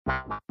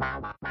Max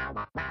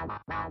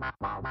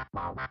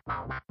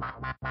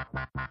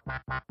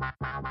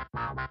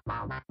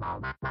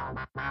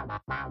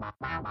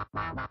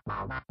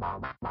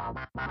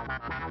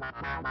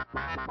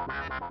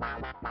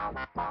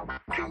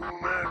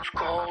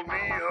called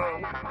me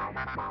up,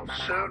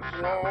 said,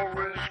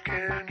 Walrus,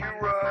 can you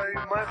write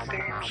my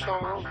theme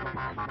song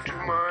to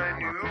my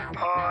new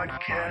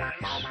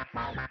podcast?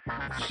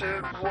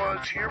 Said,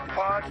 what's your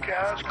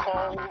podcast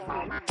called?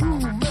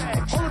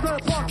 Max Hologram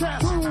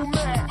Podcast,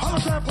 Max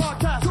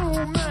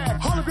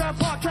Hologram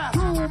Podcast,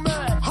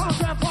 Max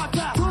Hologram Podcast,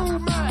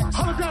 Max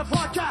Hologram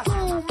Podcast,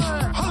 Max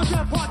Hologram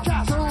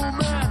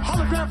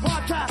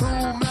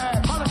Podcast,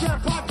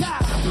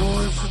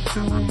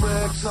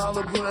 Max Hologram Podcast, Max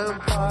Hologram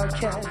Podcast, Max Hologram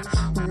Podcast.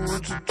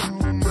 It's a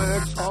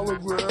 2Max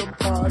Hologram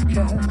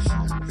Podcast.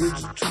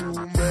 It's a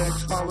 2Max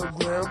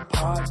Hologram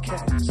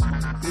Podcast.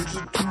 It's a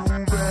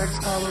 2Max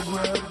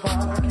Hologram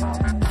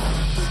Podcast.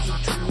 It's a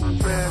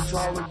 2Max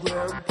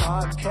Hologram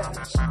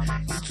Podcast.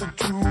 It's a 2Max Hologram Podcast. It's a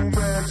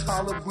 2Max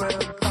Hologram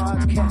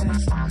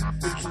Podcast.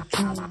 It's a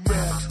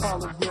 2Max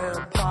Hologram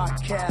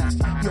Podcast.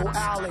 Yo,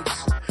 Alex.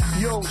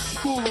 Yo,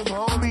 school 'em,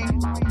 homie.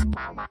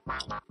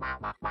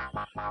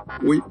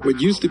 What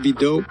used to be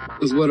dope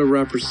is what a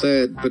rapper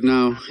said, but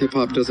now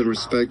hip-hop doesn't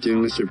respect you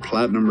unless you're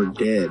platinum or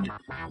dead.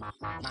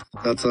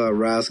 That's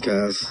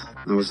Razcast.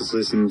 I was just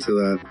listening to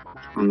that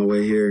on the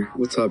way here.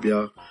 What's up,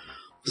 y'all?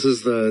 This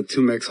is the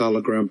 2Max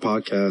Hologram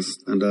Podcast,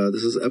 and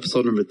this is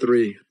episode number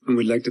 3. And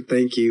we'd like to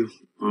thank you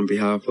on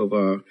behalf of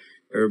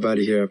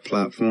everybody here at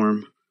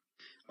Platform.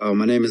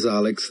 My name is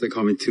Alex. They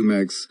call me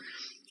 2Max.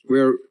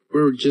 We're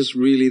just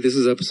really, this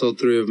is episode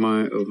 3 of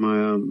my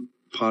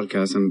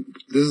podcast, and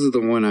this is the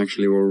one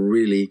actually where we're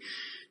really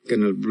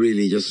gonna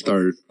really just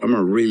start. I'm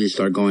gonna really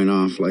start going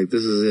off. Like,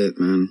 this is it,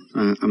 man.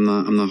 I'm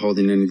not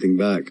holding anything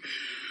back.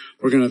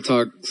 We're gonna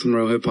talk some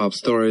real hip hop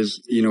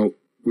stories. You know,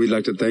 we'd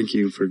like to thank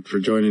you for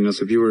joining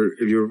us. If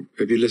you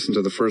listened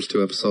to the first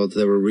 2 episodes,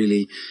 I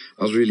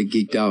was really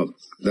geeked out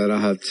that I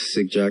had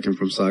Sick Jackin'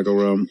 from Psycho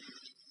Realm,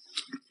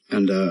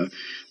 and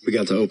we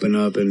got to open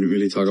up and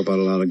really talk about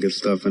a lot of good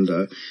stuff. And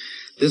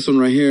this one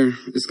right here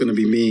is going to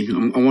be me.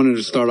 I wanted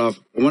to start off.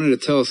 I wanted to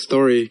tell a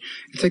story.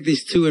 It's like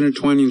these 2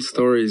 intertwining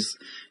stories,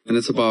 and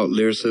it's about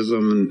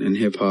lyricism and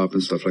hip hop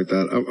and stuff like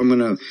that. I'm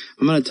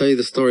gonna tell you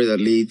the story that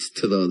leads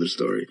to the other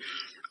story.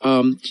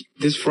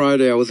 This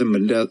Friday I was in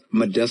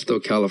Modesto,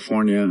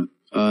 California,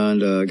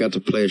 and I got to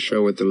play a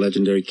show with the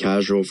legendary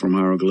Casual from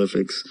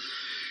Hieroglyphics.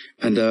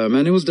 And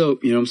man, it was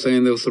dope. You know what I'm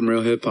saying? There was some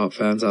real hip hop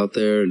fans out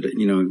there.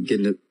 You know,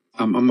 getting it.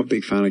 I'm a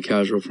big fan of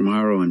Casual from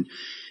Hiero, and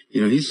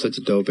you know, he's such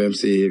a dope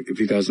MC. If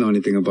you guys know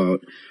anything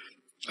about,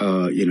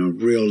 you know,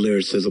 real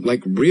lyricism,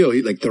 like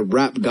the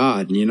rap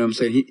god, you know what I'm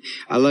saying?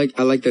 I like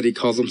that he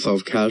calls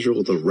himself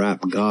Casual, the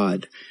rap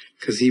god,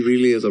 cause he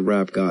really is a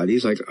rap god. He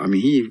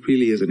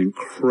really is an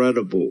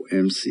incredible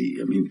MC.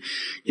 I mean,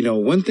 you know,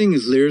 one thing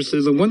is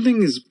lyricism. One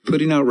thing is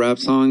putting out rap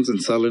songs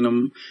and selling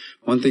them.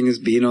 One thing is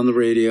being on the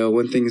radio.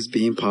 One thing is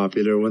being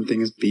popular. One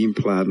thing is being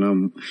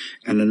platinum.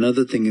 And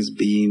another thing is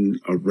being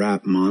a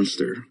rap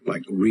monster,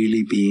 like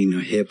really being a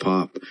hip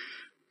hop,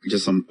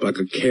 just like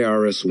a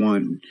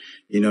KRS-One.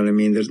 You know what I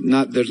mean? There's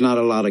not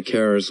a lot of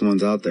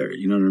KRS-Ones out there.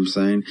 You know what I'm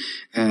saying?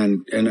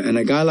 And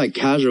a guy like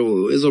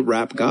Casual is a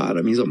rap god.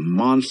 I mean, he's a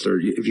monster.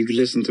 If you could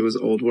listen to his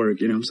old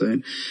work, you know what I'm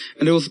saying?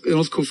 And it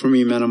was cool for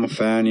me, man. I'm a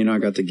fan. You know, I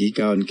got to geek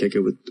out and kick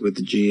it with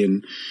the G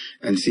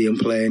and see him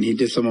play. And he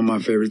did some of my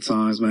favorite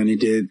songs, man. He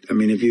did. I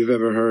mean, if you've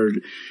ever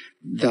heard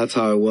That's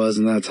How It Was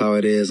and That's How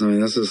It Is, I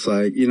mean, that's just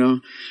like, you know,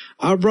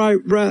 I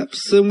write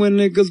raps and when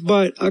niggas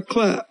bite, I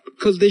clap.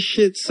 Cause this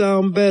shit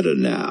sound better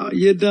now.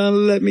 You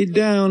done let me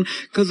down.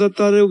 Cause I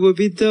thought it would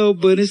be dope.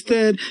 But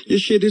instead, your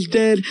shit is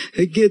dead.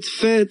 It gets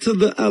fed to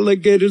the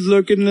alligators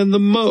lurking in the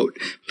moat.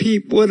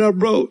 Peep what I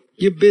wrote.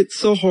 You bit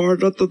so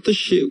hard, I thought the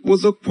shit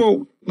was a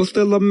quote. But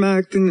still I'm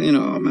acting, you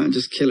know, man,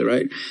 just kill it,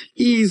 right?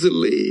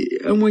 Easily.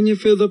 And when you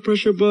feel the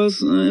pressure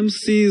bust,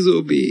 MCs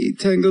will be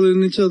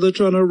tangling each other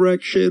trying to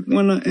wreck shit.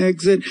 When I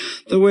exit,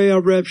 the way I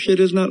rap shit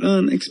is not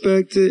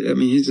unexpected. I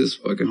mean, he's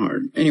just fucking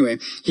hard. Anyway,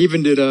 he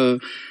even did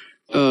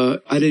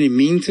I Didn't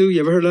Mean To.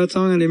 You ever heard that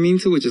song, I Didn't Mean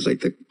To? Which is like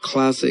the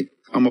classic,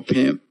 I'm a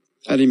pimp.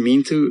 I didn't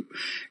mean to.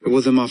 It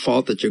wasn't my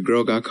fault that your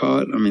girl got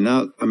caught. I mean,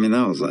 that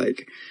was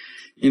like,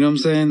 you know what I'm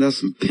saying? That's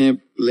some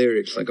pimp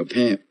lyrics, like a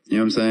pimp. You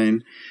know what I'm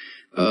saying?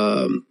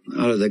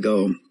 How does that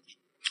go?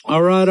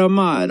 Alright, I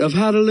might have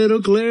had a little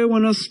glare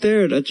when I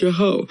stared at your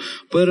hoe,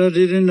 but I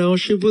didn't know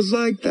she was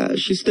like that.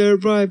 She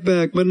stared right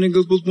back, but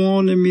niggas was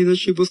warning me that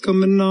she was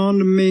coming on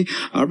to me.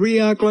 I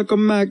react like a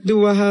Mac,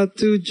 do I have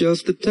to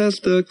just to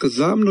test her? Cause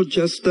I'm no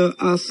jester,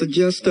 I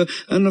suggest her,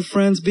 and her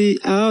friends be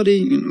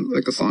outie. You know,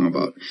 like a song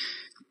about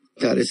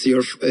that. It's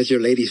your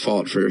lady's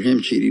fault for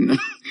him cheating,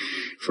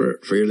 for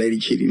your lady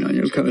cheating on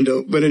you. It's kind of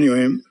dope. But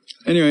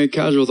anyway,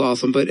 Casual's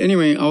awesome. But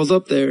anyway, I was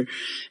up there,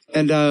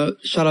 and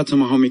shout out to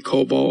my homie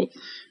Cobalt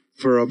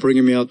for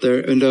bringing me out there.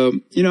 And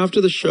you know,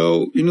 after the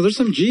show, you know, there's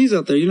some G's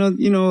out there. You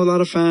know, a lot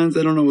of fans,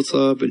 they don't know what's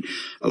up, and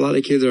a lot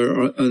of kids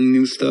are on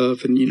new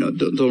stuff, and you know,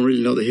 don't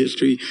really know the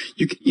history.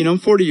 You know, I'm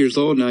 40 years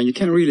old now. You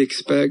can't really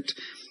expect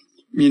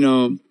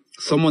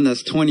someone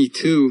that's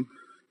 22,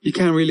 you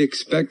can't really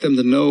expect them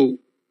to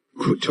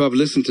have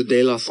listened to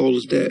De La Soul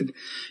is Dead.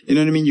 You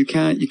know what I mean? You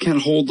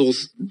can't hold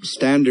those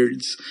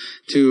standards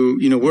to,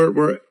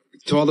 we're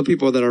to all the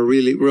people that are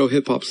really real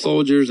hip hop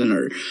soldiers and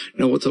are,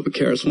 what's up with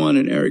Karis One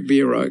and Eric B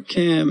and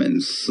Rakim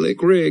and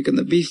Slick Rick and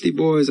the Beastie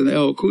Boys and the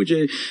LL Cool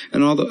J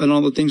and all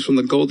the things from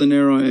the golden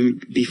era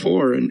and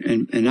before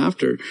and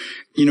after.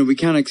 We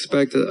can't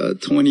expect a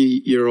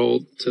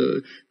 20-year-old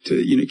to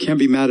can't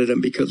be mad at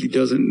him because he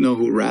doesn't know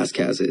who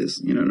Razzcast is.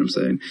 You know what I'm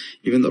saying?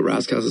 Even though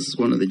Razzcast is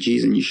one of the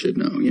G's and you should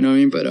know. You know what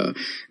I mean? But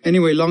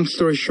anyway, long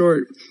story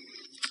short,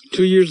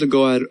 2 years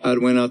ago, I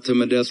went out to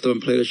Modesto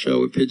and played a show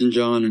with Pigeon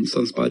John and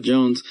Sunspot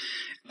Jones.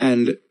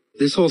 And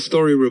this whole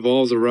story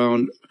revolves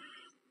around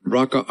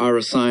Raka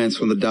Ara Science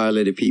from the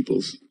Dilated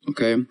Peoples.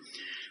 Okay?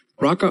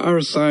 Raka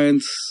Ara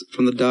Science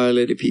from the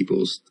Dilated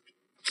Peoples.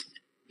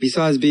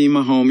 Besides being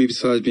my homie,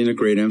 besides being a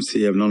great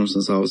MC, I've known him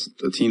since I was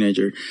a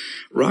teenager.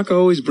 Raka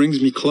always brings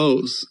me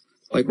clothes.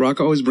 Like,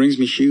 Raka always brings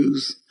me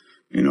shoes.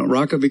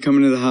 Raka be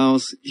coming to the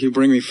house. He'll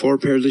bring me 4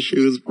 pairs of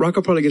shoes.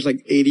 Raka probably gets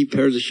like 80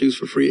 pairs of shoes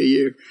for free a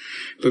year.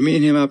 But me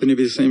and him happen to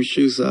be the same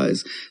shoe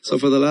size. So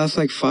for the last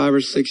 5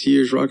 or 6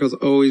 years, Raka's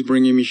always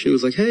bringing me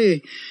shoes. Like,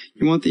 hey,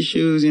 you want these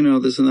shoes? This and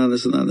that, this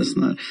and that, this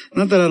and that.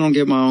 Not that I don't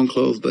get my own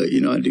clothes, but,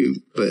 I do.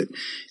 But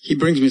he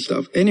brings me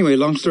stuff. Anyway,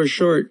 long story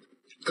short,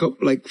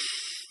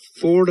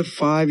 4 to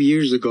 5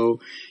 years ago,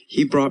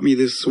 he brought me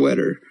this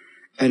sweater.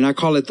 And I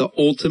call it the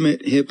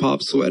ultimate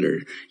hip-hop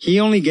sweater. He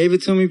only gave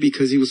it to me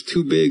because he was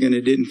too big and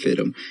it didn't fit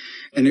him.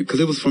 And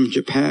because it was from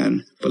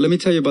Japan. But let me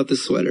tell you about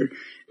this sweater.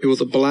 It was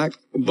a black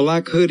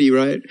hoodie,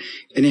 right?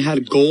 And it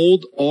had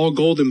all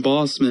gold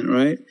embossment,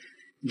 right?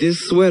 This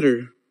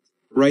sweater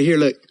right here,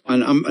 look,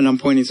 and I'm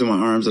pointing to my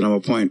arms and I'm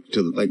going to point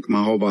to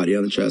my whole body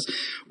on the chest.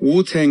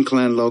 Wu-Tang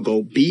Clan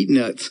logo, Beat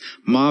Nuts,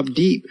 Mobb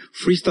Deep,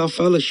 Freestyle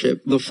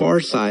Fellowship, The Far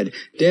Side,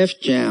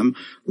 Def Jam,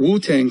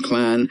 Wu-Tang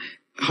Clan,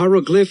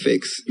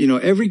 hieroglyphics,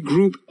 every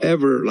group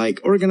ever,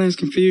 Organized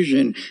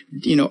Confusion,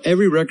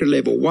 every record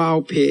label,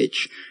 Wow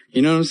Pitch,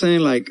 you know what I'm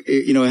saying?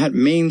 It had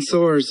Main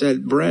Source, it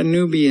had Brand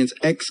Nubians,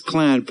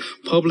 X-Clan,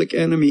 Public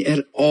Enemy, it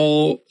had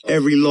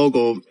every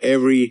logo,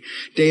 every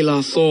De La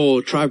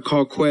Soul, Tribe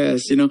Called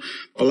Quest,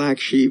 Black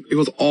Sheep. It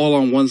was all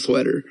on one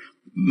sweater.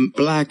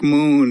 Black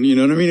Moon, you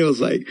know what I mean? It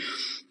was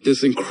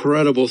this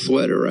incredible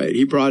sweater, right?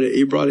 He brought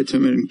it to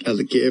me as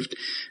a gift,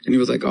 and he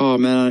was like, oh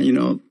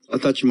man, I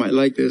thought you might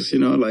like this, it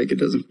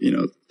doesn't,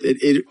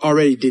 it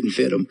already didn't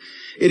fit him.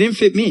 It didn't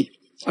fit me.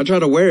 I tried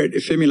to wear it.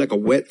 It fit me like a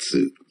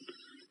wetsuit.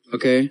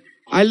 Okay.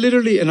 I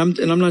literally, and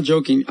I'm not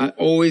joking. I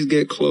always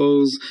get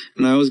clothes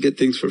and I always get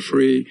things for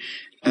free.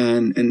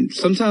 And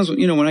sometimes,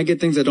 when I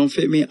get things that don't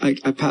fit me,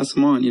 I pass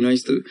them on. I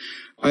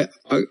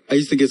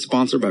used to get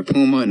sponsored by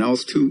Puma and I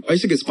used to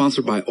get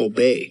sponsored by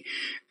Obey.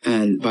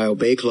 And by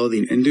Obey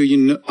Clothing. And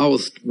dude, I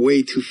was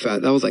way too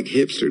fat. That was like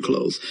hipster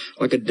clothes.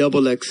 Like a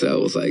double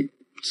XL was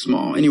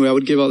small. Anyway, I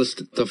would give all this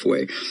stuff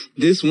away.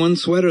 This one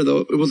sweater,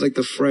 though, it was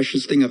the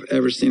freshest thing I've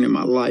ever seen in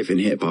my life in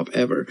hip hop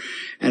ever.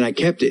 And I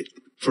kept it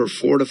for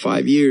 4 to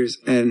 5 years.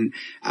 And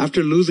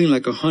after losing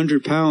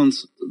 100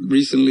 pounds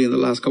recently in the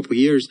last couple of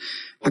years,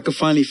 I could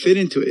finally fit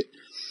into it.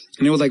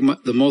 And it was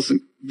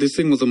this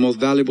thing was the most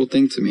valuable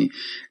thing to me.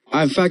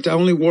 In fact, I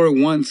only wore it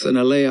once in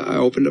LA. I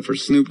opened up for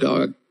Snoop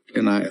Dogg.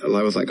 And I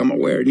was like, I'm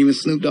gonna wear it. And even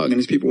Snoop Dogg and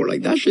his people were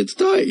like, that shit's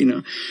tight,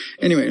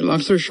 Anyway, long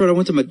story short, I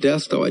went to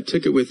Modesto. I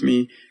took it with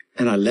me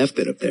and I left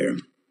it up there.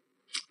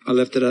 I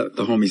left it at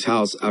the homie's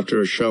house after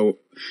a show.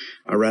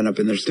 I ran up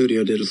in their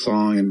studio, did a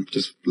song and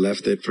just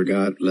left it,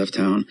 left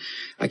town.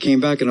 I came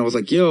back and I was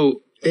like,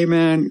 yo, hey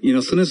man,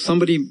 as soon as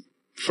somebody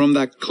from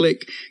that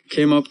clique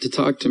came up to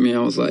talk to me, I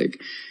was like,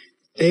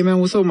 hey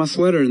man, what's up with my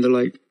sweater? And they're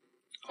like,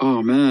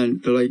 oh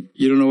man, they're like,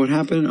 you don't know what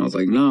happened? I was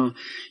like, nah.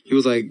 He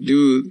was like,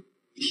 dude,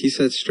 he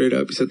said straight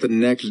up, he said the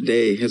next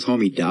day his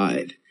homie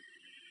died.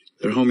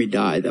 Their homie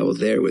died that was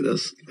there with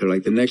us. They're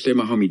like, the next day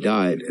my homie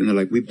died. And they're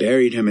like, we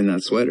buried him in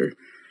that sweater.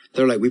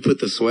 They're like, we put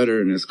the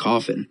sweater in his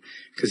coffin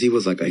because he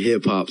was like a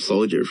hip hop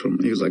soldier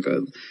he was like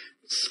a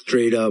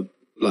straight up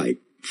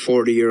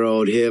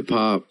 40-year-old hip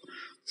hop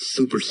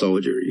super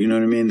soldier. You know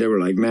what I mean? They were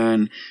like,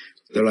 man,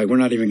 they're like, we're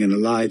not even going to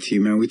lie to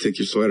you, man. We took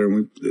your sweater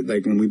and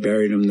when we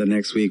buried him the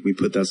next week, we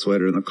put that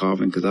sweater in the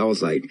coffin because I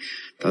was like,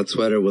 that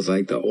sweater was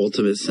the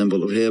ultimate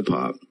symbol of hip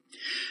hop.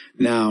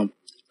 Now,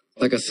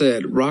 like I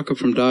said, Rocka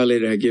from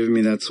Dilated had given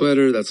me that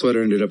sweater. That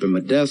sweater ended up in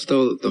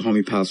Modesto. The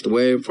homie passed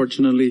away,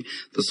 unfortunately.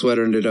 The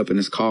sweater ended up in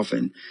his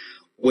coffin.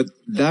 What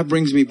that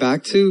brings me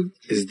back to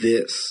is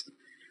this.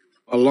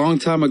 A long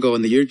time ago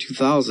in the year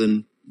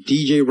 2000,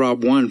 DJ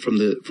Rob One from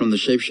the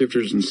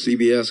Shapeshifters and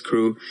CBS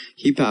crew,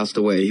 he passed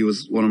away. He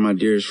was one of my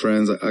dearest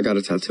friends. I got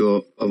a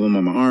tattoo of him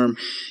on my arm.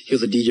 He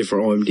was a DJ for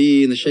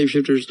OMD and the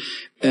Shapeshifters.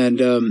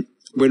 And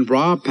when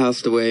Rob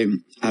passed away,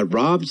 at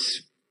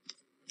Rob's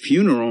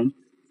funeral,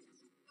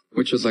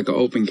 which was like an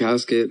open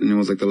casket, and it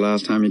was the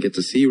last time you get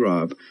to see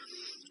Rob,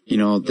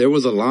 there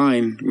was a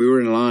line. We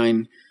were in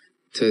line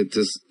to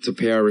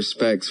pay our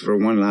respects for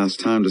one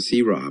last time to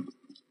see Rob.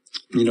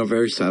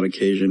 very sad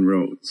occasion,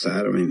 real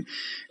sad. I mean,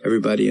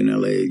 everybody in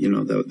LA,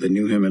 that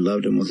knew him and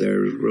loved him was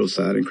there. It was real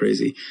sad and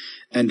crazy.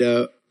 And,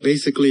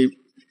 basically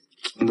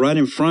right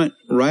in front,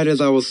 right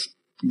as I was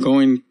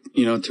going,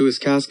 to his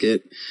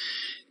casket,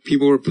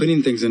 people were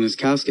putting things in his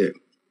casket.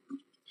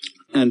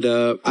 And,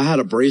 I had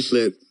a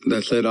bracelet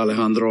that said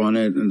Alejandro on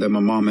it and that my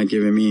mom had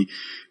given me.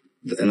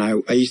 And I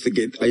used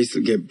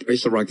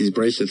to rock these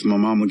bracelets my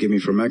mom would give me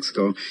from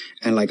Mexico.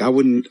 And like,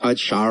 I'd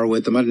shower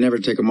with them. I'd never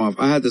take them off.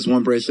 I had this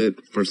one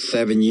bracelet for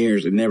 7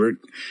 years. It never,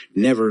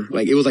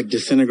 like, it was like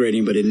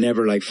disintegrating, but it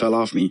never like fell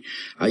off me.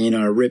 I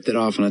ripped it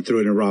off and I threw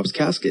it in Rob's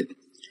casket.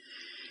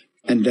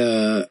 And,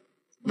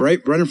 right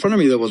in front of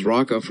me, there was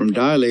Rocka from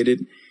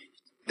Dilated.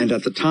 And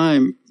at the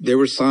time they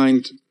were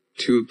signed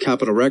to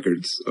Capitol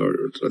Records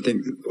and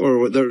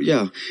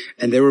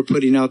they were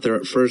putting out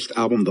their first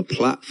album, The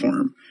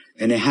Platform.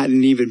 And it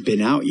hadn't even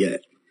been out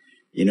yet.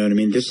 You know what I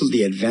mean? This was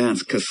the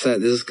advanced cassette.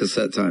 This is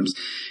cassette times.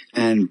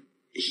 And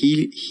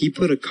he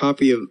put a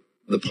copy of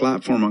The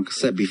Platform on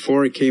cassette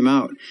before it came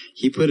out.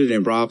 He put it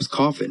in Rob's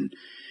coffin.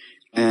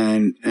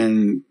 And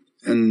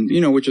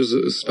which was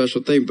a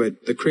special thing.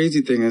 But the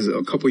crazy thing is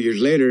a couple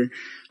years later,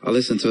 I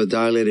listened to a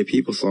Dilated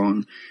People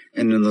song.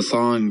 And in the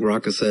song,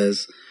 Rocka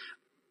says,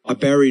 I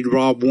buried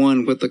Rob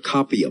 1 with a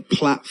copy of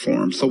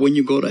Platform. So when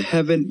you go to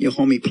heaven, your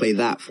homie play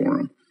that for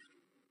him.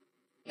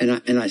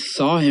 And I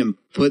saw him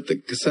put the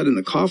cassette in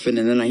the coffin,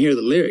 and then I hear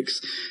the lyrics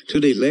 2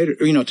 days later,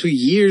 2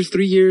 years,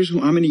 3 years,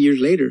 how many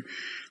years later,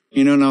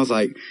 and I was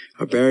like,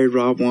 I buried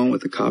Rob 1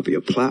 with a copy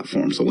of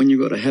Platform. So when you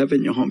go to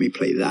heaven, your homie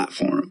play that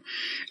for him.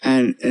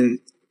 And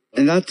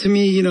that to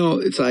me,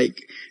 it's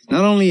like,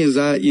 not only is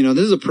that,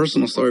 this is a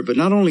personal story, but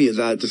not only is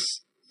that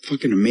just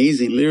fucking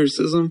amazing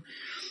lyricism,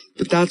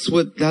 but that's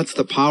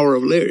the power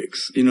of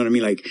lyrics. You know what I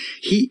mean? Like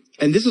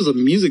and this was a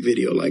music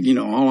video, like,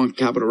 all on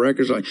Capitol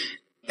Records, like,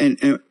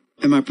 and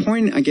my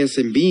point, I guess,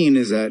 in being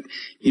is that,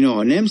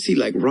 an MC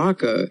like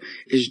Rocka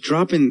is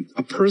dropping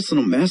a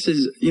personal message,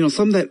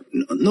 something that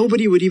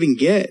nobody would even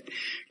get,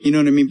 you know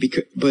what I mean?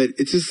 But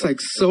it's just like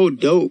so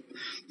dope.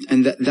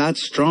 And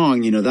that's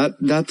strong,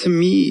 that to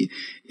me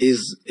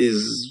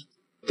is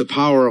the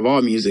power of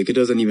all music. It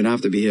doesn't even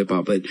have to be hip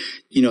hop, but,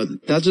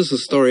 that's just a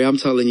story I'm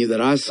telling you that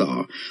I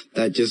saw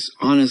that just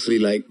honestly,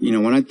 like,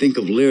 when I think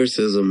of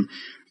lyricism,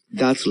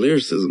 that's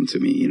lyricism to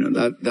me,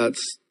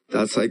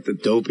 that's like the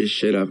dopest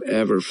shit I've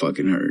ever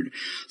fucking heard.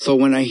 So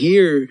when I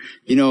hear,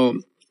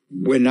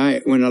 when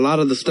a lot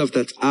of the stuff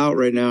that's out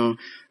right now,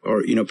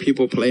 or,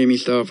 people play me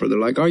stuff, or they're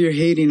like, oh, you're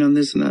hating on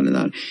this and that and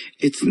that.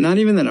 It's not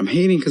even that I'm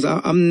hating, because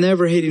I'm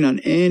never hating on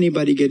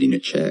anybody getting a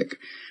check.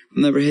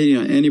 I'm never hating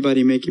on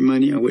anybody making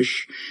money. I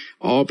wish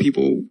all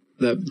people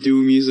that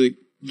do music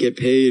get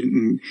paid.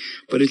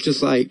 But it's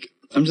just like,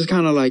 I'm just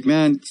kind of like,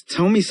 man,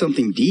 tell me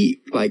something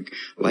deep, like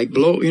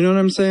blow, you know what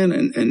I'm saying?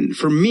 And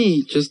for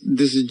me,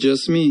 this is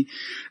just me.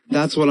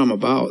 That's what I'm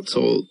about.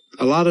 So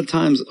a lot of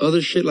times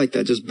other shit like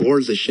that just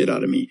bores the shit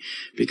out of me,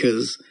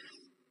 because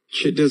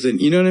shit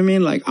doesn't, you know what I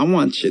mean? Like, I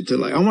want shit to,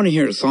 like, I want to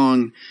hear a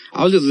song.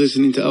 I was just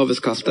listening to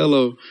Elvis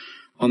Costello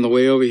on the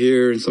way over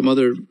here and some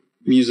other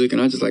music, and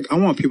I just like, I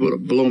want people to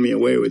blow me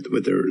away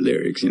with their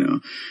lyrics,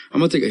 I'm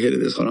going to take a hit of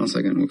this. Hold on a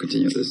second. We'll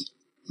continue this.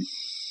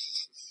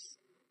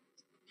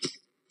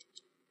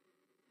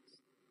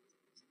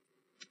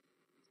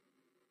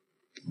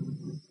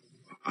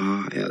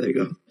 Yeah, there you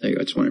go.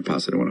 I just want to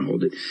pass it. I want to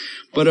hold it.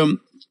 But,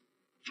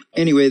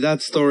 anyway,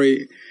 that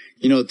story,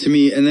 to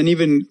me, and then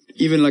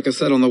even like I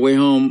said, on the way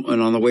home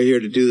and on the way here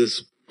to do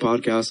this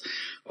podcast,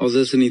 I was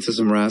listening to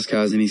some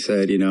Razzcast, and he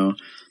said,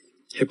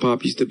 hip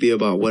hop used to be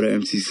about what an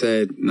MC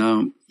said.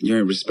 Now you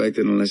ain't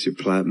respected unless you're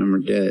platinum or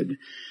dead.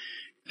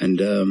 And,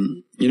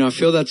 I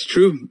feel that's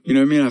true. You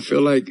know what I mean? I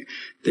feel like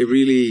they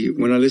really,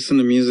 when I listen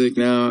to music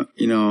now,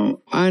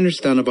 I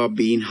understand about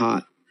being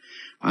hot.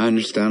 I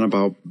understand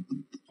about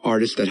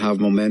artists that have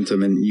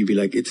momentum, and you be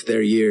like, it's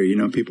their year.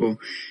 People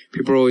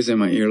are always in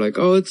my ear like,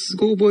 oh, it's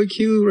Schoolboy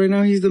Q right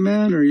now. He's the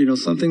man, or,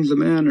 something's the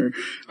man, or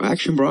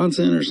Action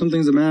Bronson, or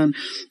something's the man.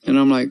 And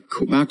I'm like,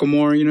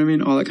 Macklemore, you know what I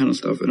mean? All that kind of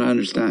stuff. And I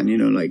understand,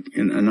 like,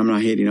 and I'm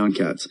not hating on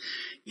cats,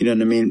 you know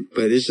what I mean?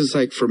 But it's just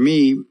like, for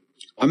me,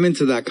 I'm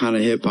into that kind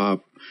of hip hop.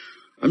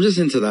 I'm just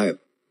into that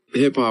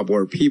hip hop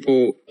where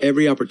people,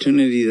 every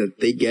opportunity that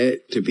they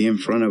get to be in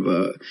front of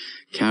a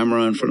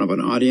camera, in front of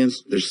an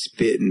audience, they're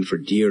spitting for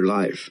dear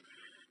life.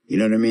 You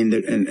know what I mean?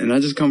 And I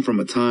just come from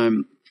a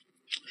time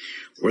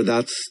where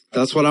that's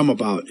what I'm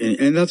about.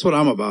 And that's what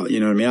I'm about. You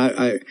know what I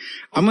mean?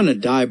 I'm going to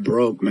die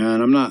broke,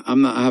 man.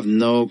 I have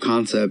no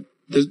concept.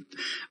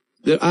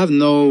 I have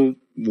no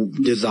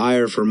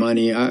desire for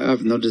money. I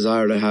have no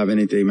desire to have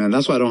anything, man.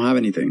 That's why I don't have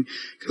anything,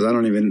 because I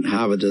don't even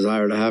have a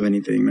desire to have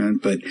anything, man.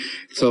 But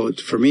so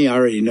for me, I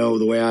already know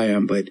the way I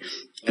am,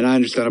 and I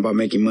understand about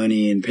making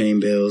money and paying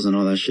bills and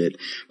all that shit.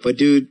 But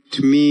dude,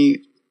 to me,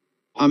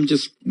 I'm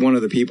just one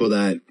of the people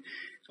that,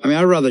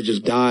 I'd rather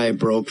just die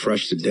broke,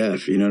 fresh to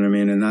death. You know what I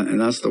mean?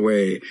 And that's the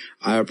way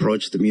I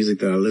approach the music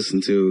that I listen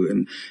to.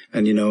 And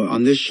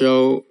on this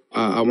show,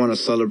 I want to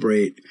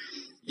celebrate,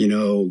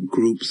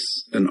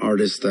 groups and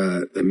artists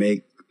that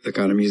make the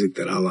kind of music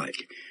that I like.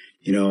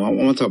 You know, I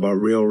want to talk about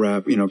real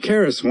rap. You know,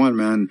 Karis One,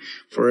 man,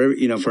 for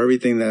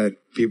everything that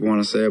people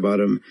want to say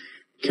about him,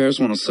 Karis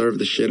want to serve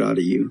the shit out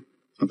of you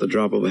at the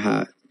drop of a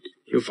hat.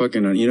 He'll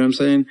fucking, you know what I'm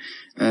saying?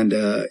 And,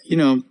 you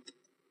know,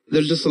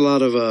 there's just a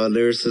lot of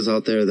lyricists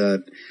out there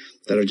that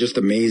are just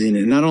amazing.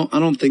 And I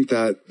don't think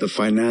that the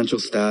financial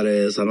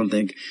status, I don't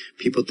think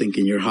people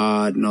thinking you're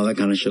hot and all that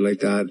kind of shit like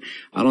that,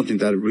 I don't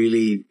think that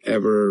really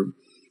ever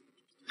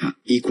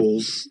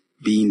equals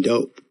being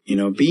dope. You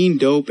know, being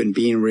dope and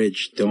being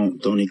rich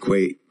don't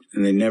equate,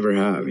 and they never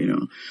have.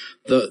 You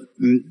know,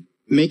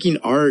 making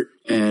art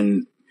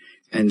and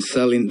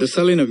selling, the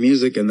selling of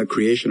music and the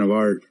creation of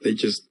art, they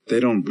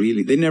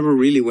never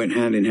really went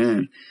hand in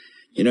hand.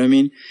 You know what I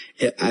mean?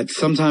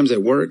 Sometimes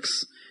it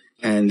works,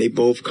 and they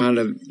both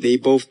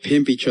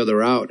pimp each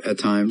other out at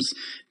times.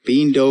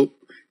 Being dope,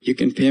 you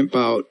can pimp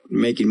out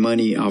making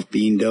money off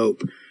being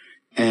dope,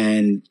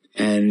 and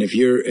if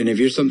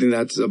you're something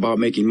that's about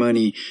making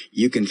money,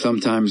 you can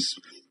sometimes,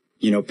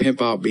 you know,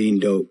 pimp out being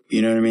dope.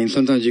 You know what I mean?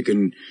 Sometimes you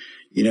can,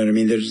 you know what I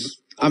mean?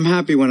 I'm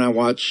happy when I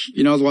watch,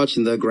 you know, I was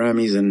watching the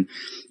Grammys, and,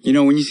 you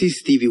know, when you see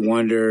Stevie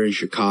Wonder in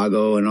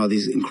Chicago and all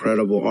these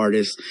incredible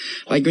artists,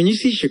 like when you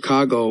see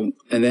Chicago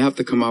and they have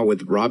to come out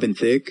with Robin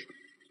Thicke,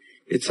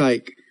 it's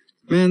like,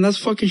 man, that's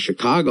fucking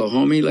Chicago,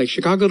 homie. Like,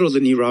 Chicago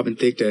doesn't need Robin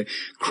Thicke to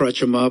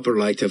crutch them up or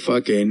like to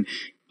fucking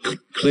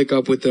click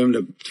up with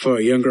them for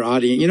a younger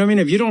audience. You know what I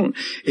mean?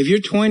 If you're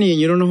 20 and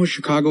you don't know who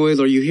Chicago is,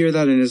 or you hear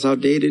that and it's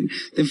outdated,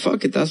 then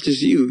fuck it. That's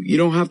just you. You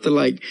don't have to,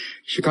 like,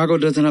 Chicago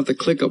doesn't have to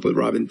click up with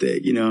Robin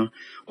Thicke, you know?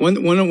 One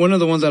of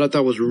the ones that I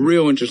thought was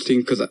real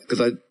interesting, cause I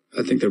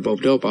think they're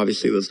both dope,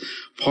 obviously, was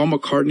Paul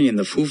McCartney and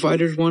the Foo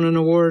Fighters won an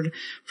award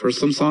for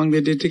some song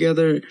they did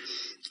together.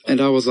 And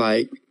I was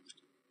like,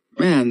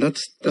 man,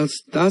 that's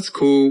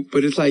cool.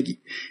 But it's like,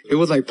 it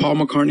was like Paul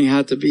McCartney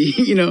had to be,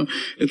 you know,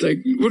 it's like,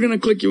 we're going to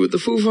click you with the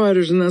Foo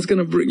Fighters, and that's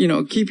going to, you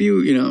know, keep you,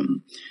 you know,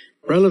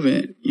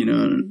 relevant, you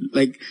know,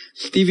 like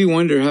Stevie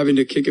Wonder having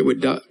to kick it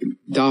with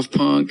Daft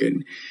Punk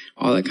and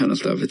all that kind of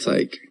stuff. It's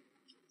like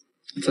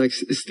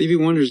Stevie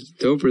Wonder's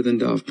doper than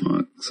Daft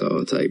Punk. So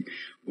it's like,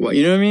 what,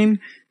 you know what I mean?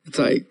 It's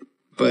like,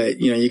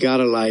 but, you know, you got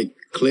to like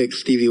click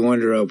Stevie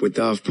Wonder up with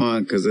Daft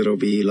Punk, cause it'll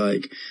be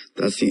like,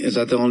 is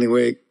that the only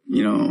way,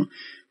 you know?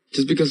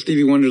 Just because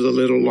Stevie Wonder's a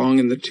little long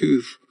in the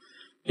tooth.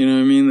 You know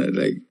what I mean?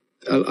 Like,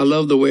 I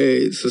love the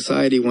way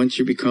society, once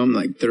you become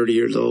like 30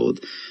 years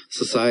old,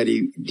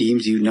 society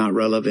deems you not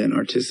relevant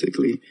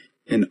artistically.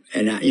 And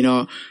you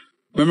know,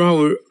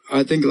 remember how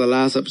I think the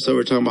last episode we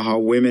were talking about how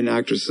women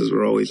actresses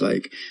were always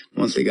like,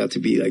 once they got to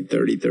be like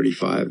 30,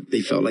 35,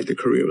 they felt like the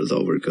career was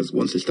over, because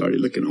once they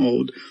started looking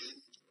old,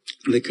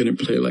 they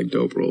couldn't play like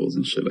dope roles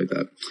and shit like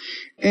that.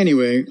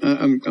 Anyway,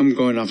 I'm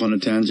going off on a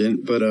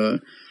tangent, but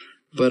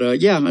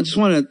yeah, I just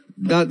wanted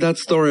that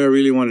story I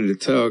really wanted to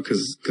tell,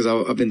 cause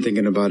I've been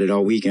thinking about it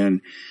all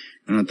weekend,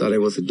 and I thought it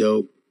was a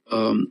dope,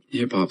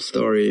 hip hop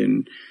story,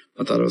 and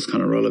I thought it was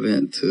kind of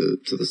relevant to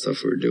the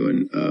stuff we were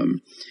doing.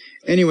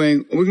 Anyway,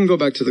 we can go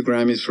back to the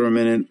Grammys for a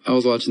minute. I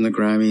was watching the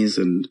Grammys,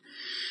 and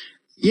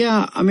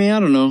yeah, I mean, I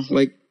don't know,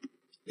 like,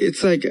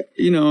 it's like,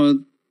 you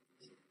know,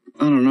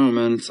 I don't know,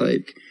 man, it's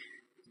like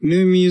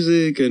new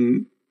music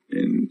and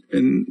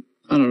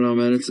I don't know,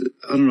 man,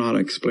 I don't know how to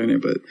explain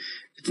it, but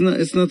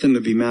it's nothing to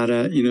be mad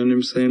at, you know what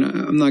I'm saying?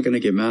 I'm not going to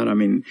get mad. I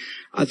mean,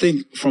 I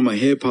think from a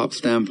hip hop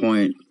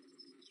standpoint,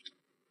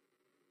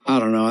 I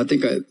don't know. I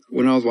think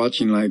when I was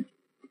watching, like,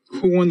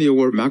 who won the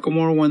award?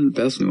 Macklemore won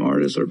Best New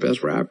Artist or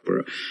Best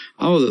Rapper.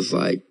 I was just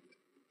like,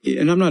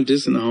 and I'm not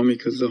dissing the homie,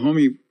 because the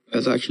homie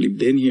has actually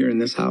been here in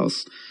this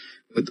house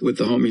with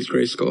the homies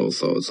Gray Skull.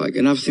 So it's like,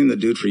 and I've seen the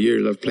dude for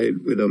years. I've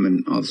played with him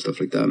and all stuff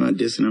like that. I'm not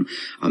dissing him.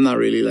 I'm not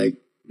really like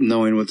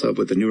knowing what's up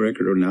with the new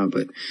record or not,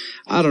 but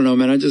I don't know,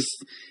 man.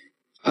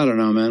 I don't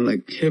know, man,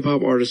 like hip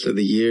hop artist of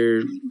the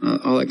year,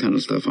 all that kind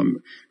of stuff.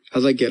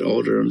 As I get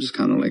older, I'm just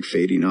kind of like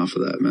fading off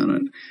of that,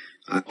 man.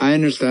 I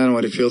understand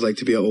what it feels like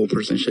to be an old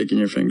person shaking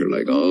your finger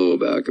like, oh,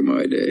 back in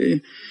my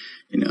day.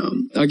 You know,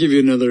 I'll give you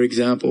another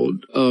example.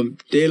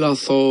 De La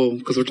Soul,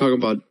 because we're talking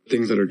about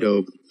things that are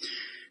dope.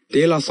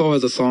 De La Soul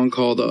has a song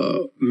called,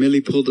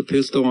 Millie Pulled the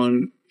Pistol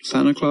on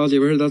Santa Claus.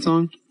 You ever heard that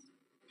song?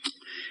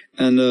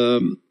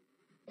 And,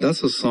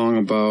 that's a song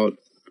about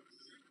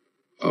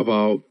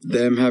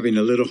them having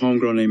a little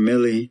homegirl named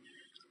Millie,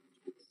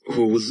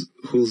 who's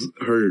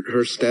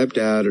her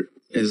stepdad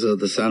is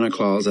the Santa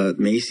Claus at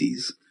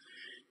Macy's,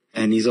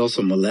 and he's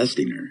also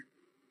molesting her.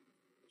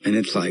 And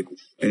the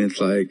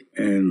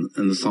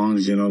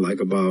songs, you know, like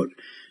about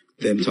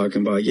them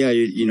talking about, yeah,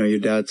 you know, your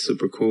dad's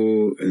super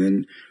cool, and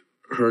then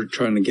her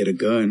trying to get a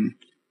gun.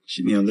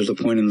 She, you know, there's a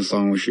point in the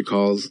song where she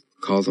calls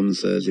him and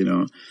says, you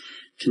know,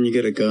 can you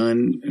get a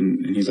gun?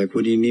 And he's like,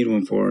 what do you need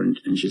one for? And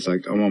she's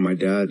like, I want my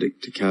dad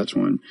to catch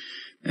one.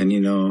 And, you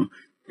know,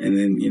 and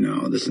then, you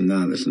know, this and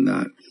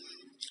that.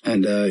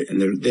 And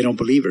they don't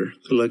believe her.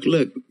 They're like,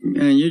 look,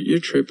 man,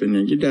 you're tripping,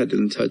 and your dad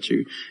didn't touch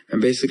you.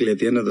 And basically at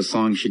the end of the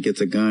song, she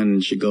gets a gun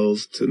and she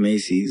goes to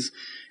Macy's,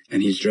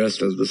 and he's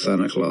dressed as the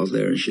Santa Claus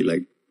there, and she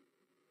like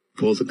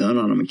pulls a gun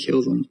on him and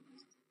kills him.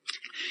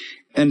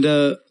 And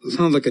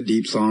sounds like a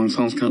deep song,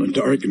 sounds kind of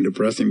dark and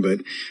depressing, but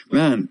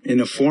man, in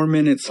a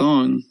 4-minute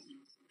song,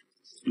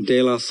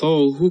 De La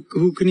Soul,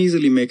 who can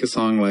easily make a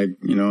song like,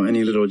 you know,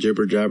 any little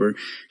jibber jabber,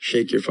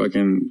 put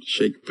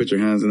your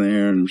hands in the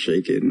air and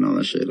shake it and all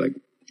that shit, like,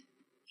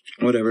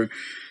 whatever.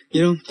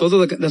 You know,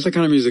 that's the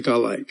kind of music I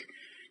like.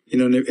 You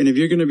know, and if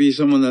you're going to be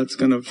someone that's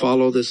going to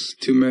follow this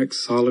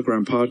 2Mex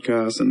Hologram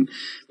podcast and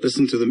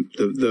listen to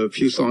the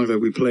few songs that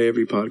we play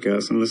every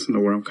podcast and listen to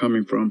where I'm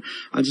coming from,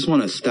 I just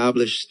want to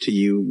establish to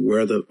you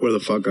where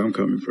the fuck I'm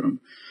coming from.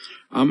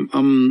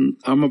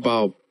 I'm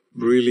about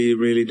really,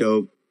 really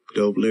dope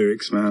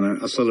lyrics, man.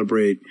 I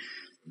celebrate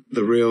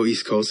the real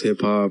East Coast hip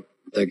hop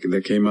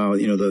that came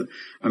out. You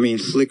know,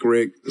 Slick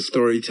Rick, the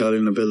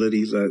storytelling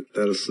abilities that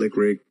a Slick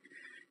Rick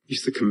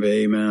used to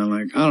convey, man.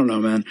 Like, I don't know,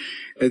 man.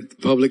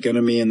 Public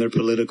Enemy and their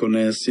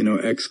politicalness, you know,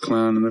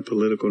 X-Clan and their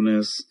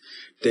politicalness,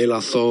 De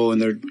La Soul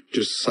and their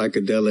just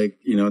psychedelic,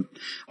 you know.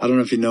 I don't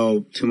know if you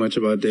know too much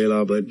about De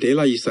La, but De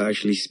La used to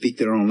actually speak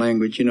their own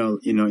language. You know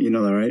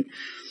that, right?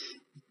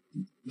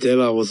 De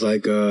La was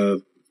like,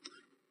 De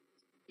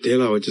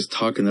La was just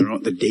talking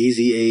the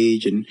Daisy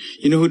Age, and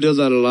you know who does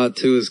that a lot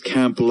too is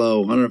Camp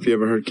Lo. I don't know if you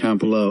ever heard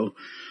Camp Lo,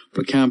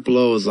 but Camp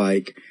Lo is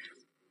like,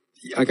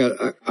 I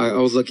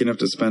was lucky enough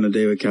to spend a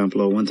day with Camp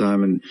Lo one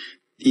time, and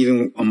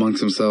even amongst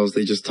themselves,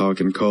 they just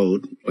talk in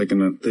code,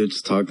 they're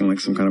just talking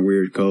like some kind of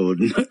weird code.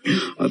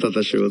 I thought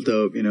that shit was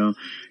dope, you know.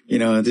 You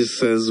know, it just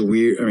says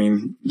weird. I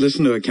mean,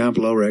 listen to a Camp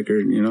Lo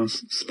record, you know,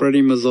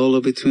 spreading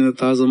Mazzola between the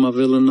thighs of my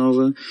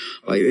Villanova.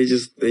 Like,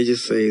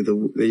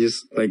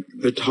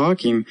 they're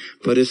talking,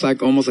 but it's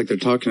like almost like they're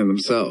talking to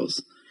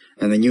themselves.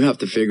 And then you have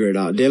to figure it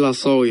out. De La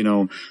Soul, you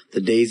know, the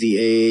Daisy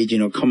Age, you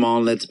know, come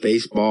on, let's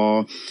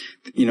baseball.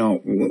 You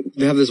know,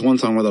 they have this one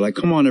song where they're like,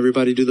 come on,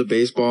 everybody, do the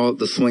baseball,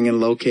 the swing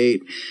and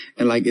locate.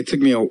 And like, it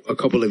took me a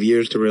couple of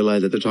years to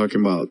realize that they're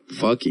talking about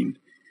fucking.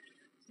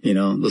 You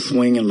know, the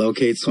swing and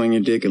locate, swing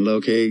your dick and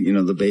locate, you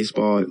know, the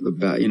baseball, the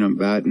bat, you know,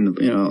 bat and,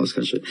 you know, all this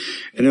kind of shit.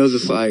 And it was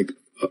just like,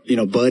 you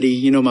know, buddy,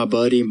 you know, my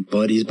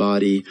buddy's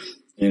body,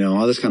 you know,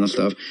 all this kind of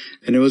stuff.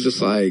 And it was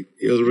just like,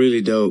 it was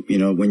really dope, you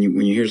know, when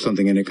you hear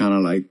something and it kind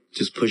of like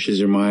just pushes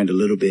your mind a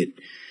little bit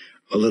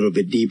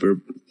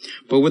deeper.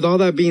 But with all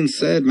that being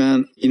said,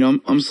 man, you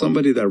know, I'm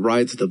somebody that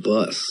rides the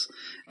bus.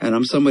 And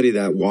I'm somebody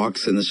that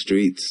walks in the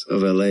streets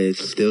of LA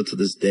still to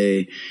this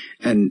day.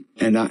 And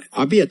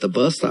I'll be at the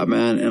bus stop,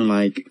 man. And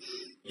like,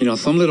 you know,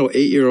 some little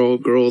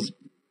 8-year-old girl's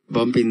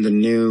bumping the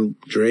new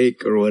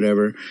Drake or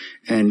whatever.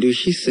 And dude,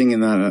 she's singing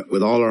that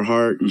with all her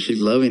heart and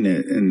she's loving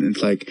it. And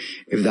it's like,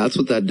 if that's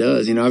what that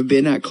does, you know, I've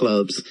been at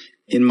clubs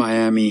in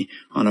Miami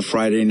on a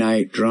Friday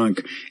night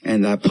drunk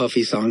and that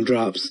Puffy song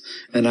drops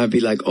and I'd be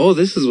like, oh,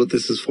 this is what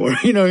this is for.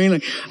 You know what I mean?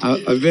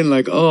 Like, I've been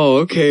like, oh,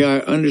 okay, I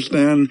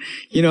understand.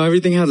 You know,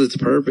 everything has its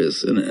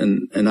purpose.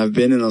 And I've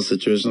been in those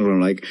situations where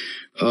I'm like,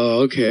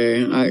 oh,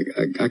 okay,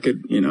 I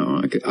could, you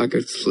know, I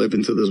could slip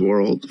into this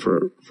world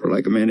for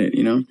like a minute,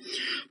 you know,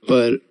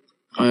 but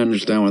I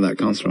understand where that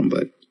comes from.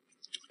 But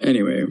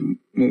anyway,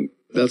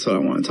 that's what I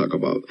want to talk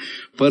about.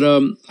 But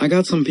I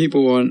got some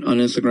people on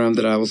Instagram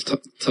that I was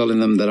telling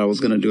them that I was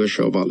going to do a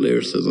show about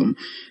lyricism.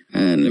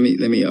 And let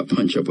me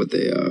punch up what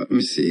they let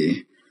me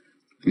see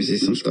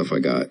some stuff I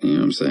got. You know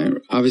what I'm saying?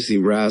 Obviously,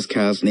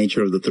 Razzcast,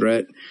 Nature of the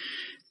Threat.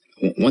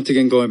 Once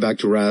again, going back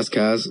to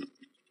Razzcast,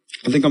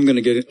 I think I'm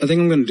going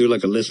to do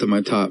like a list of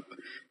my top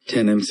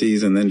 10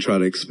 MCs and then try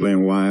to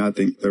explain why I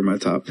think they're my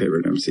top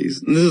favorite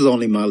MCs. And this is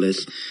only my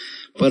list.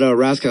 But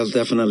Razzcast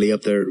definitely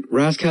up there.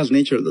 Razzcast,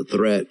 Nature of the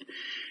Threat.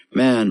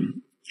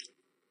 Man,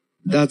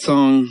 that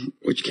song,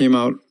 which came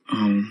out,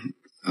 I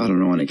don't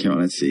know when it came out,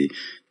 let's see,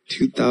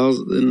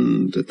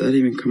 2000, did that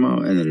even come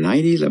out in the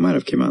 90s? That might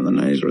have came out in the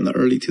 90s or in the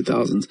early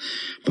 2000s.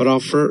 But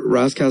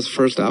Razzcast's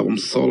first album,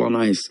 Soul on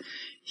Ice,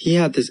 he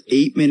had this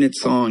 8-minute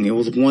song. It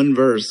was one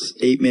verse,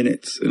 8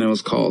 minutes, and it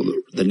was called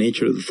The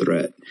Nature of the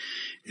Threat.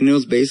 And it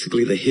was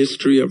basically the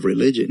history of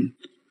religion.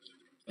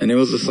 And it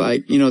was just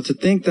like, you know, to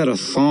think that a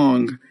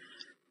song,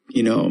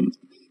 you know,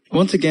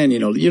 once again, you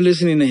know, you're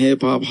listening to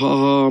hip hop. Ha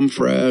ha, I'm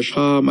fresh.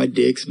 Ha, my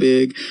dick's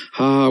big.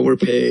 Ha, we're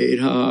paid.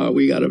 Ha,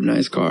 we got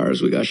nice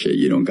cars. We got shit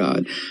you don't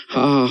got. Ha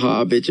ha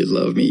ha, bitches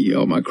love me.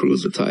 Yo, my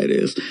crew's the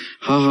tightest.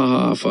 Ha ha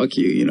ha, fuck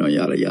you. You know,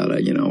 yada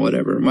yada. You know,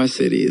 whatever. My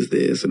city is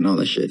this and all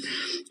that shit.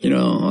 You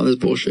know, all this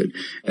bullshit.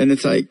 And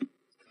it's like,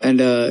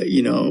 and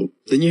you know,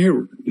 then you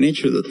hear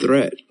Nature of the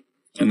Threat,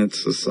 and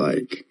it's just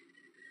like,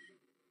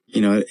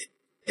 you know,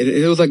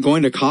 it was like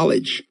going to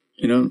college.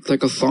 You know, it's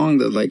like a song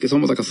that like, it's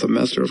almost like a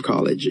semester of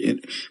college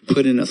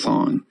put in a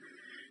song.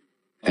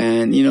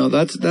 And, you know,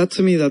 that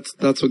to me,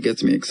 that's what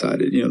gets me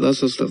excited. You know, that's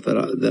the stuff that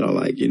I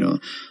like, you know,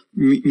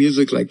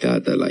 music like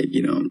that like,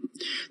 you know,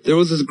 there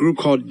was this group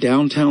called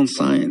Downtown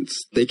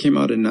Science. They came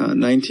out in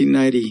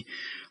 1990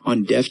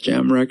 on Def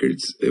Jam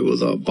Records. It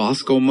was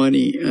Bosco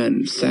Money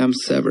and Sam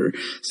Sever.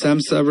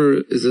 Sam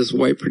Sever is this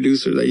white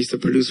producer that used to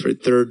produce for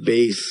Third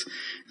Base,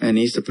 and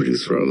he used to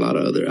produce for a lot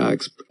of other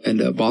acts.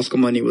 And Bosco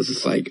Money was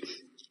this like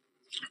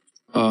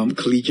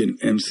collegiate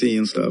MC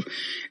and stuff.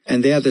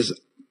 And they had this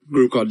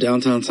group called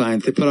Downtown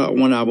Science. They put out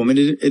one album and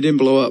it didn't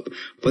blow up,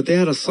 but they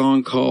had a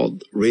song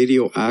called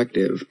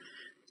Radioactive.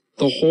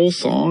 The whole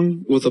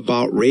song was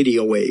about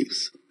radio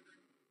waves.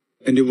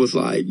 And it was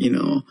like,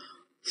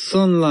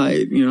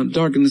 sunlight,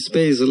 darken the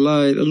space of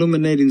light,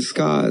 illuminating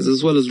skies,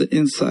 as well as the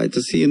insight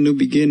to see a new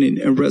beginning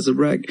and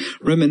resurrect,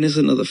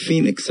 reminiscent of the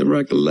phoenix and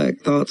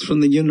recollect thoughts from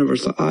the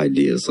universal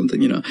ideas,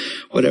 something,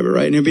 whatever,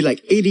 right? And it'd be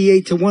like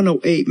 88 to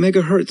 108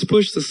 megahertz,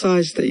 push the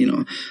size state,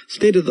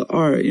 state of the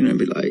art, it'd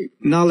be like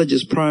knowledge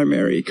is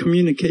primary,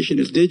 communication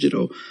is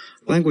digital,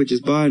 language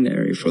is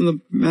binary, from the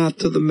math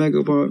to the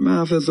megabyte,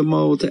 math is the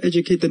mode, to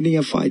educate the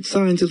neophyte,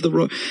 science is the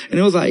road. And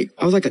it was like,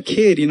 I was like a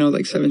kid,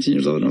 like 17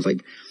 years old, and I was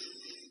like,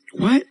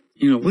 what?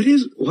 And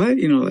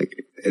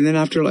then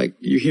after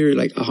you hear it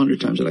 100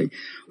 times, you're like,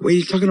 wait,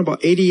 he's talking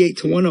about 88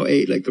 to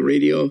 108, like the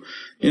radio,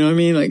 you know what I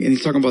mean? And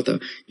he's talking about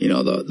the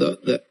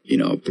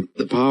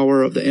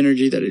power of the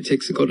energy that it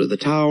takes to go to the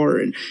tower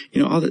and,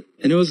 all that.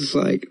 And it was just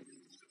like,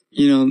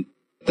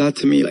 that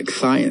to me,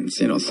 science,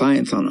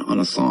 science on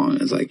a song.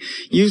 It's like,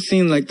 you've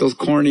seen those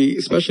corny,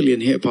 especially in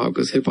hip hop,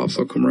 because hip hop's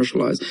so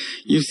commercialized.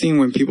 You've seen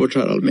when people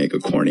try to make a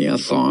corny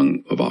ass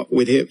song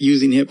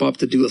using hip hop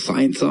to do a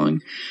science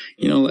song,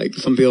 like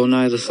some Bill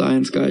Nye the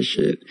Science Guy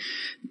shit.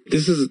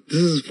 This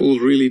is fools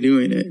really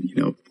doing it,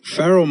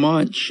 Pharaoh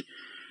Monch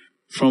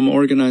from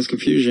Organized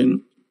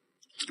Confusion.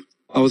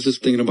 I was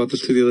just thinking about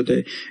this too the other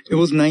day. It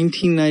was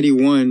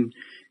 1991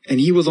 and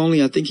he was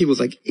only, I think he was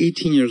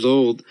 18 years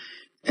old.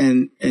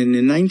 And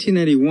in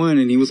 1991,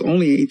 and he was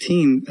only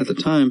 18 at the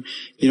time,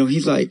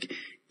 he's like,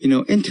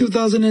 in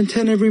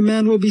 2010, every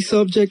man will be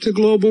subject to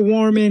global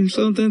warming,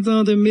 something,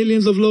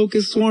 millions of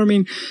locusts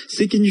swarming,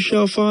 seeking you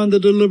shall find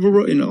the deliverer,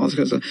 all this kind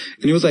of stuff.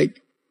 And he was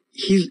like,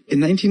 in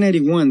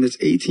 1991, this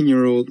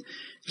 18-year-old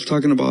is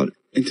talking about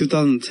in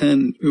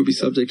 2010, we'll be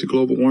subject to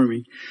global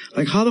warming.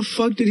 How the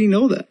fuck did he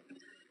know that?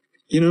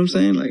 You know what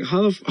I'm saying?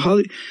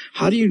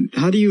 How do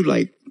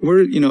you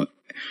where,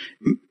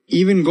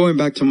 even going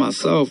back to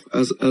myself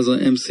as an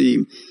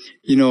MC,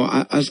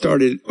 I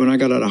started when I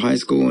got out of high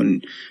school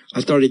and I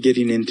started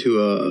getting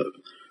into,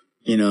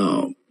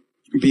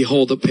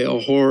 Behold the Pale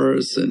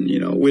Horse and,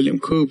 William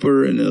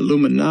Cooper and the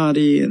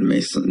Illuminati and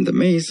the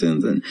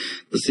Masons and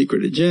the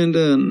Secret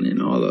Agenda and,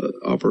 all the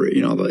all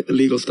the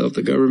illegal stuff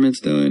the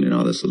government's doing and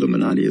all this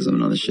Illuminatiism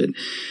and all this shit.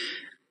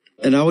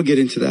 And I would get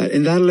into that.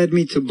 And that led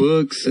me to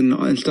books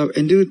and stuff.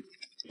 And dude,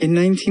 in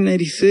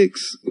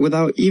 1996,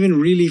 without even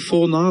really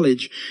full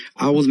knowledge,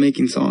 I was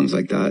making songs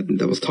like that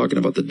was talking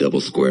about the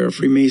double square,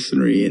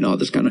 Freemasonry, and all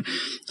this kind of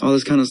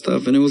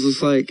stuff. And it was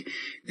just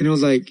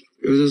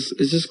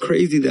it's just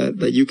crazy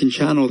that you can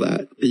channel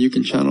that,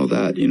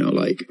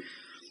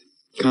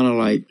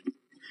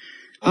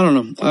 I don't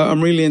know.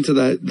 I'm really into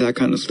that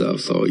kind of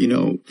stuff. So,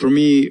 for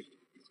me,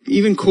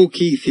 even Kool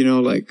Keith, I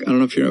don't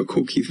know if you're a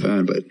Kool Keith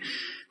fan, but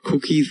Kool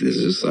Keith is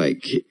just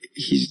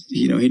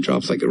he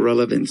drops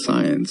irrelevant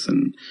science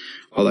and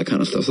all that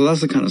kind of stuff. So that's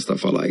the kind of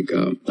stuff I like.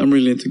 I'm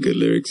really into good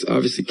lyrics.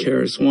 Obviously,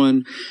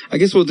 KRS-One. I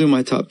guess we'll do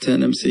my top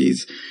 10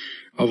 MCs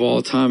of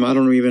all time. I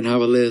don't even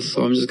have a list,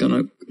 so I'm just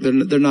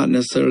they're not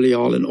necessarily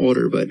all in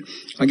order, but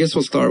I guess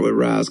we'll start with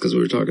Raz because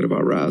we were talking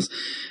about Raz.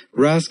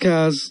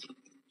 Razkaz.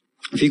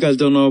 If you guys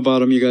don't know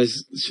about him, you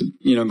guys should,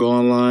 go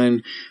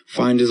online,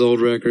 find his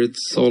old records,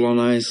 Soul on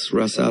Ice,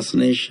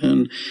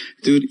 Rassassination.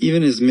 Dude,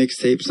 even his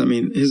mixtapes,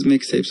 his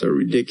mixtapes are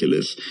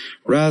ridiculous.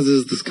 Raz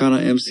is this kind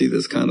of MC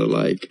that's kind of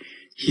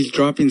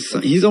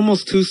he's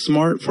almost too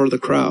smart for the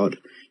crowd.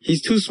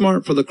 He's too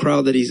smart for the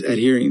crowd that he's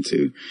adhering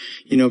to,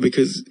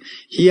 because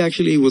he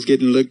actually was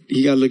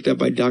he got looked at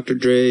by Dr.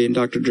 Dre, and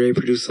Dr. Dre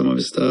produced some of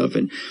his stuff,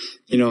 and,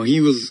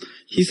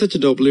 he's such a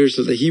dope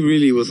lyricist that he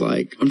really was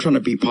like, I'm trying to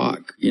be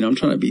Pac, I'm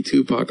trying to be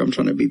Tupac, I'm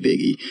trying to be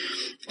Biggie.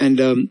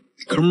 And,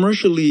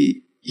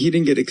 commercially, he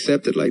didn't get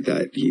accepted like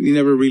that. He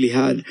never really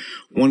had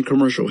one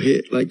commercial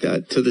hit like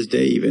that to this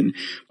day even,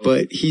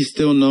 but he's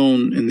still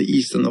known in the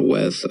East and the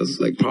West as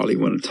probably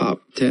one of the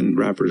top 10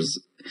 rappers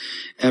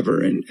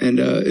ever. And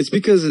it's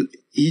because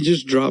he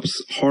just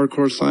drops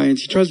hardcore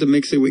science. He tries to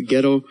mix it with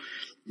ghetto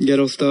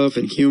stuff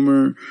and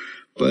humor.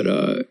 But,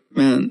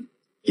 man,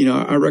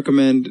 I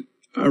recommend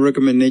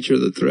Nature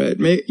of the Threat.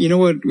 You know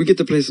what? We get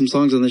to play some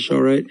songs on the show,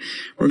 right?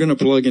 We're going to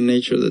plug in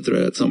Nature of the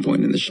Threat at some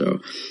point in the show.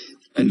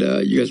 And,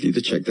 you guys need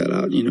to check that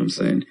out. You know what I'm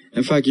saying?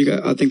 In fact,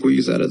 I think we'll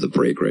use that as a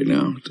break right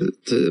now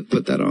to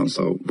put that on.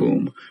 So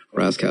boom,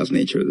 Razkaz,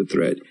 Nature of the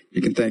Threat.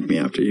 You can thank me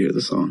after you hear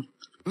the song.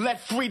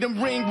 Let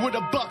freedom ring with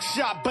a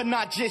buckshot, but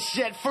not just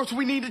yet. First,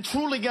 we need to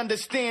truly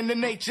understand the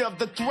nature of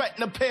the threat.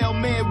 And a pale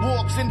man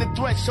walks in the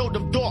threshold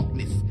of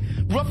darkness.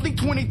 Roughly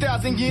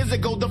 20,000 years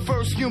ago, the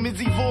first humans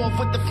evolved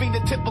with the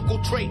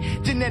phenotypical trait.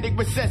 Genetic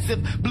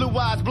recessive, blue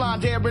eyes,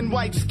 blonde hair, and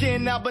white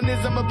skin.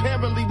 Albinism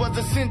apparently was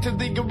a sin to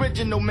the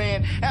original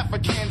man.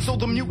 African, so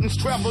the mutants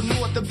traveled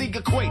north of the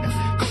equator.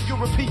 Go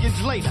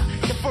Europeans later,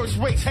 the first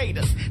race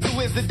haters. So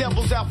is the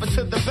devil's alpha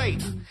to the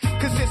beta.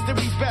 Cause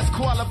history's best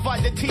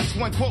qualified to teach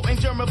one. Quoting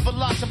German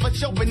philosopher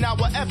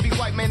Schopenhauer, every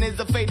white man is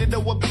a faded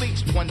or a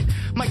bleached one.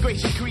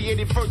 Migration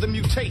created further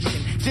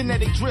mutation.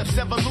 Genetic drifts,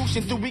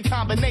 evolution through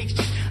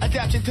recombination.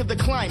 Adaptation to the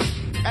climate.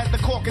 As the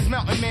Caucasus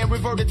mountain man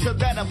reverted to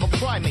that of a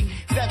primate.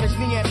 Savage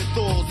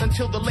Neanderthals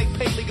until the late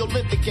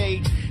Paleolithic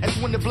age. That's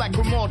when the black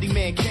Grimaldi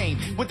man came.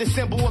 With the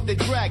symbol of the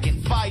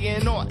dragon, fire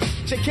and art.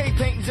 Cheque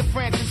paintings in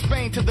France and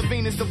Spain to the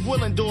Venus of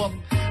Willendorf.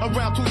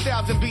 Around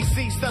 2000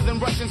 BC, southern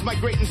Russians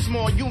migrate in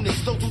small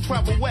units. Those who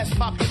travel west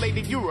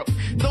populated Europe.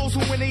 Those who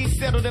went east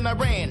settled in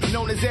Iran,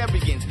 known as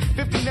Aryans.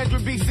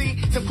 1500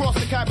 BC, some crossed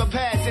the Khyber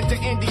Pass into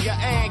India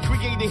and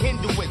created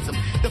Hinduism.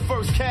 The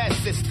first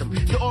caste system,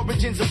 the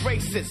origins of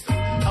racism.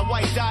 A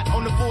white dot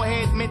on the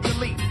forehead meant to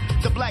leap.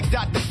 The black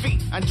dot defeat,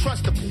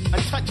 untrustable,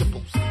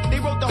 untouchables. They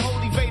wrote the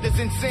Holy Vedas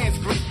in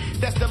Sanskrit.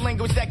 That's the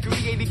language that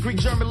created Greek,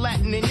 German,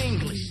 Latin, and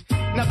English.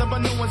 Now the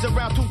Minoans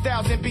around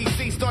 2000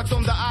 BC starts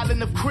on the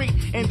island of Crete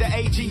in the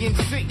Aegean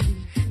Sea.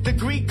 The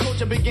Greek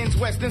culture begins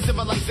Western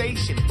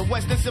civilization, but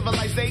Western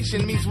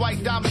civilization means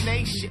white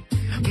domination.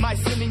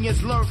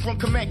 Mycenaeans learned from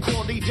Kemet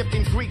called Egypt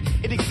and Greek.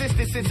 It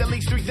existed since at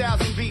least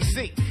 3000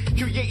 BC,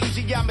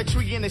 creating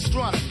geometry and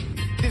astronomy.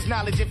 This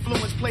knowledge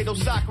influenced Plato,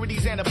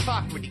 Socrates, and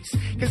Hippocrates.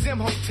 Cause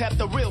Imhotep,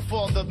 the real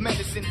father of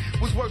medicine,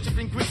 was worshipped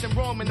in Greece and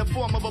Rome in the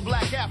form of a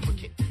black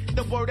African.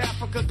 The word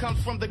Africa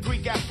comes from the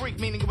Greek Afrik,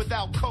 meaning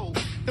without code.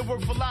 The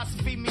word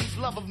philosophy means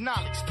love of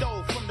knowledge,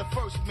 stole from the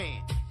first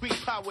man. Greek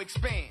power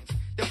expands.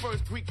 The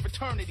first Greek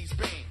fraternities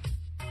banned.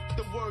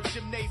 The word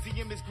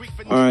gymnasium is Greek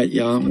for... All right,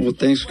 y'all. Well,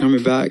 thanks for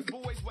coming back.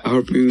 I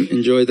hope you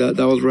enjoyed that.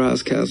 That was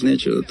Razzcast,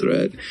 Nature of the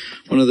Thread.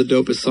 One of the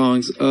dopest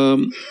songs.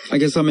 I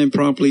guess I'm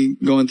impromptu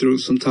going through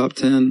some top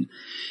 10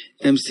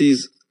 MCs.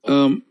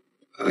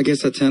 I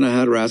guess at 10 I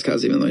had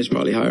Razzcast, even though he's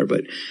probably higher.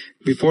 But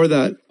before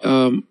that,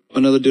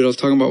 another dude I was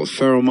talking about was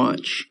Pharoah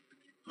Monch.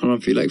 I don't know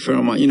if you like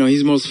Pharoah Monch. You know,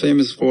 he's most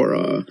famous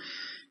for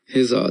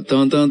his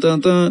dun dun dun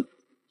dun.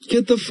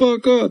 Get the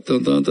fuck up.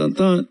 Dun dun dun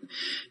dun.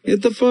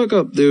 Get the fuck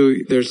up.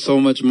 Dude, there's so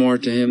much more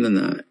to him than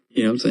that.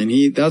 You know what I'm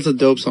saying? That's a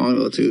dope song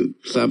though too.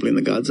 Sampling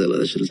the Godzilla.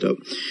 That shit is dope.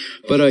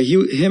 But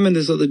him and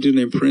this other dude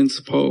named Prince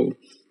Poe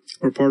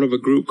were part of a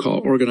group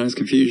called Organized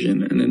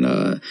Confusion. And in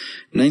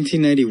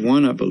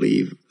 1991, I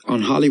believe,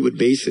 on Hollywood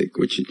Basic,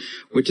 which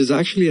is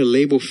actually a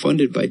label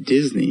funded by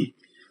Disney.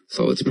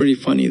 So it's pretty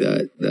funny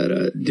that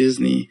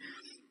Disney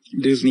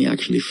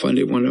actually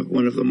funded one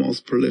of the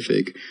most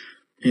prolific,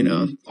 you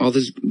know, all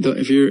this.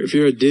 If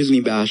you're a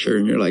Disney basher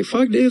and you're like,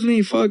 fuck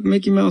Disney, fuck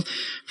Mickey Mouse,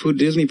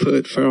 Disney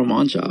put Pharoah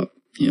Monch out.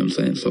 You know what I'm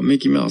saying? So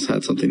Mickey Mouse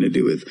had something to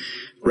do with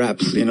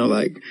raps, you know,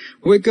 like,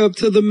 wake up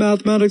to the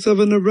mathematics of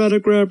an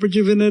erratic rap,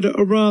 rejuvenated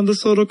around the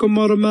solical,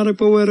 automatic,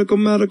 poetical,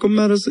 medical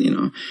medicine. You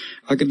know,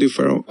 I could do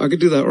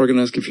that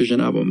Organized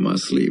Confusion album in my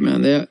sleep,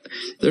 man.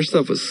 Their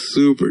stuff was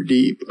super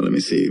deep. Let me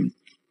see.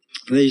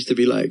 They used to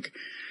be like,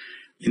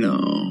 you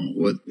know,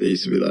 what they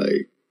used to be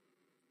like,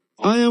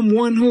 I am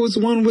one who is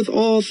one with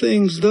all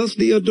things, thus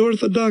the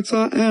orthodox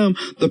I am,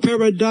 the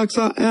paradox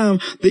I am,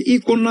 the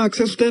equinox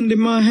extending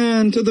my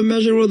hand to the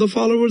measure of the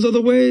followers of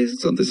the ways,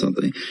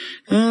 something.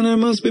 And there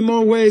must be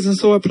more ways, and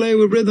so I play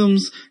with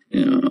rhythms.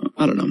 You know,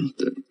 I don't know.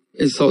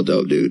 It's so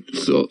dope, dude.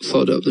 So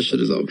dope. This shit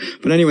is dope.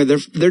 But anyway,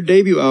 their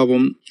debut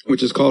album,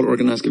 which is called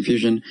Organized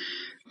Confusion,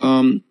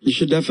 you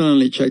should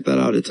definitely check that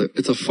out.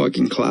 It's a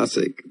fucking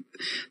classic.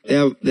 They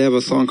have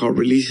a song called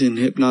Releasing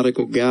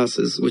Hypnotical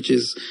Gases, which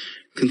is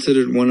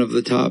considered one of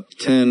the top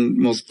 10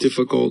 most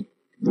difficult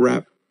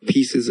rap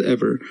pieces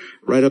ever,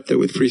 right up there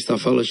with Freestyle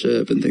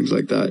Fellowship and things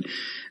like that.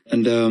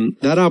 And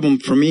that album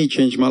for me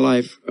changed my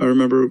life. I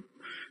remember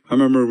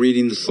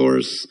reading the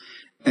source,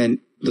 and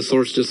the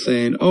source just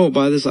saying, "Oh,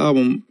 buy this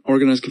album,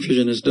 Organized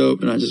Confusion is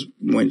dope," and I just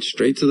went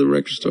straight to the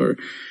record store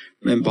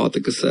and bought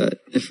the cassette,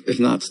 if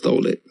not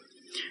stole it,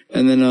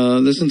 and then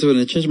listened to it,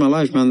 and it changed my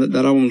life, man.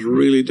 That album was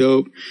really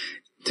dope.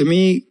 To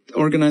me,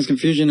 Organized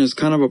Confusion is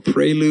kind of a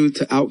prelude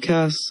to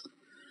Outkast.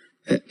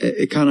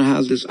 It kind of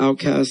has this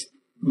Outkast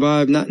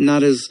vibe,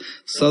 not as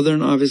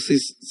Southern, obviously.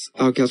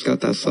 Outkast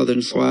got that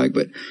Southern swag,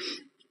 but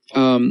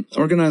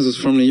Organized was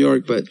from New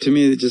York. But to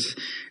me, it just,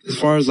 as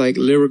far as like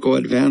lyrical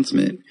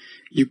advancement,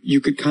 you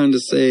could kind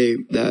of say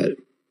that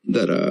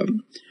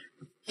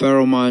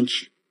Pharoah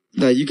Monch,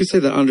 that you could say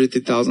that Andre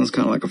 3000 is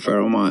kind of like a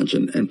Pharoah Monch,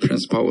 and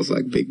Prince Paul was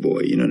like Big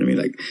Boy. You know what I mean?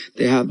 Like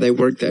they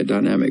worked that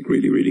dynamic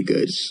really, really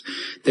good.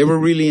 They were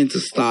really into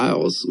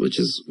styles, which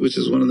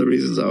is one of the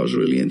reasons I was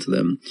really into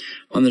them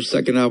on their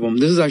second album.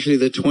 This is actually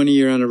the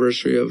 20-year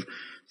anniversary of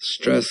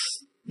Stress,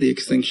 the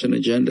Extinction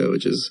Agenda,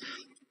 which is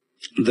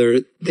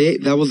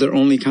that was their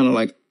only kind of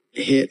like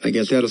hit. I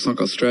guess they had a song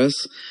called Stress.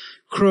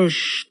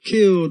 Crush,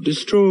 kill,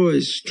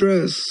 destroy,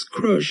 stress.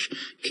 Crush,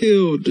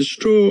 kill,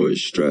 destroy,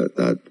 stress.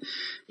 That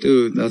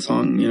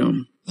song, you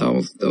know, that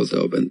was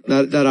dope. And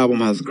that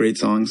album has great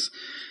songs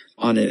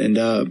on it. And,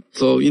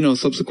 so, you know,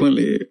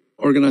 subsequently,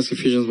 Organized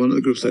Confusion is one of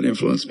the groups that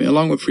influenced me,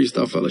 along with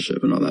Freestyle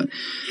Fellowship and all that.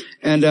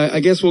 And,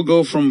 I guess we'll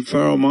go from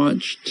Pharoah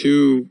Monch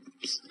to,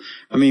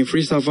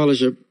 Freestyle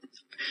Fellowship.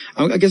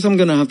 I guess I'm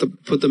going to have to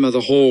put them as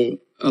a whole,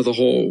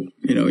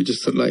 you know,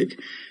 just to like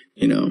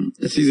You know,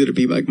 it's easy to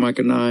be like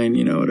Micah 9,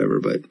 you know, whatever,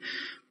 but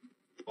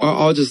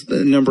I'll just,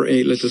 number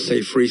 8, let's just say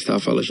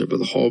Freestyle Fellowship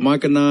as a whole.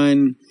 Micah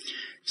 9,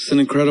 just an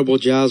incredible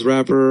jazz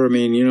rapper. I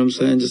mean, you know what I'm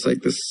saying? Just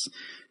like this,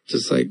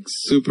 just like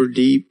super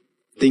deep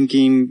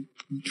thinking,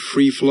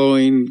 free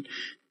flowing,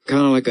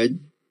 kind of like a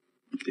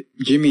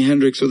Jimi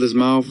Hendrix with his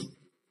mouth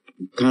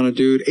kind of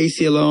dude.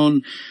 AC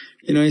Alone,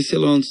 you know, AC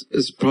Alone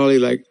is probably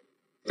like,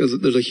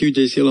 there's a huge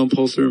AC Alone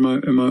poster in my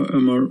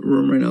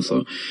room right now.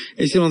 So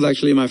AC Alone's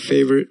actually my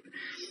favorite.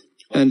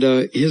 And,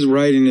 his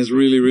writing is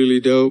really,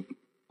 really dope.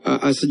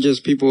 I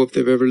suggest people, if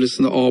they've ever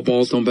listened to All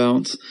Balls Don't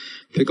Bounce,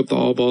 pick up the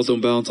All Balls Don't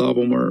Bounce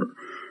album, or,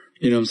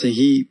 you know what I'm saying?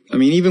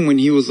 Even when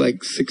he was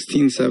like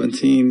 16,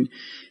 17,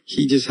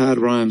 he just had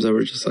rhymes that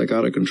were just like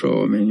out of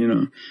control. I mean, you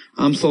know,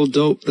 I'm so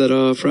dope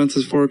that,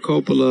 Francis Ford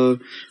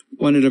Coppola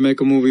wanted to make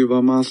a movie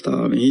about my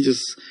style. I mean, he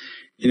just,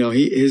 you know,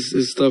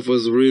 his stuff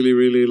was really,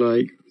 really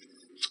like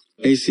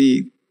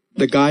AC,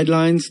 the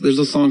Guidelines. There's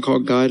a song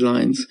called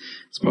Guidelines.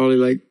 It's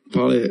probably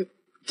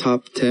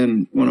top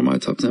 10, one of my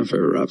top 10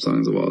 favorite rap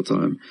songs of all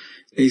time.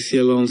 AC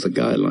Alone's The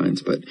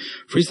Guidelines. But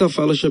Freestyle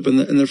Fellowship in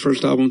their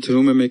first album, To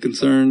Whom It May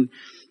Concern,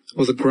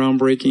 was a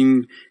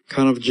groundbreaking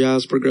kind of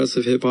jazz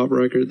progressive hip hop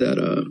record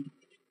that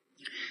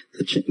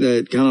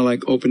kind of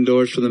like opened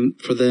doors for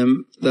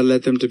them that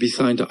led them to be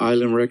signed to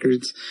Island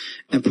Records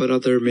and put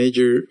out their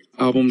major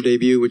album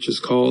debut, which is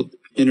called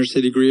Inner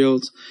City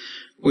Griots,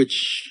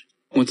 which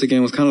once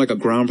again was kind of like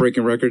a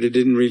groundbreaking record. It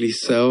didn't really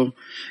sell.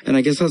 And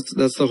I guess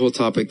that's the whole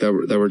topic that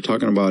we're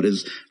talking about,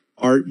 is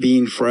art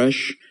being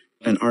fresh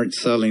and art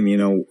selling. You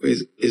know,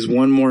 is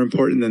one more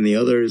important than the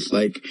other? Is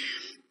like,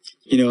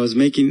 you know,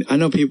 I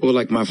know people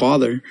like my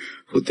father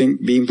who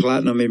think being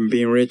platinum and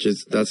being rich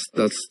that's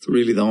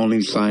really the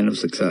only sign of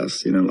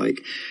success. You know, like,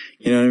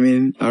 you know what I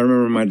mean? I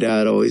remember my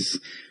dad always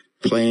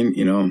playing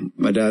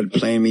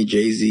me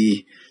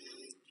Jay-Z,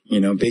 you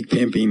know, Big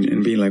Pimping,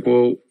 and being like,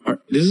 well,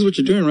 this is what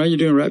you're doing, right? You're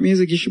doing rap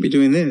music. You should be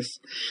doing this.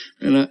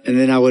 And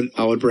then I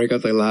would break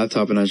out the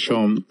laptop and I'd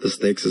show him the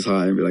stakes is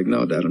high and be like,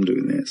 no, Dad, I'm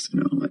doing this, you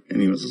know, and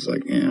he was just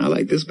like, yeah, I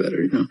like this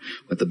better, you know,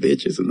 with the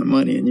bitches and the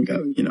money, and you got,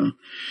 you know,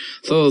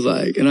 so I was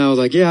like,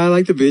 yeah, I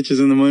like the bitches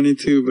and the money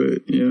too,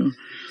 but, you know,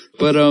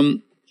 but,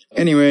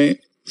 anyway,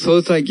 so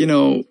it's like, you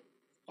know,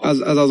 as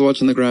I was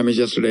watching the Grammys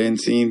yesterday and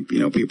seeing, you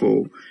know,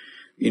 people,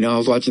 you know, I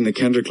was watching the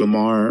Kendrick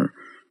Lamar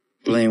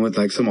playing with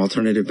like some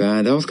alternative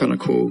band. That was kind of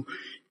cool.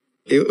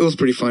 It was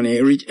pretty funny.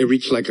 It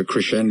reached like a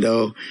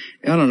crescendo.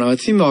 I don't know. It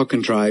seemed all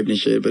contrived and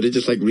shit, but it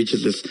just like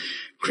reaches this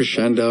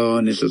crescendo,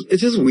 and it's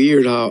just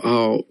weird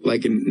how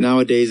like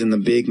nowadays in the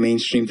big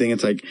mainstream thing,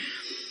 it's like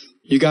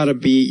you gotta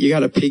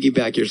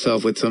piggyback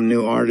yourself with some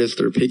new artist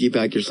or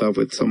piggyback yourself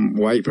with some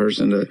white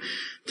person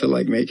to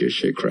like make your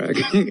shit crack.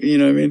 You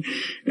know what I mean?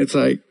 It's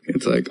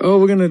like, oh,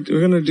 we're gonna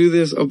do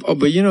this. Oh,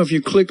 but you know, if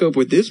you click up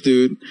with this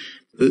dude,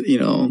 you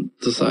know,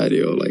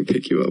 society will like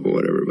pick you up or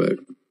whatever. But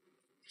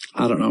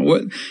I don't know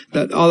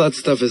all that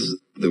stuff is.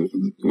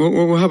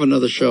 We'll have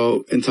another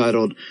show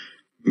entitled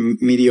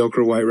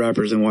 "Mediocre White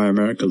Rappers and Why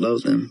America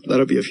Loves Them."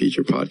 That'll be a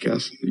future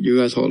podcast. You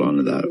guys hold on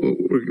to that.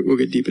 We'll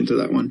get deep into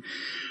that one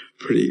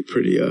pretty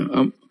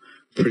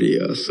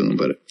soon.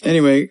 But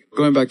anyway,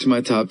 going back to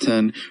my top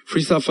 10,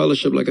 Freestyle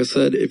Fellowship. Like I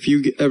said, if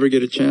you ever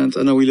get a chance,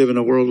 I know we live in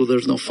a world where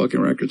there's no fucking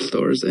record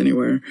stores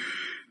anywhere.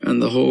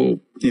 And the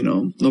whole, you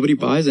know, nobody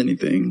buys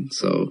anything.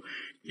 So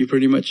you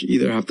pretty much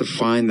either have to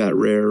find that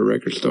rare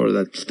record store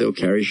that still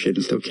carries shit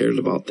and still cares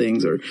about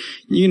things, or,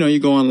 you know, you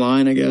go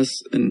online, I guess.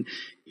 And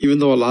even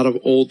though a lot of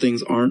old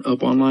things aren't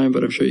up online,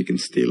 but I'm sure you can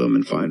steal them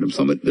and find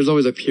them. There's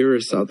always a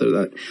purist out there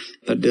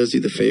that does you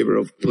the favor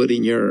of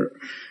putting your,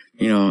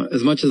 you know,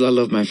 as much as I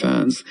love my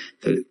fans,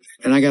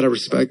 and I gotta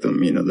respect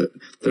them, you know, that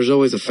there's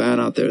always a fan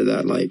out there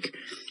that like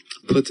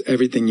puts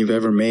everything you've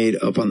ever made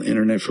up on the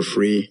internet for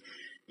free.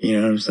 You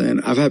know what I'm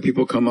saying? I've had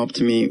people come up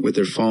to me with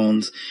their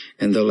phones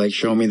and they'll like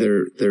show me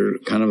their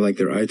kind of like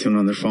their iTunes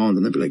on their phones,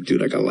 and they'll be like,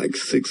 dude, I got like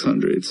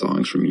 600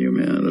 songs from you,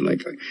 man. They're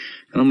like,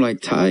 and I'm like,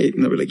 tight.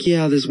 And they'll be like,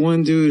 yeah, this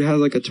one dude has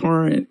like a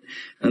torrent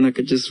and I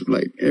could just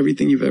like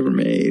everything you've ever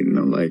made. And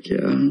I'm like,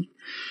 yeah.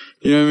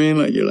 You know what I mean?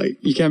 Like, you're like,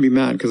 you can't be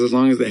mad, because as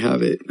long as they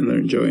have it and they're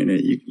enjoying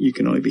it, you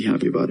can only be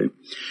happy about it.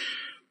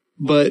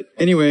 But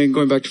anyway,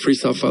 going back to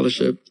Freestyle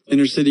Fellowship,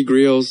 Inner City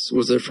Griots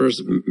was their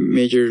first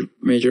major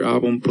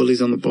album.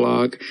 Bullies on the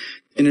Block.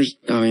 They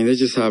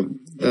just have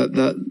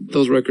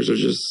those records are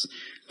just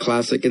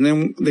classic. And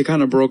then they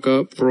kind of broke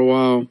up for a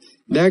while.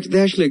 They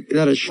actually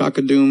had a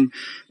Shaka Doom,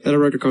 they had a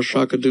record called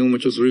Shaka Doom,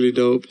 which was really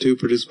dope too,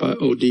 produced by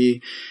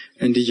OD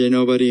and DJ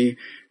Nobody.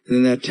 And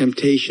then they had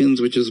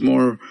Temptations, which is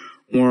more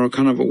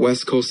kind of a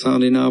West Coast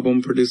sounding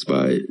album produced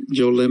by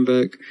Joe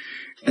Lembeck.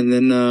 And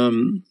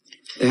then,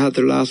 they had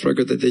their last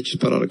record that they just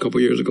put out a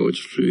couple years ago, which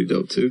is really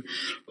dope too.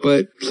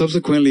 But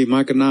subsequently,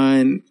 Micah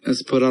 9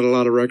 has put out a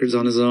lot of records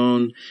on his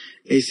own.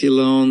 AC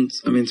Alone,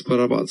 he's put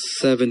out about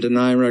 7 to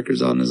 9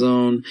 records on his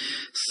own.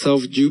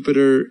 Self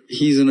Jupiter,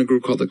 he's in a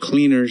group called the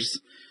Cleaners.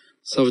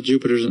 Self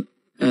Jupiter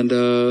and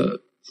the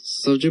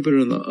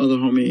other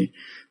homie,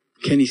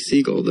 Kenny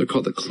Siegel. They're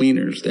called The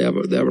Cleaners. They have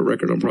a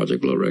record on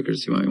Project Blow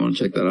Records. You might want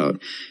to check that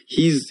out.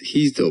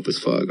 He's dope as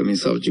fuck. I mean,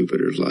 South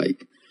Jupiter's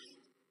like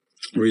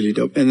really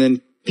dope. And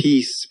then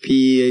Peace,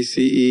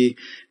 P-E-A-C-E,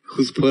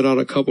 who's put out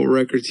a couple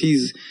records.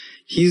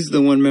 He's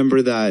the one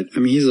member that, I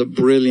mean, he's a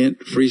brilliant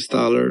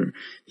freestyler.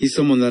 He's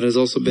someone that has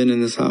also been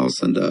in this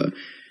house. And,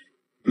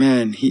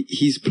 man,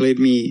 he's played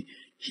me,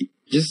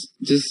 just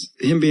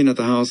him being at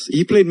the house.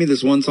 He played me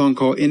this one song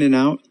called In and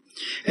Out,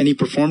 and he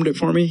performed it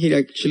for me. He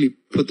actually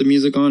put the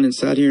music on and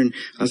sat here, and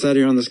I sat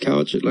here on this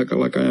couch like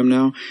I am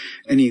now,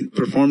 and he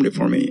performed it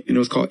for me, and it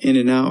was called In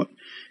and Out.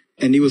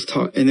 And it was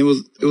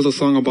a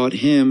song about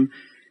him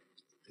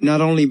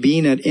not only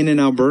being at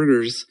In-N-Out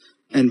Burgers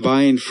and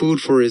buying food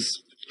for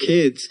his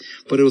kids,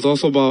 but it was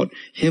also about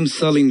him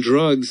selling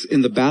drugs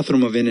in the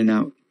bathroom of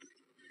In-N-Out.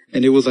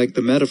 And it was like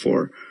the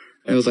metaphor.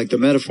 It was like the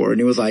metaphor. And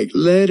he was like,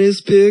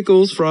 lettuce,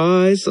 pickles,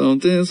 fries,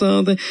 something,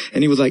 something.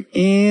 And he was like,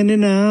 in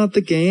and out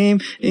the game,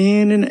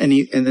 and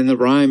then the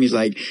rhyme, he's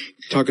like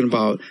talking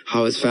about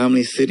how his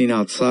family's sitting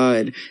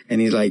outside,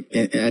 and he's like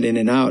at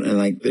In-N-Out, and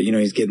like, you know,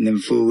 he's getting them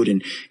food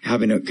and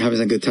having a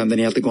good time. Then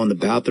he has to go in the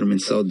bathroom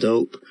and sell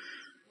dope.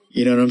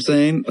 You know what I'm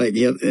saying? Like,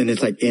 yeah, and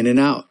it's like in and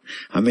out.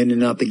 I'm in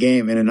and out the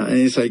game, in and out. And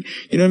it's like,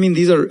 you know what I mean?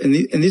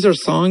 These are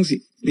songs,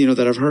 you know,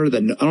 that I've heard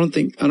that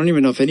I don't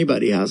even know if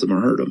anybody has them or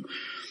heard them.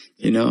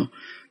 You know,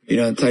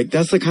 it's like,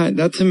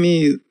 that to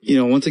me, you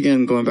know, once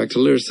again, going back to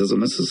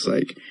lyricism, it's just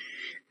like,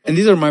 and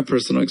these are my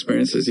personal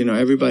experiences. You know,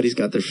 everybody's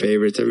got their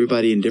favorites,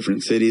 everybody in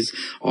different cities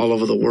all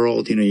over the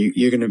world. You know,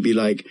 you're going to be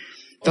like,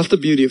 that's the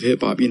beauty of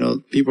hip hop. You know,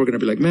 people are going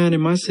to be like, man,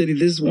 in my city,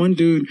 this one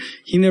dude,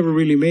 he never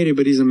really made it,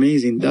 but he's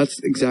amazing. That's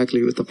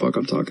exactly what the fuck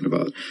I'm talking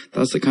about.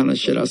 That's the kind of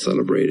shit I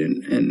celebrate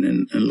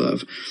and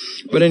love.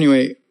 But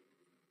anyway,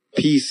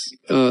 Peace,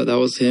 that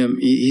was him.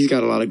 He's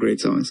got a lot of great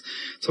songs.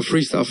 So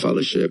Freestyle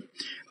Fellowship.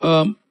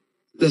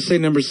 Let's say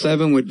number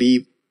 7 would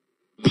be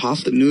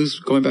Pasta News,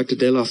 going back to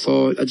De La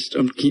Soul.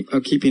 I'm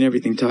keeping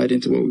everything tied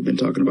into what we've been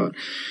talking about.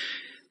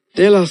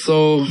 De La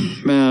Soul,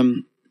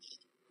 man,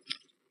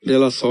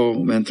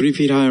 3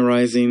 Feet High and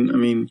Rising. I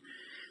mean,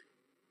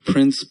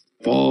 Prince,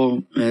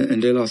 Ball,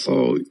 and De La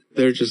Soul,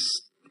 they're just,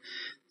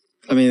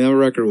 I mean, that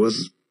record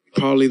was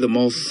probably the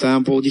most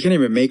sampled. You can't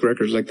even make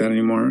records like that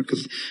anymore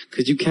because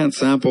you can't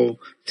sample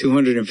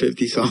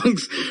 250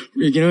 songs.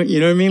 You know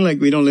what I mean? Like,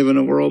 we don't live in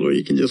a world where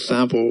you can just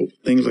sample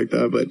things like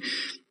that. But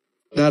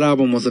that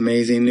album was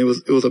amazing. It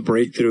was a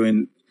breakthrough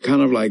in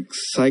kind of like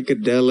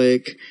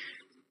psychedelic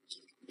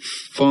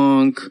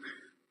funk,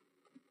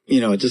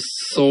 you know, just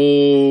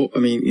soul. I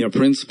mean, you know,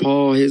 Prince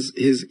Paul,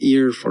 his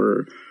ear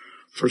for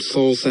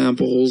soul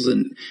samples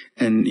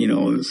and, you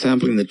know,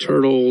 sampling the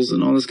Turtles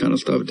and all this kind of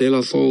stuff. De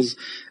La Soul's,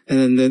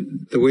 and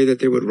then the way that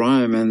they would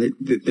rhyme, man,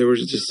 they were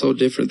just so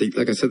different.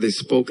 Like I said, they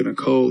spoke in a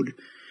code,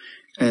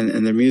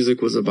 and their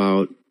music was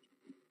about,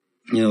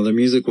 you know, their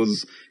music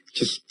was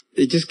just,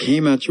 it just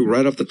came at you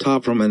right off the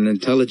top from an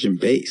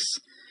intelligent base,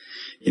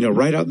 you know,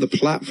 right out the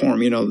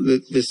platform. You know,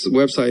 this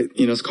website,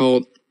 you know, it's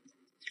called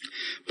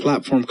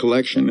Platform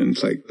Collection, and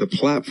it's like the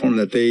platform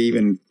that they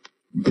even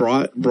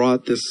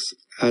brought this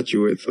at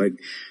you with, like,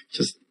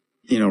 just,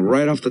 you know,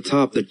 right off the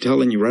top, they're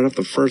telling you right off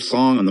the first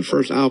song on the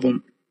first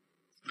album,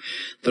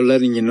 they're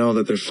letting you know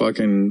that they're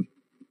fucking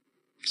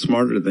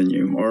smarter than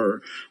you,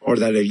 or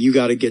that if you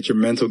got to get your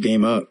mental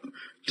game up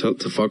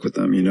to fuck with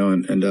them, you know.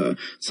 And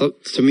so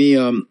to me,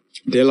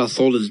 De La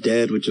Soul is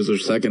Dead, which is their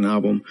second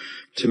album,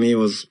 to me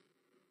was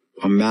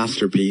a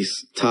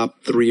masterpiece.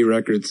 Top 3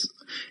 records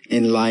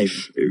in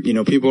life. You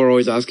know, people are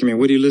always asking me,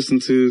 what do you listen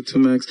to,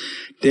 Max?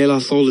 De La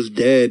Soul is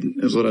Dead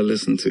is what I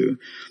listen to.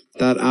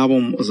 That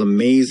album was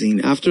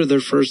amazing. After their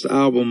first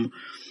album,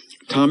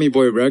 Tommy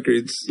Boy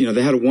Records, you know,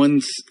 they had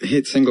one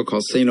hit single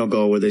called Say No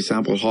Go, where they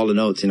sampled Hall &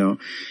 Oates, you know.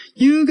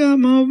 You got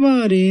my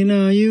body,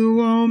 now you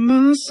want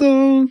my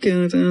soul.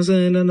 Can't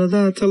say none of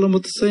that. Tell them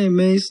what to say,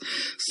 Mace.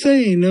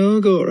 Say no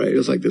go, right? It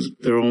was like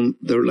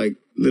their like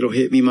little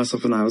hit. Me,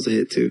 Myself, and I was a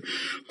hit too.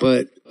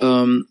 But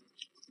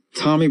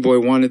Tommy Boy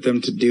wanted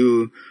them to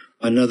do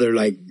another,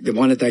 like, they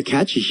wanted that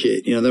catchy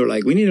shit. You know, they were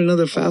like, we need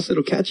another fast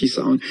little catchy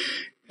song.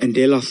 And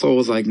De La Soul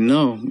was like,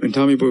 no. And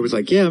Tommy Boy was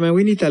like, yeah, man,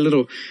 we need that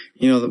little,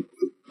 you know,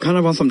 kind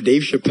of on some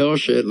Dave Chappelle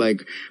shit,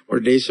 like,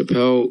 where Dave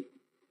Chappelle,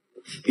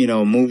 you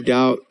know, moved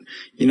out.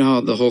 You know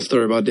how the whole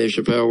story about Dave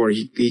Chappelle, where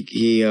he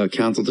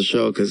canceled the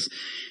show because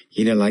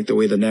he didn't like the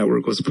way the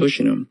network was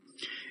pushing him.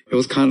 It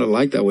was kind of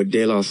like that with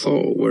De La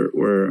Soul,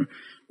 where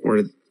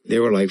they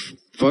were like,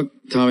 fuck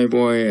Tommy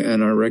Boy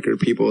and our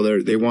record people.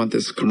 They want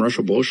this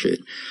commercial bullshit.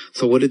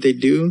 So what did they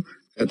do?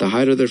 At the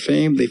height of their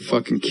fame, they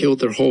fucking killed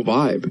their whole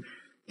vibe.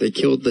 They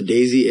killed the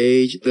Daisy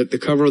Age. The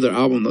cover of their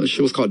album, the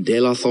shit was called De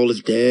La Soul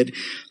is Dead.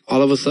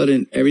 All of a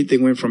sudden,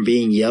 everything went from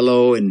being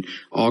yellow and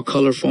all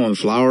colorful and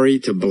flowery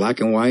to black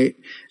and white.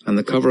 And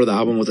the cover of the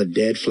album was a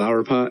dead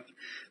flower pot.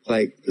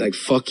 Like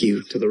fuck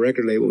you to the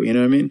record label. You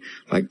know what I mean?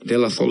 Like, De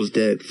La Soul is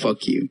Dead.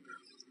 Fuck you.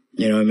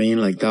 You know what I mean?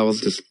 Like, that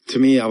was just, to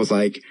me, I was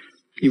like,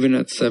 even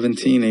at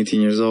 17, 18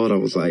 years old, I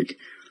was like,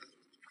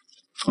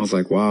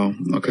 wow,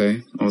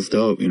 okay. I was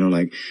dope. You know,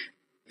 like,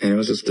 And it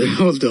was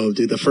dope,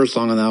 dude. The first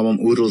song on the album,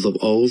 Oodles of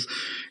O's,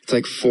 it's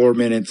like 4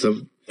 minutes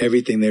of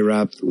everything they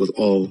rapped with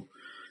O,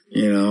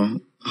 you know.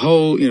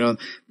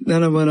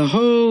 Then I want the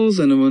hoes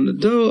and I want the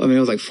dough. I mean, it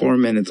was like 4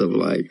 minutes of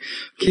like,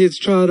 kids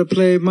try to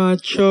play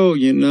macho,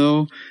 you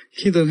know.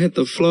 Kids don't hit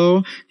the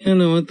flow, you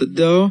know, with the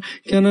dough.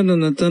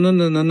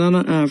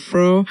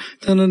 Afro,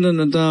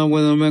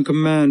 with a man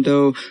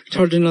commando,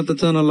 charging out the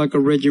tunnel like a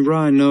Reggie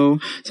Rhino.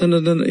 I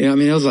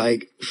mean, it was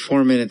like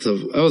 4 minutes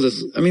of,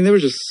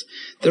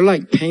 they're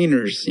like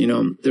painters, you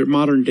know, they're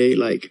modern day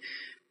like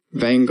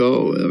Van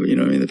Gogh, you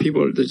know, I mean, the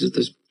people,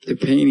 they're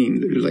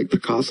painting, they're like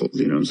Picassos,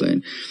 you know what I'm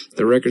saying?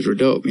 The records were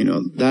dope, you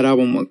know. That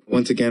album,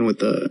 once again, with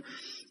the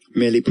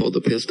Millie Pulled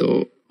the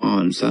Pistol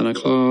on Santa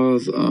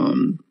Claus.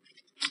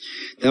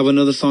 They have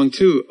another song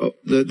too.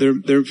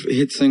 Their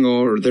hit single,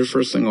 or their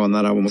first single on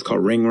that album was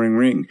called Ring, Ring,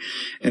 Ring.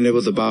 And it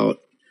was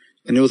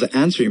an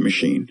answering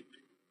machine.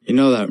 You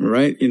know that,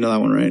 right? You know that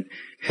one, right?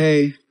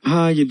 Hey,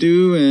 how you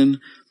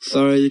doing?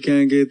 Sorry you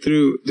can't get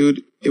through.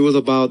 Dude, it was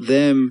about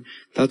them.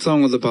 That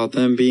song was about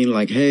them being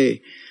like,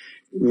 hey,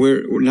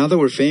 now that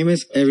we're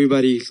famous,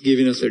 everybody's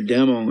giving us their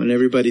demo and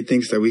everybody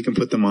thinks that we can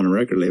put them on a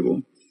record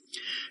label.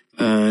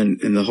 And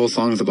the whole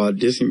song is about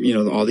dissing, you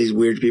know, all these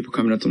weird people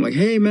coming up to them like,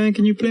 hey man,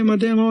 can you play my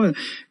demo? And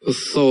it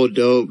was so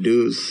dope,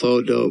 dude.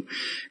 So dope.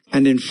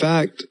 And in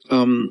fact,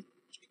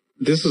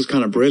 this was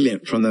kind of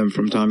brilliant from them,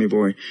 from Tommy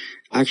Boy.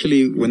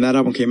 Actually, when that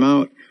album came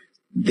out,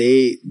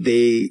 De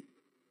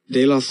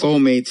La Soul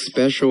made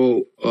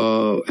special,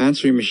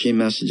 answering machine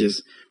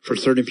messages for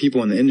certain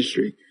people in the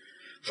industry.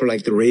 For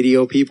like the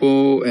radio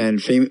people and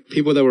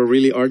people that were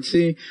really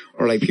artsy,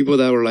 or like people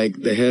that were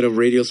like the head of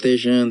radio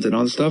stations and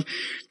all this stuff.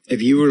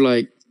 If you were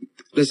like,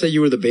 let's say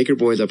you were the Baker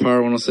Boys at Power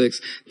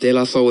 106, De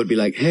La Soul would be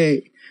like,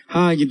 hey,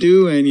 how you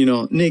doing? You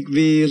know, Nick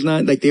V is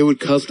not, like they would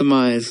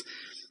customize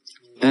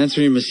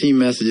answering machine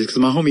messages. Cause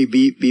my homie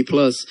B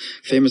Plus,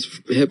 famous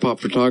hip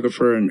hop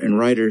photographer and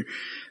writer,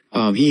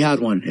 he had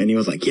one and he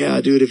was like,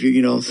 yeah, dude, if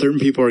you know, certain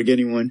people are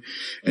getting one.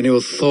 And it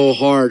was so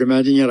hard.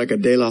 Imagine you had like a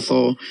De La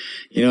Soul.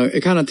 You know, it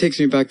kind of takes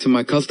me back to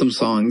my custom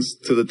songs,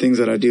 to the things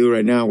that I do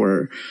right now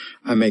where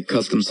I make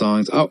custom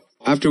songs.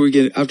 After we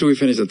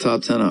finish the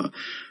top 10,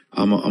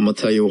 I'm gonna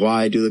tell you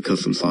why I do the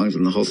custom songs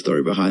and the whole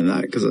story behind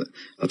that. Cause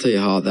I'll tell you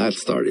how that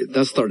started.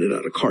 That started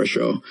at a car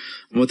show.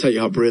 I'm gonna tell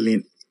you how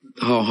brilliant,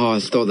 how I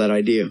stole that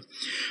idea.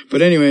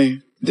 But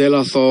anyway, De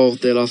La Soul,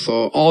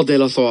 all De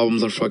La Soul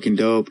albums are fucking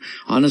dope.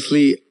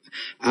 Honestly,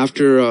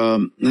 after,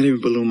 not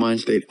even Balloon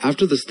Mind State,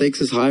 after The Stakes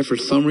Is High, for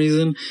some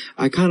reason,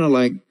 I kind of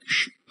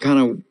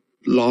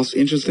lost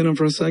interest in them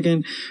for a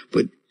second.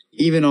 But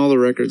even all the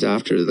records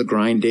after, The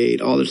Grind Date,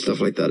 all their stuff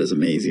like that is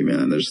amazing,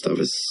 man. Their stuff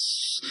is,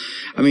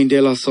 I mean,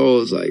 De La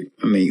Soul is like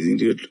amazing,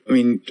 dude. I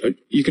mean,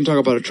 you can talk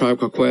about A Tribe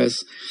Called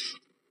Quest.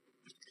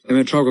 I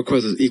mean, Tribe Called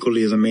Quest is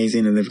equally as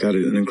amazing, and they've got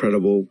an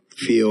incredible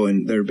feel,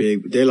 and they're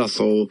big. De La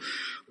Soul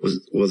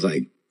was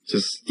like,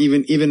 just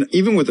even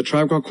with the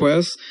Tribe Called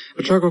Quest,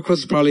 a Tribe Called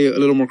Quest is probably a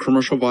little more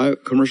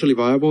commercially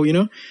viable, you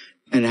know,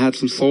 and it had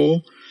some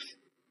soul.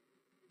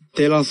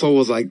 De La Soul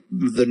was like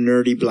the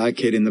nerdy black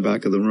kid in the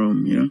back of the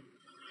room, you know?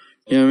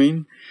 You know what I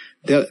mean?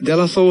 De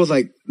La Soul was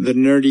like the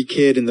nerdy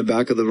kid in the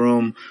back of the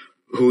room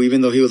who,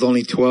 even though he was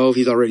only 12,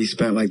 he's already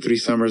spent like 3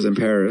 summers in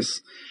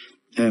Paris.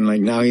 And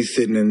like now he's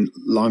sitting in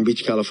Long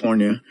Beach,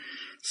 California,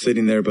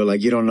 sitting there, but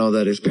like you don't know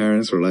that his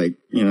parents were like,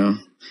 you know,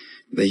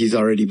 that he's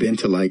already been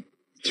to like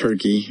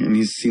Turkey and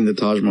he's seen the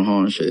Taj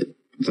Mahal and shit.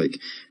 It's like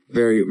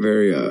very,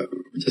 very,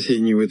 just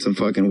hitting you with some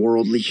fucking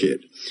worldly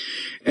shit.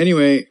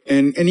 Anyway,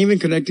 and even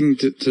connecting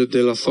to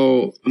De La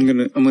Soul, I'm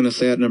gonna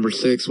say at number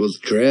 6 was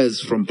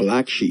Drez from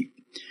Black Sheep.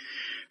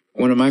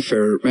 One of my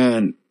favorite,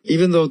 man,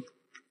 even though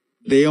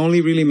they only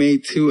really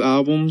made 2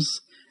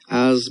 albums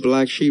as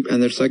Black Sheep,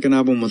 and their second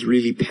album was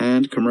really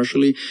panned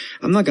commercially.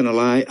 I'm not gonna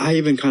lie, I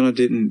even kind of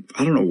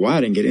I don't know why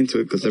I didn't get into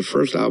it, because their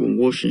first album,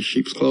 Wolves in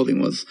Sheep's Clothing,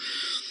 was,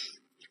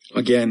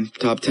 again,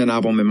 top 10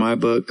 album in my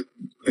book.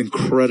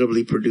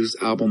 Incredibly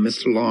produced album,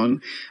 Mr.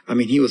 Long. I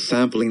mean, he was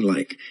sampling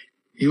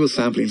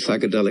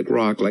psychedelic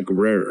rock, like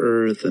Rare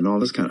Earth and all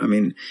this kind of, I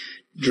mean,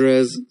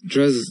 Drez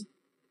is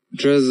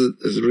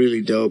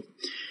really dope.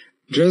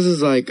 Drez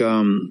is like,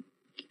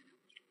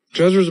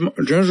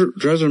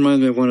 Drez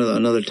reminds me of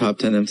another top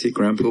 10 MC,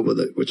 Grand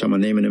Poobah, which I'm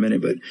gonna name in a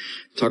minute, but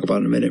talk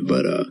about in a minute.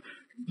 But,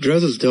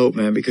 Drez is dope,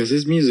 man, because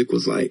his music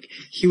was like,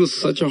 he was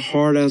such a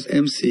hard ass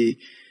MC,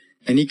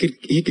 and he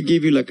could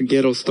give you like a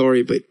ghetto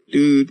story, but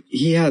dude,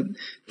 he had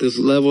this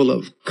level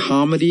of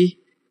comedy.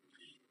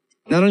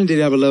 Not only did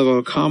he have a level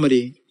of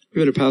comedy,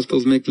 you better pass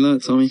those mixed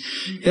nuts on me.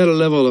 He had a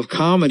level of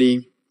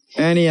comedy,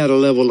 and he had a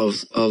level of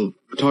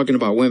talking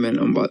about women.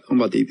 I'm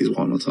about to eat these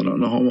walnuts. I don't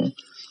know, homo.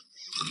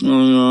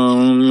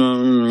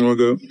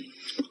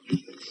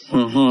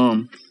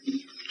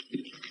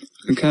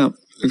 Okay. I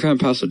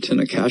can't pass a tin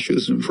of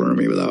cashews in front of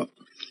me without.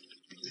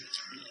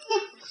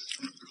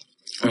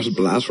 That's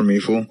blasphemy,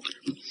 fool.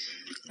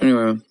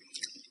 Anyway,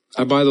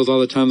 I buy those all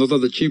the time. Those are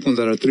the cheap ones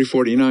that are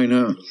 $3.49,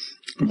 huh?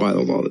 I buy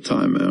those all the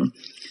time, man.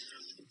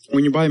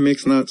 When you buy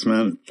mixed nuts,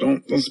 man,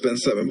 don't spend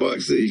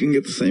 $7. You can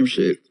get the same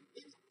shit.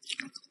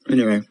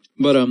 Anyway,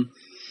 but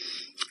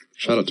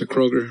shout out to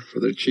Kroger for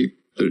their cheap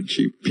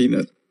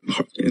peanut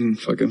in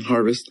fucking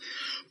Harvest.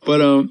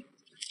 But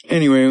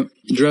anyway,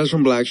 Dress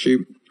from Black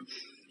Sheep,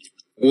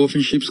 Wolf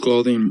in Sheep's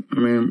Clothing. I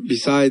mean,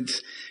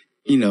 besides,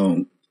 you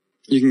know,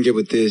 you can get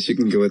with this, you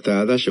can get with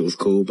that. That shit was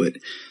cool, but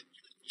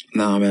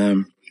nah,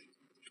 man.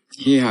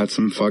 He had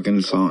some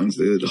fucking songs,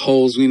 dude.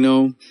 Holes We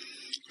Know.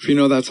 If you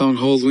know that song,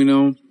 Holes We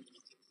Know,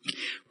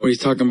 where he's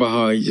talking about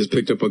how he just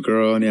picked up a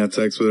girl and he had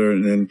sex with her,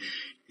 and then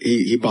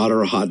he bought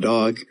her a hot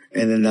dog,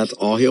 and then that's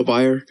all he'll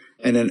buy her.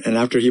 And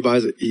after he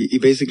buys it, he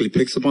basically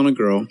picks up on a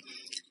girl,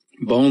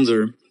 bones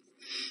her.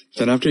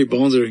 Then after he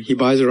bones her, he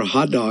buys her a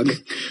hot dog.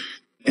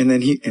 And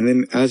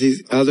then as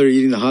they're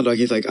eating the hot dog,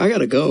 he's like, I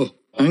gotta go.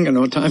 I ain't got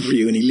no time for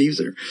you. And he leaves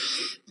her.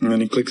 And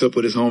then he clicks up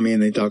with his homie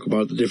and they talk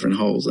about the different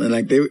holes. And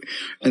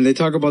they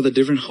talk about the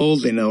different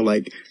holes they know.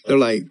 Like,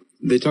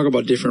 they talk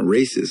about different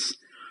races.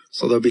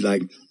 So they'll be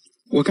like,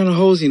 what kind of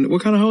holes you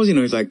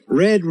know? He's like,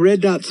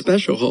 red dot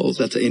special holes.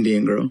 That's an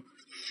Indian girl.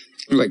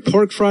 Like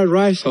pork fried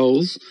rice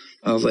holes.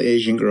 I was like,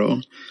 Asian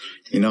girl.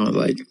 You know,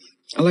 like,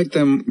 I like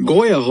them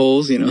Goya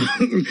holes, you know.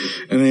 And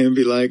then it'd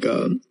be like,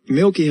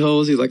 milky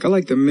holes. He's like, I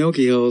like the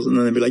milky holes. And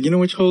then they'd be like, you know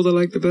which holes I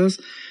like the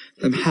best?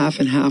 Them half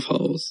and half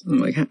holes.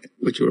 And like,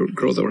 which were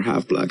girls that were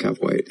half black, half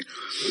white.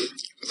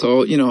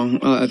 So, you know,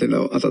 I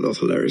thought that was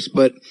hilarious.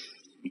 But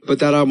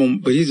that album,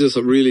 but he's just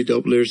a really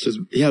dope lyricist.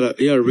 He had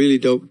a really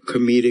dope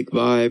comedic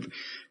vibe,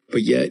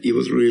 but yet he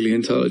was really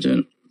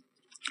intelligent.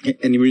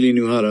 And he really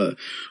knew how to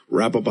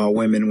rap about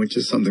women, which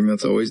is something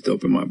that's always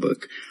dope in my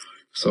book.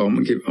 So I'm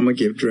gonna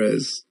give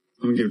Drez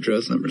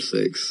number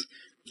 6.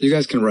 You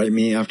guys can write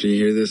me after you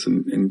hear this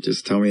and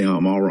just tell me how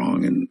I'm all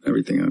wrong and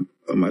everything.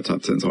 My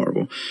top 10 is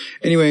horrible.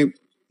 Anyway,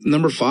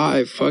 number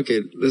 5, fuck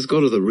it. Let's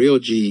go to the real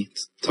G.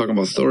 Talking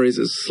about stories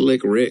is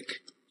Slick Rick.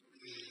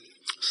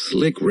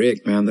 Slick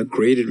Rick, man. The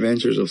Great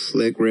Adventures of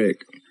Slick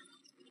Rick.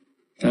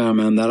 Yeah,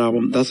 man, that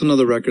album, that's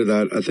another record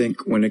that I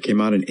think when it came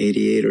out in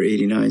 88 or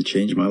 89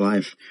 changed my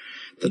life.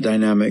 The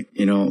dynamic,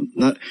 you know,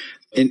 not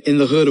in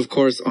the hood, of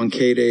course, on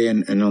K-Day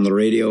and on the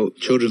radio,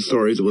 Children's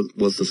Stories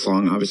was the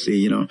song, obviously,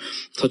 you know,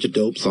 such a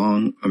dope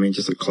song. I mean,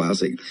 just a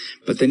classic.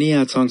 But then he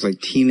had songs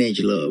like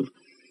Teenage Love,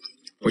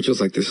 which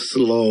was like this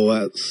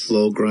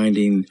slow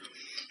grinding,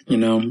 you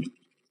know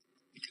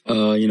what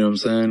I'm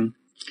saying?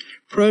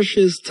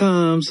 Precious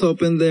times,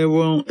 hoping they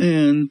won't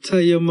end. Tell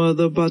your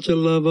mother about your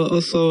lover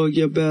or so,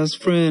 your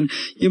best friend.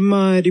 You're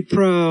mighty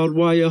proud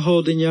while you're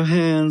holding your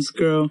hands,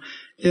 girl.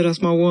 Yeah,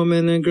 that's my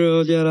woman, and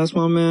girl, yeah, that's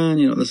my man.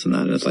 You know, this and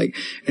that. And it's like,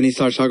 and he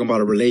starts talking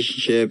about a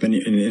relationship, and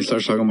he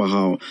starts talking about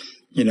how,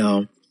 you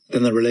know,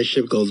 then the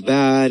relationship goes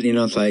bad. You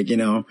know, it's like, you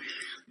know,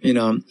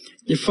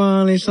 you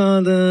finally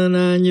something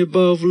and you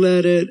both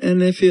let it.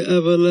 And if you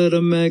ever let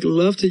her make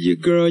love to you,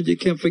 girl, you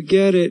can't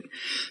forget it.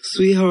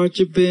 Sweetheart,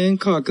 you've been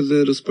caught 'cause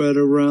it'll spread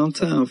around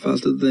town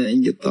faster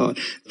than you thought.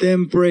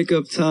 Then break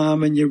up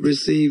time and you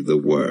receive the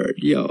word.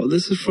 Yo,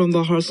 this is from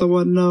the heart, so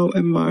I know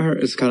in my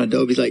heart. It's kind of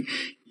dope.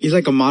 He's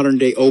like a modern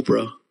day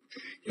Oprah.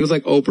 He was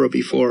like Oprah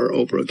before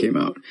Oprah came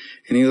out.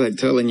 And he was like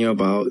telling you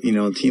about, you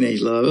know,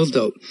 teenage love. It was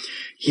dope.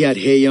 He had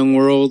Hey Young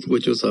World,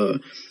 which was a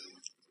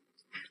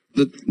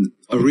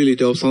really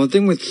dope song. The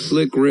thing with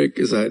Slick Rick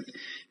is that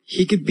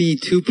he could be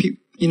two people.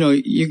 You know,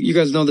 you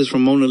guys know this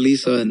from Mona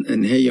Lisa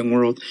and Hey Young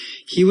World.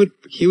 He would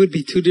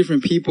be two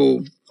different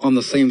people on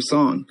the same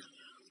song.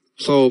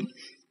 So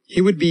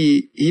he'd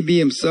be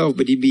himself,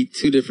 but he'd be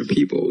two different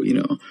people, you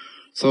know.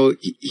 So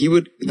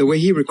the way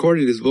he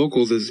recorded his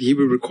vocals is he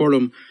would record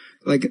them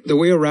like the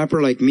way a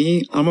rapper like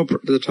me, I'm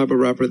the type of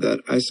rapper that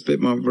I spit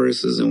my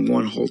verses in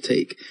one whole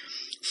take.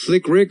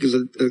 Slick Rick is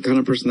the kind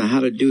of person that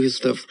had to do his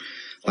stuff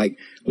like,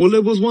 well,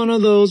 it was one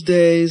of those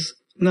days,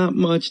 not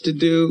much to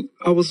do.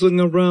 I was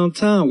swinging around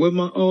town with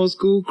my old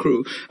school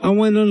crew. I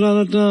went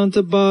down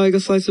to buy a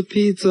slice of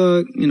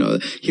pizza. You know,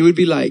 he would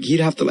be like, he'd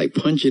have to like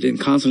punch it in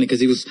constantly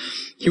because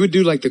he would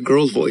do like the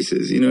girls'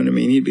 voices. You know what I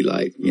mean? He'd be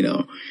like, you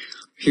know,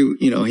 he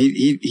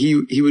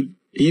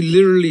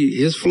literally,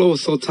 his flow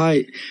was so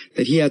tight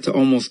that he had to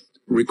almost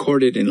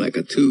record it in like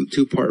a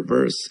two-part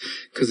verse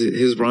because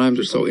his rhymes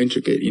are so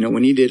intricate. You know,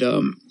 when he did,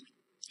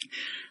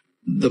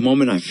 The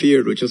Moment I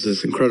Feared, which was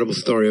this incredible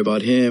story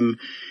about him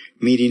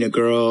meeting a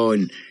girl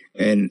and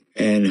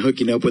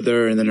hooking up with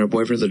her, and then her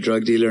boyfriend's a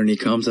drug dealer, and he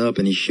comes up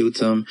and he shoots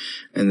him,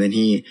 and then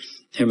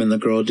him and the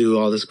girl do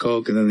all this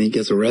coke, and then he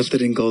gets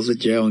arrested and goes to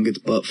jail and gets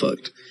butt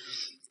fucked.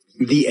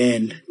 The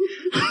end.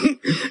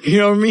 You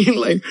know what I mean?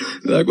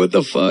 Like what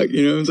the fuck?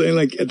 You know what I'm saying?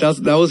 Like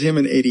that was him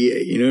in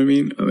 88. You know what I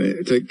mean? I mean,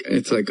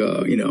 it's like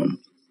you know,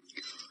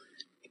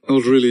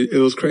 it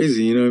was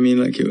crazy. You know what I mean?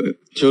 Like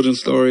Children's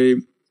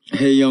Story,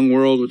 Hey Young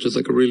World, which is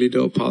like a really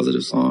dope,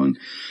 positive song.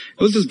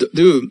 It was just,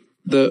 dude,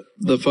 the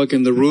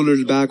fucking The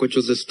Ruler's Back, which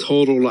was this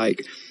total,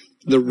 like,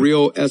 the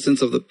real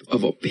essence of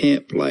a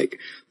pimp, like,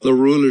 The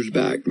Ruler's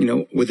Back, you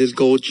know, with his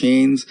gold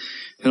chains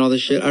and all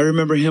this shit. I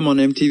remember him on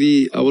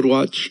MTV. I would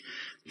watch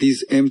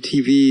these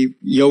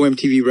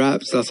MTV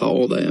raps. That's how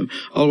old I am.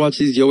 I would watch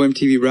these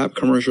MTV rap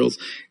commercials,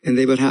 and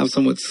they would have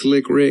some with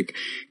Slick Rick.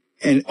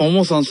 and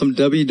almost on some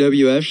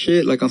WWF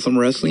shit, like on some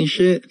wrestling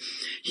shit.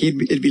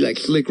 It'd be like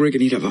Slick Rick,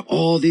 and he'd have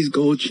all these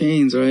gold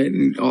chains, right?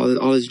 And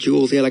all his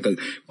jewels. He had like a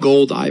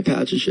gold eye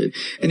patch and shit.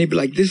 And he'd be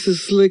like, "This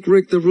is Slick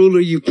Rick the Ruler,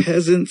 you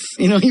peasants."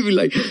 You know, he'd be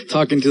like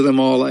talking to them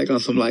all like on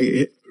some like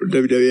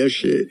WWF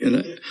shit.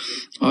 And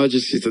I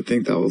just used to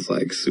think that was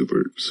like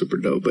super, super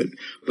dope.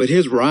 But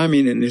his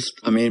rhyming and his,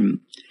 I mean,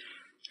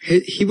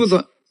 he was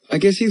I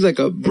guess he's like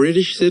a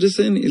British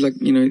citizen. He's like,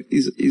 you know,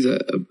 he's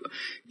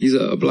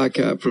a black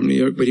cat from New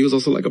York, but he was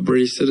also like a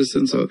British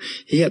citizen. So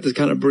he had this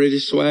kind of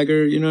British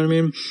swagger, you know what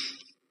I mean?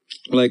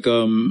 Like,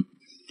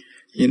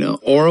 you know,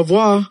 au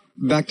revoir,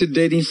 back to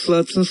dating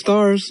sluts and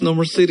stars. No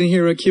more sitting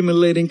here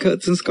accumulating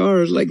cuts and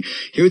scars. Like,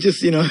 he was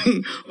just, you know,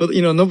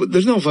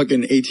 there's no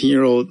fucking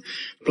 18-year-old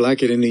black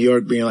kid in New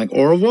York being like,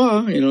 au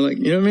revoir, you know, like,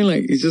 you know what I mean?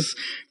 Like, it's just,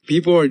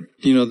 people are,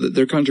 you know,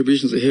 their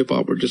contributions to hip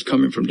hop are just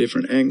coming from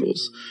different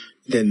angles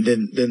than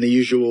the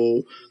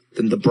usual,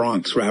 than the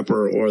Bronx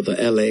rapper or the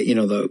LA, you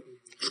know, the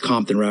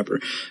Compton rapper.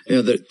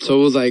 You know, so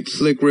it was like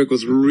Slick Rick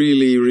was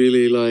really,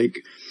 really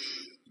like,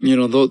 you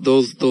know,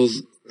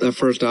 that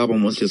first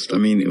album was just, I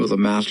mean, it was a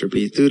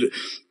masterpiece. Dude,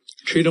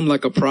 treat him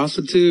like a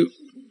prostitute.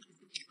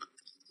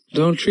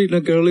 Don't treat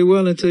a girlie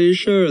well until you're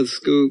sure of the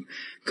scoop.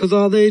 'Cause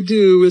all they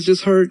do is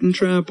just hurt and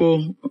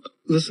trample.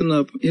 Listen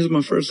up. Here's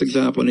my first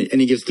example. And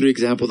he gives 3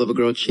 examples of a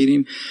girl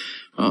cheating.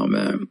 Oh,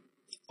 man.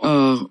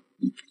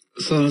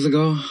 So how does it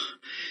go?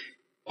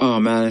 Oh,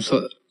 man.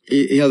 So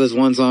he has this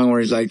one song where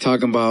he's like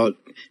talking about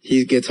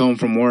he gets home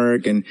from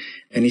work and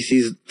he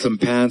sees some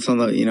pants on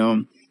the, you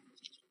know,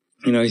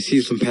 he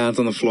sees some pants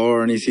on the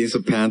floor and he sees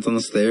some pants on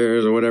the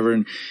stairs or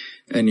whatever.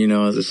 And you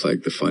know, it's just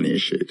like the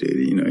funniest shit,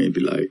 dude. You know, he'd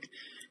be like,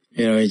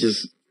 you know, he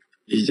just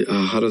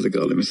how does it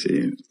go? Let me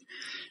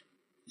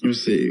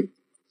see.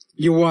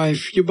 Your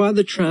wife, you buy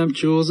the tramp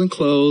jewels and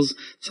clothes,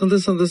 something,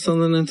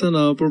 and turn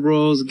up a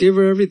rose. Give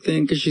her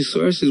everything 'cause she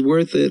swears she's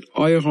worth it.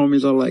 All your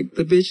homies are like,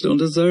 the bitch don't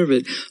deserve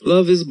it.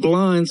 Love is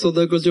blind, so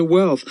there goes your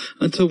wealth.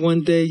 Until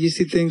one day you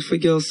see things for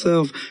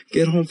yourself.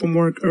 Get home from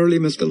work early,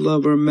 Mr.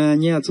 Lover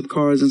Man. You had some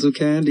cards and some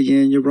candy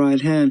in your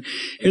right hand.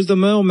 Here's the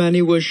mailman,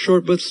 he was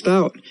short but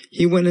stout.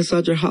 He went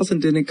inside your house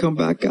and didn't come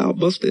back out.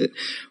 Busted.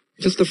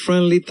 Just a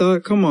friendly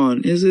thought. Come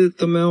on. Is it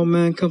the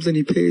mailman comes and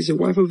he pays your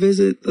wife a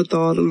visit? The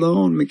thought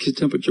alone makes your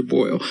temperature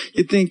boil.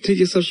 You think to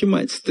yourself she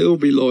might still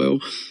be loyal.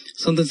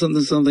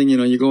 Something, you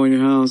know, you go in your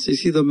house, you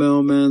see the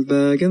mailman's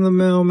bag and the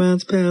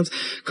mailman's pants.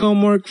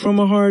 Come work from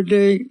a hard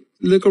day.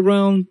 Look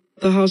around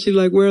the house, you're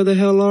like, where the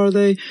hell are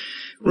they?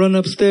 Run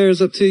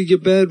upstairs up to your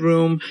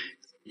bedroom.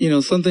 You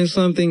know, something,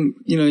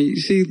 you know, you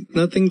see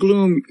nothing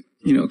gloom.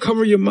 You know,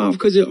 cover your mouth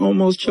 'cause you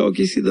almost choke.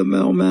 You see the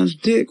mailman's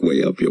dick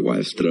way up your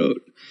wife's throat.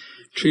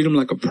 Treat him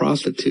like a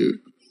prostitute.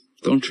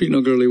 Don't treat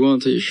no girlie well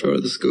until you're sure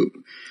of the scoop.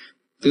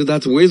 Dude,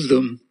 that's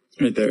wisdom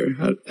right there.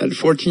 At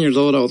 14 years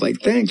old, I was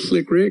like, thanks,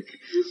 Slick Rick.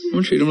 I'm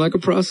gonna treat him like a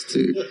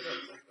prostitute.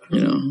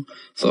 You know?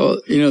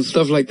 So, you know,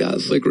 stuff like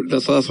that.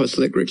 That's why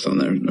Slick Rick's on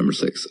there, number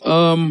 6.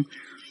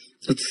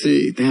 Let's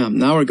see. Damn,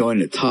 now we're going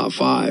to top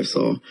 5.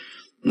 So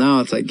now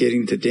it's like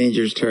getting to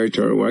dangerous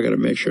territory where I gotta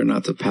make sure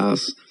not to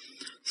pass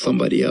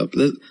somebody up.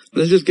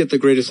 Let's just get the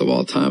greatest of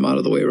all time out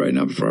of the way right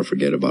now before I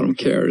forget about him.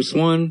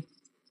 KRS-One.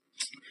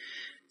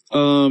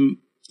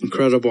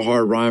 Incredible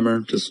hard rhymer,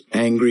 just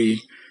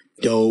angry,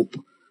 dope.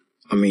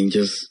 I mean,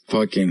 just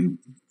fucking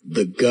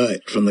the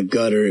gut from the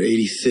gutter,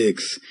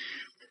 86,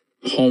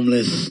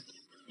 homeless,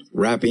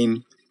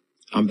 rapping,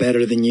 I'm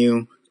better than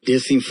you,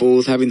 dissing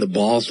fools, having the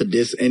balls to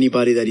diss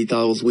anybody that he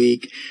thought was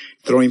weak,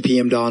 throwing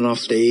PM Dawn off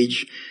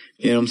stage,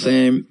 you know what I'm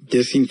saying?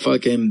 Dissing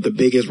fucking the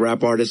biggest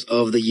rap artist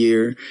of the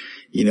year.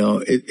 You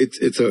know,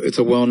 it's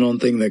a well-known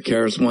thing that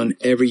KRS-One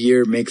every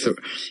year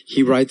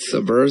he writes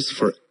a verse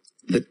for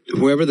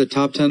whoever the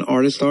top 10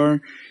 artists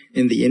are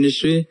in the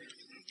industry.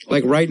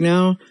 Like right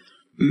now,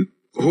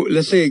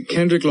 let's say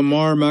Kendrick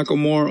Lamar,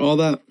 Macklemore, all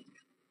that.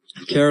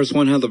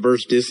 KRS-One had the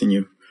verse dissing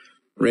you,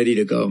 ready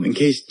to go,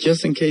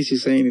 just in case you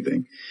say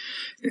anything.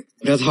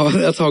 That's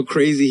how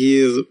crazy he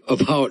is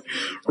about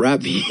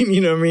rapping.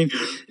 You know what I mean?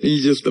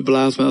 He's just a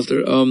blast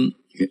master.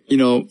 You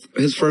know,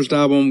 his first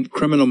album,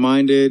 Criminal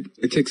Minded,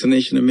 It Takes a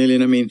Nation, a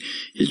Million. I mean,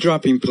 he's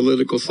dropping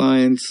political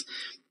science.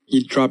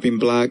 He's dropping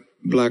black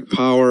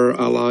power,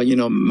 a la, you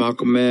know,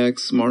 Malcolm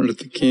X, Martin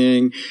Luther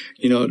King,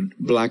 you know,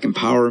 black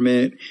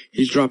empowerment.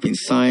 He's dropping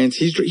science.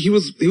 He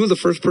was the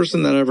first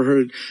person that I ever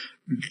heard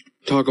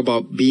talk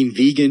about being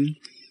vegan.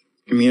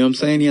 I mean, you know what I'm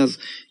saying? He has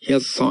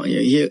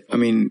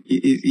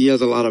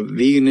a lot of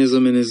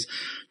veganism in his,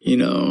 you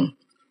know,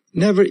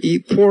 never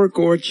eat pork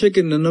or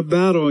chicken in a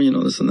battle, you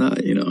know, this and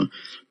that, you know.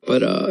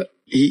 But,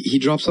 he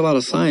drops a lot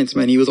of science,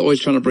 man. He was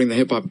always trying to bring the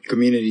hip hop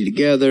community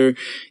together.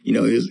 You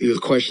know, he was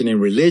questioning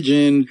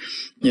religion.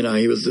 You know,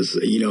 he was this,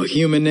 you know,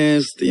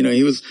 humanist. You know,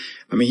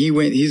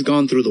 he's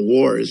gone through the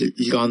wars.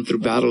 He's gone through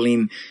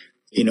battling,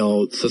 you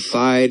know,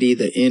 society,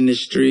 the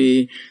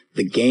industry,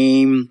 the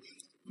game,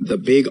 the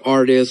big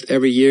artist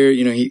every year.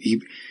 You know, you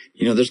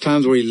know, there's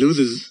times where he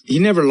loses. He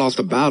never lost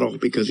a battle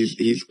because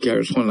he's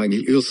KRS-One. Like,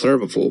 he'll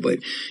serve a fool. But,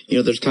 you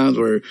know, there's times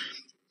where,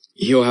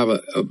 he'll have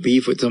a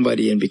beef with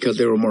somebody, and because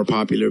they were more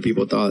popular,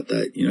 people thought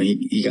that, you know,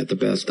 he got the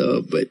best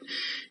of. But,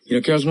 you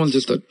know, KRS-One's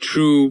just a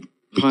true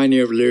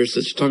pioneer of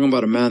lyricists. You're talking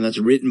about a man that's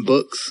written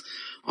books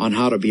on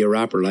how to be a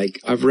rapper. Like,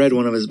 I've read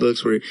one of his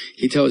books where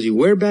he tells you,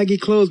 wear baggy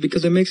clothes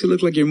because it makes it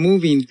look like you're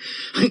moving,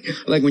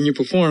 like when you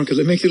perform, because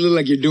it makes it look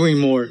like you're doing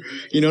more.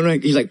 You know,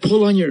 like, he's like,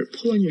 pull on your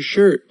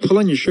shirt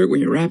when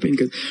you're rapping.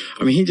 Because,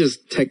 I mean, he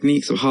just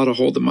techniques of how to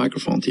hold the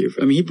microphone to you.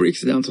 I mean, he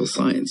breaks it down to a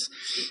science.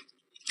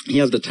 He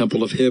has the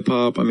temple of hip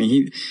hop. I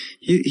mean,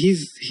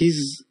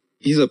 he's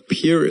a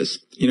purist.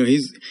 You know,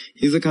 he's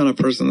the kind of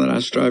person that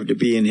I strive to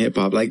be in hip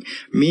hop. Like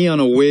me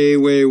on a way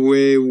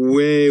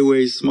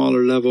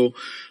smaller level.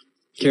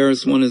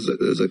 KRS-One is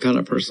the kind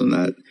of person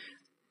that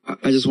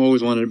I just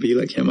always wanted to be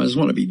like him. I just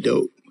want to be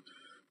dope.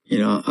 You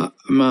know,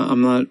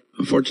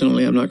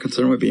 unfortunately, I'm not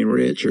concerned with being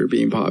rich or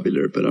being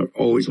popular, but I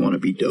always want to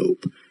be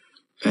dope.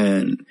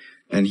 And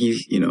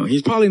he's, you know,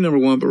 he's probably number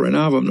one, but right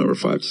now I have him number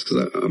 5 just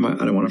because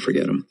I don't want to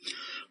forget him.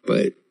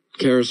 But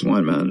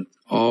KRS-One, man,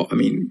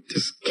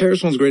 just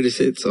KRS-One's greatest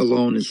hits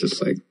alone is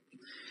just like,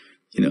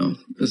 you know,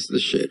 this is the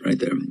shit right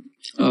there.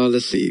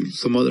 Let's see,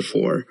 some other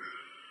four,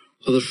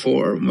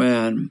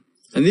 man.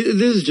 And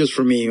this is just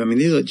for me. I mean,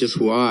 these are just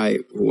who I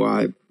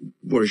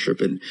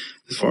worship in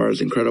as far as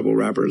incredible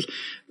rappers.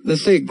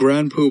 Let's say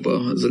Grand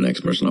Puba is the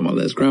next person on my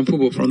list. Grand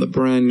Puba from the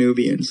Brand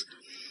Nubians.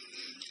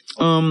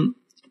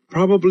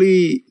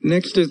 Probably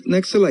next to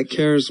like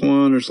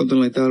KRS-One or something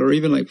like that, or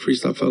even like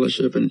Freestyle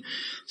Fellowship and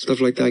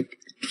stuff like that.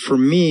 For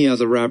me as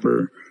a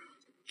rapper,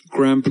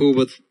 Grand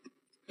Puba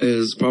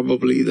is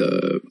probably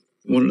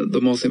one of the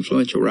most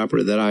influential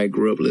rapper that I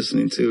grew up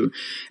listening to.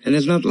 And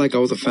it's not like I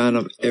was a fan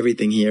of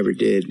everything he ever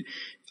did.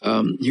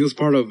 He was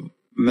part of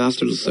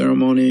Master of the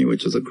Ceremony,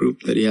 which is a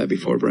group that he had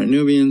before Brand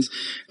Nubians.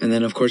 And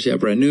then, of course, he had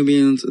Brand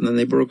Nubians, and then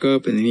they broke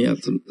up, and then he had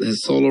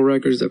his solo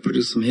records that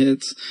produced some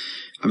hits.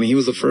 I mean, he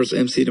was the first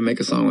MC to make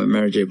a song with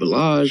Mary J.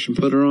 Blige and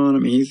put her on. I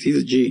mean, he's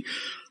a G.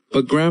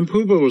 But Grand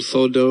Puba was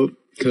so dope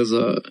because,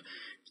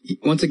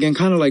 once again,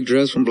 kind of like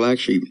Dress from Black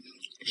Sheep,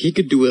 he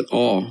could do it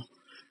all.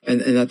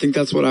 And I think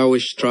that's what I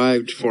always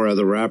strived for as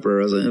a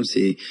rapper, as an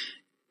MC.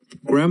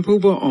 Grand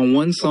Puba on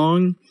one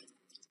song,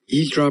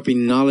 he's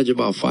dropping knowledge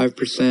about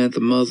 5%,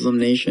 the Muslim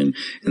nation.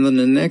 And then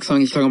the next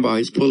song he's talking about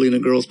he's pulling a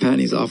girl's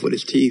panties off with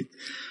his teeth.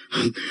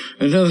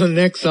 And then the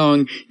next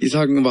song, he's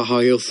talking about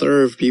how he'll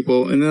serve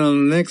people. And then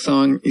on the next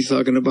song, he's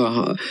talking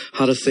about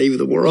how to save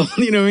the world.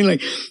 You know what I mean?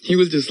 Like, he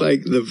was just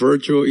like the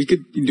virtual, he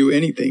could do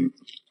anything.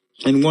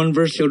 In one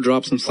verse, he'll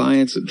drop some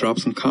science, drop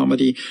some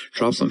comedy,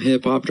 drop some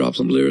hip hop, drop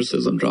some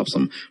lyricism, drop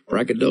some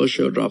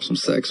braggadocio, drop some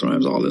sex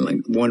rhymes, all in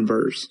like one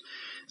verse.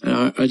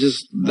 And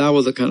that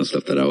was the kind of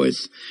stuff that I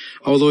was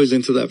always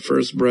into that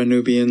first Brand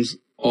Nubians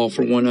All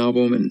for One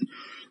album. And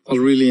I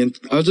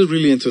was just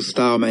really into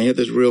style, man. He had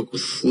this real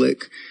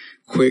slick,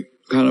 quick,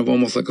 kind of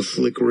almost like a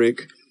Slick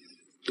Rick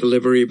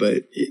delivery,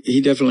 but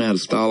he definitely had a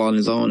style on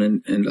his own.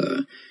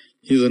 And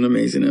he's an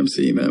amazing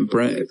MC, man.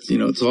 You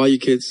know, to all you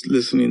kids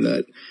listening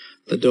that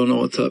don't know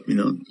what's up, you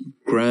know,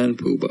 Grand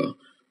Puba,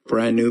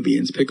 Brand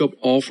Nubians. Pick up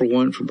All for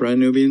One from Brand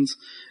Nubians,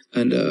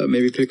 and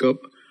maybe pick up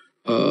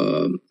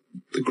the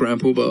Grand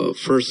Puba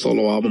first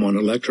solo album on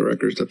Elektra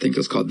Records. I think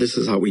it's called This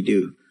Is How We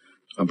Do.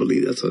 I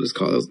believe that's what it's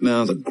called.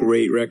 Man, it's a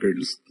great record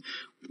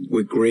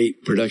with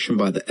great production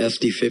by the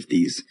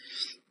SD50s,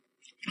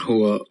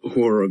 who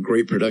are a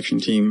great production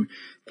team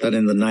that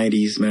in the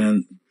 90s,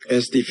 man,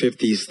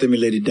 SD50s,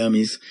 Stimulated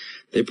Dummies.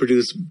 They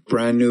produced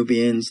Brand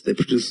Nubians. They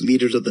produced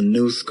Leaders of the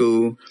New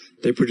School.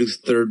 They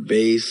produced Third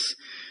Base.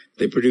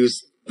 They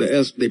produced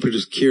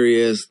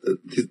Curious.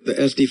 The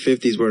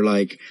SD50s were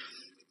like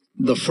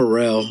the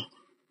Pharrell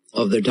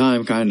of their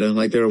time, kind of.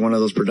 Like they were one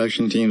of those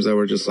production teams that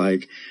were just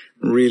like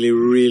really,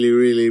 really,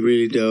 really,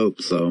 really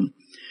dope. So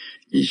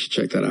you should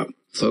check that out.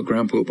 So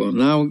Grand Puba.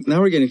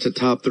 Now we're getting to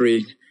top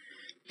 3.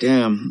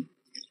 Damn.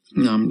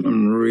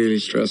 I'm really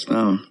stressed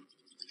now.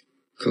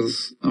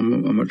 Cause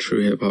I'm a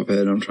true hip hop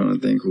head. I'm trying to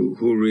think who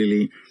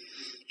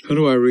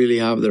do I really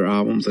have their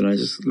albums, and I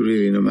just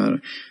really no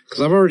matter. Cause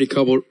I've already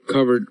covered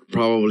I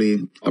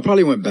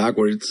probably went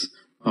backwards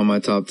on my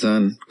top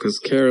 10.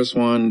 Cause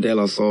KRS-One, De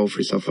La Soul,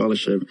 Freestyle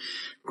Fellowship,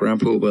 Grand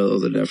Puba,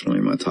 those are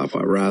definitely my top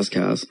 5.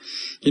 Razzcast.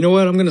 You know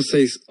what? I'm gonna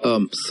say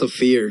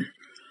Saphir,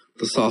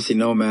 the Saucy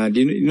Nomad.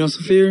 You know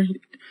Saphir?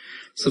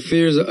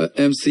 Saphir's an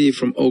MC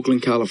from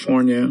Oakland,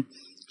 California,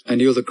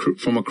 and he was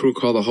from a crew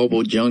called the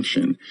Hobo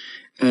Junction.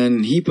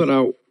 And he put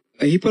out,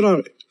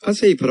 I'd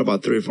say he put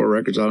about 3 or 4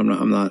 records out.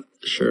 I'm not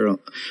sure.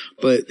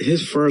 But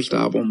his first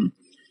album,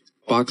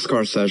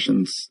 Boxcar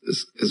Sessions,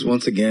 is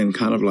once again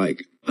kind of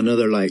like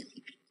another like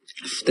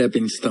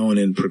stepping stone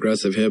in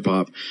progressive hip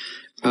hop.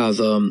 As,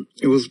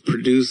 it was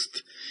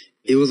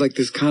like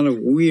this kind of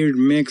weird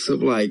mix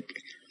of like,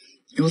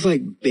 it was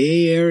like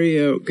Bay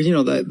Area, cause you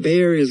know that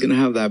Bay Area is going to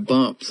have that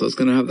bump. So it's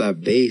going to have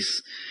that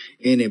bass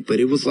in it, but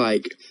it was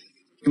like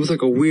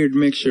a weird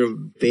mixture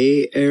of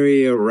Bay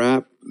Area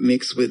rap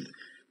mixed with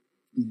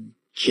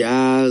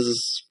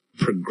jazz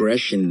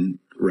progression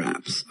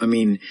raps. I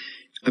mean,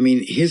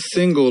 his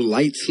single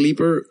Light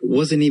Sleeper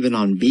wasn't even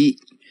on beat.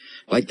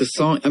 Like the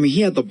song, I mean,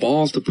 he had the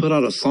balls to put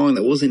out a song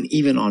that wasn't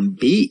even on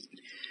beat.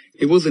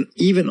 It wasn't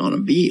even on a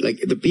beat.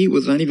 Like the beat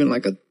was not even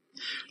like a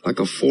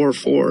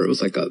 4/4. It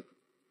was like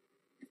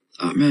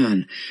oh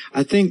man,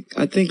 I think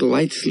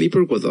Light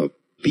Sleeper was a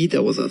beat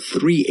that was a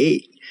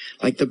 3/8.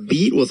 Like the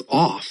beat was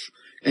off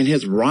and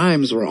his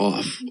rhymes were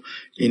off,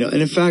 you know.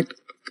 And in fact,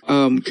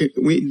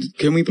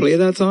 can we play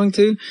that song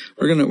too?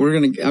 We're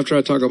gonna, after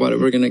I talk about it,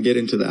 we're gonna get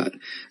into that.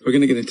 We're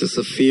gonna get into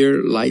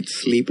Saphir Light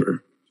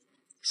Sleeper.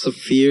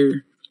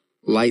 Saphir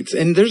Lights.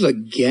 And there's a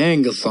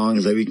gang of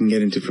songs that we can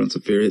get into from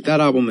Saphir.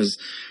 That album is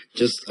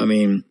just, I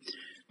mean,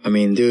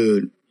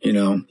 dude, you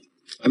know,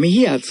 I mean,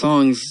 he had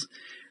songs,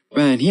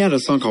 man, he had a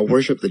song called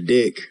Worship the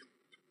Dick,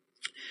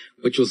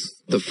 which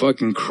was the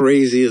fucking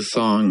craziest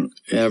song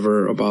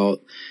ever about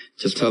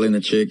just telling a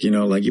chick, you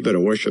know, like, you better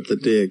worship the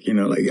dick, you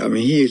know, like, I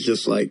mean, he's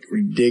just like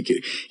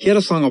ridiculous. He had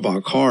a song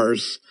about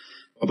cars,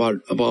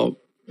 about,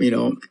 you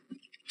know,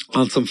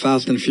 on some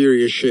Fast and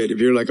Furious shit. If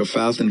you're like a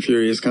Fast and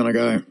Furious kind of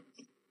guy,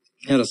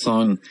 he had a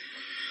song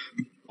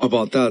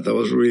about that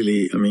was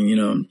really, I mean, you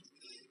know,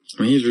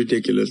 I mean, he's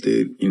ridiculous,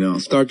 dude. You know,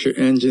 start your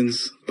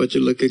engines, but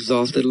you look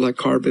exhausted like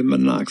carbon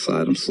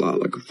monoxide. I'm slot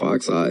like a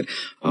fox-eyed.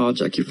 I'll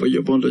jack you for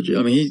your bundle.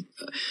 I mean,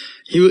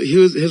 he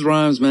was, his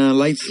rhymes, man,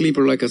 Light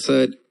Sleeper, like I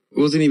said,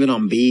 wasn't even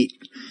on beat.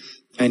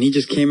 And he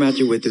just came at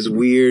you with this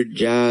weird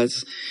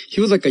jazz. He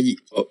was like a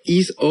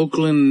East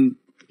Oakland,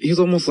 he was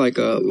almost like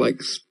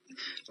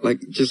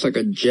just like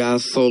a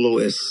jazz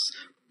soloist.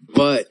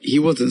 But he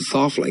wasn't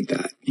soft like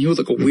that. He was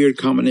like a weird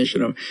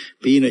combination of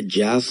being a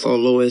jazz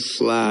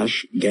soloist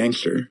 /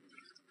 gangster.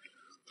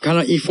 Kind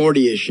of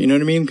E40-ish, you know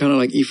what I mean? Kind of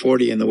like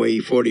E40 in the way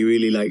E40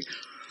 really like,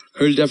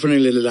 he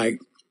definitely like,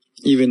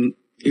 even,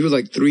 he was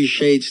like 3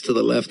 shades to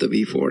the left of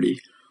E40,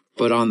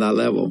 but on that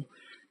level.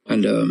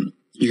 And,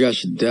 you guys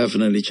should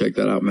definitely check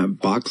that out, man.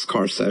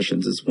 Boxcar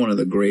Sessions is one of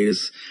the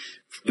greatest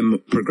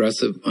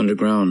progressive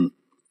underground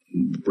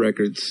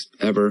records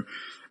ever.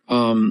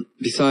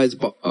 Besides,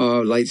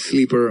 Light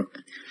Sleeper,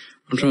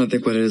 I'm trying to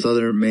think what his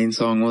other main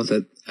song was.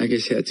 That I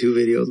guess he had 2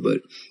 videos,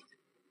 but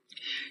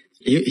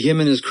him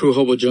and his crew,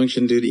 Hobo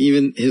Junction, dude,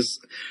 even his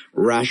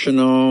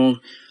Rational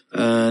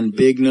and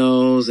Big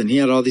Nose, and he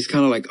had all these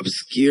kind of like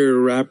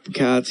obscure rap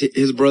cats.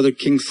 His brother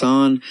King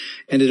San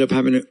ended up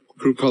having a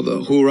group called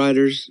the Who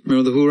Riders.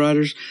 Remember the Who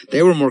Riders?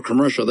 They were more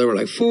commercial. They were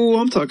like, fool,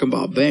 I'm talking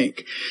about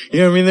bank. You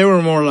know what I mean? They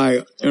were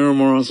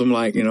more on some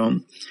like, you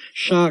know,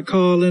 shot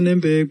calling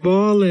and big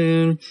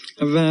balling,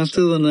 advance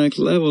to the next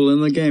level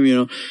in the game, you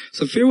know.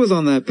 Saphir was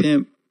on that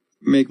pimp,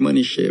 make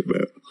money shit,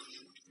 but,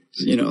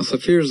 you know,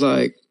 Saphir's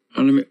like,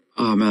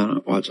 oh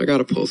man, watch, I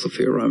gotta pull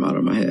Saphir rhyme out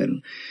of my head.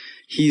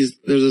 There's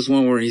this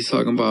one where he's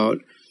talking about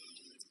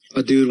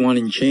a dude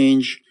wanting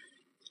change,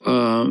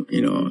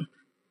 you know,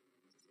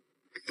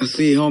 I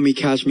see homie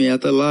catch me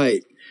at the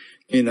light,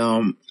 you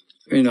know,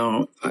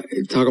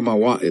 talking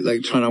about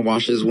like trying to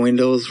wash his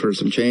windows for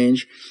some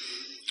change.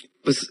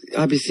 But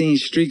I be seeing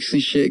streaks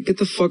and shit. Get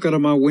the fuck out of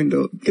my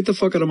window. Get the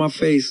fuck out of my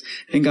face.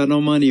 Ain't got no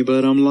money,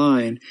 but I'm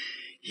lying.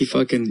 He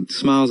fucking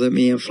smiles at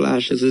me and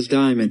flashes his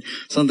diamond.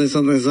 Something at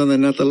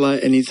the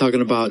light. And he's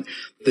talking about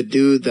the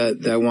dude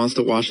that wants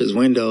to wash his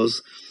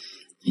windows.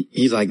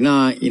 He's like,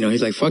 nah, you know,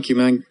 he's like, fuck you,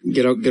 man.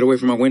 Get away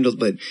from my windows.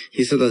 But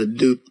he said that the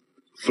dude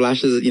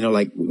flashes, you know,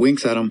 like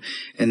winks at him.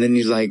 And then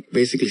he's like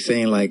basically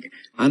saying like,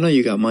 I know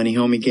you got money,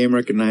 homie, game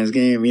recognized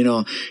game. You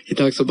know, he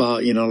talks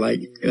about, you know,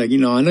 like, you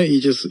know, I know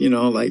you just, you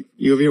know, like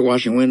you over here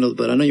washing windows,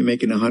 but I know you're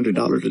making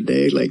 $100 a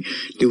day, like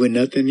doing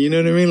nothing. You know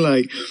what I mean?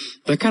 Like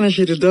that kind of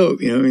shit is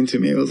dope. You know what I mean? To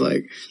me, it was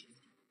like,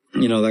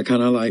 you know, that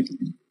kind of like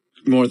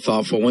more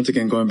thoughtful. Once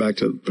again, going back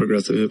to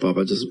progressive hip hop,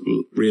 I just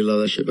really love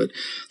that shit. But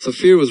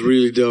Saphir was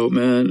really dope,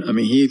 man. I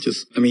mean,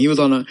 he was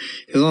on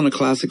a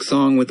classic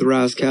song with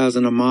Ras Kass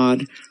and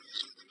Ahmad.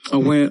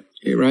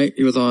 Right?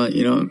 He was on,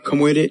 you know, Come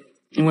With It.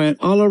 He went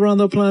all around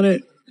the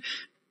planet.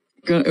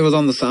 It was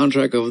on the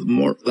soundtrack of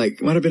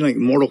it might have been like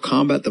Mortal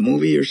Kombat, the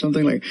movie or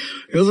something. Like,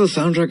 it was a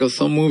soundtrack of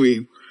some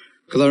movie.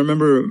 Cause I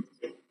remember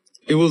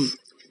it was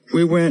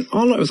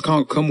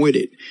called Come With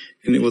It.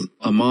 And it was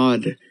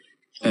Ahmad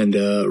and,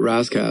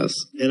 Ras Kass.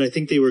 And I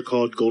think they were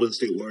called Golden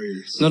State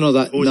Warriors. No, was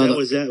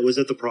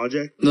that the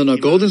project? No,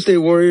 Golden State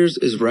Warriors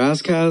is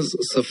Ras Kass,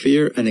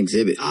 Saphir, and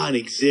Exhibit. An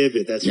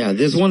Exhibit, that's right. Yeah,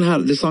 this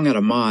song had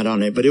Ahmad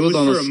on it, but it was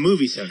on for a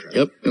movie soundtrack.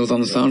 Yep, it was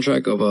on the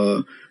soundtrack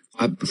of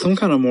some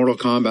kind of Mortal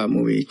Kombat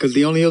movie. Cause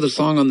the only other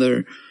song on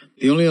the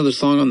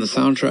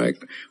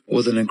soundtrack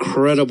was an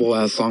incredible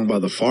ass song by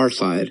The Far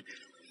Side.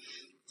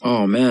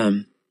 Oh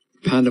man.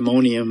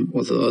 Pandemonium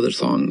was the other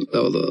song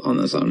that was on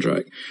the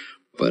soundtrack.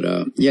 But,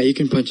 yeah, you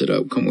can punch it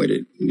up. Come With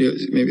It.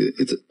 Maybe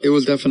it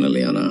was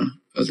definitely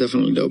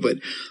dope. But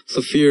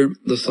Saphir,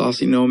 the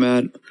Saucy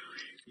Nomad,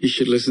 you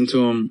should listen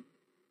to him.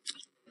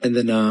 And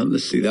then,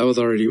 let's see,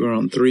 we're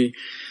on 3.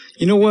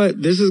 You know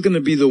what? This is going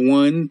to be the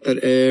one that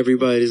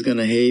everybody's going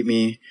to hate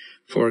me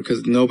for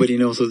because nobody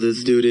knows who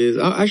this dude is.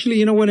 Actually,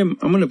 you know what? I'm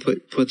going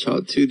to put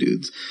out 2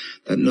 dudes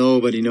that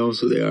nobody knows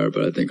who they are,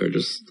 but I think are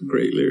just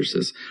great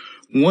lyricists.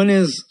 One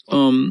is,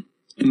 and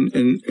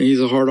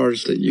he's a hard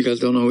artist that you guys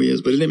don't know who he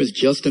is, but his name is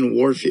Justin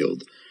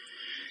Warfield.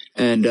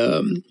 And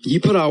he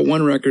put out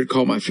one record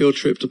called My Field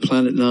Trip to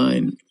Planet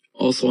 9,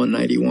 also in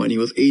 91. He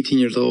was 18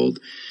 years old.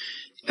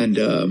 And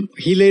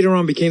he later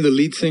on became the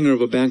lead singer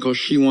of a band called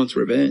She Wants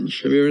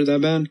Revenge. Have you heard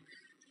that band?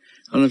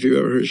 I don't know if you've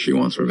ever heard She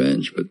Wants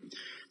Revenge, but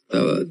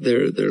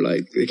they're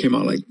like, they came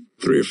out like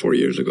 3 or 4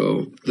 years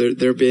ago.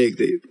 They're big.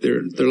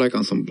 They're like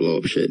on some blow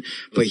up shit.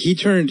 But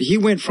he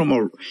went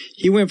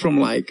from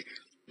like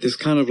this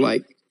kind of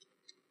like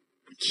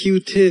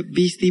Q-Tip,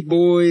 Beastie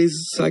Boys,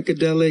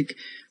 psychedelic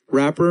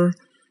rapper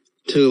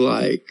to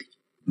like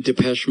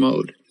Depeche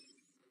Mode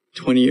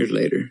 20 years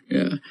later.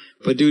 Yeah.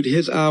 But dude,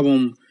 his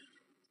album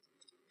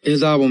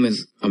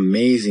is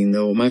amazing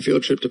though. My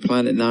Field Trip to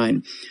Planet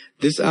 9.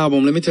 This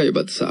album, let me tell you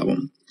about this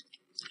album.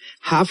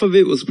 Half of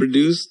it was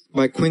produced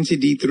by Quincy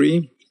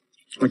D3,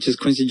 which is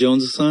Quincy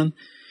Jones' son,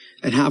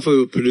 and half of it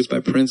was produced by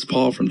Prince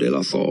Paul from De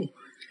La Soul.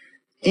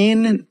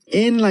 In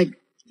like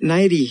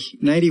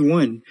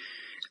 91.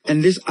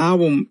 And this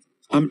album,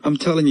 I'm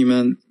telling you,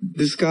 man,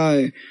 this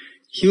guy,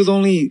 he was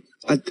only,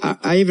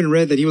 I even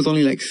read that he was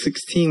only like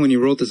 16 when he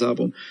wrote this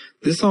album.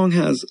 This song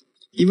has,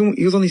 even,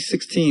 he was only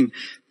 16.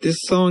 This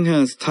song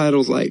has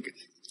titles like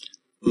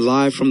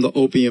Live from the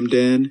Opium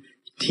Den,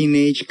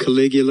 Teenage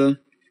Caligula,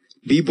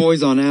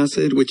 B-Boys on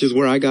Acid, which is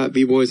where I got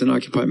B-Boys in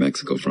Occupy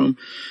Mexico from.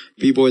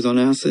 B-Boys on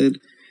Acid,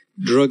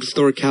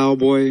 Drugstore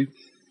Cowboy.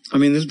 I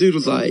mean, this dude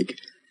was like,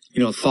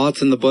 you know,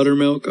 Thoughts in the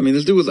Buttermilk. I mean,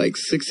 this dude was like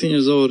 16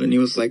 years old and he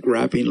was like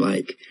rapping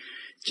like,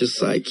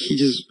 just like, he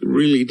just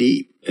really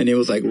deep. And it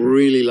was like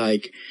really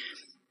like,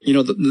 you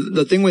know,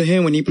 the thing with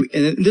him when he,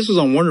 and this was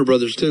on Warner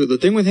Brothers too. The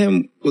thing with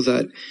him was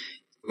that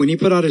when he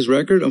put out his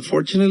record,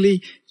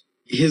 unfortunately,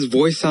 his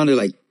voice sounded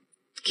like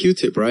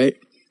Q-Tip, right?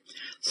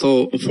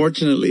 So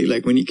unfortunately,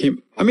 like when he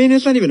came, I mean,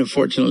 it's not even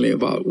unfortunately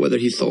about whether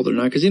he sold or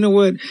not. Cause you know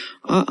what?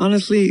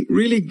 Honestly,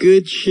 really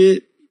good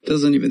shit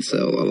doesn't even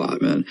sell a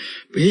lot, man.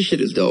 But his shit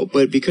is dope.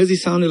 But because he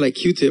sounded like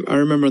Q-Tip, I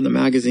remember in the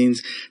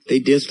magazines, they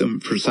dissed him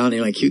for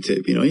sounding like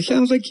Q-Tip. You know, he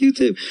sounds like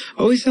Q-Tip.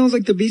 Oh, he sounds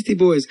like the Beastie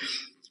Boys.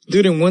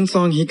 Dude, in one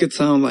song, he could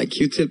sound like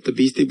Q-Tip, the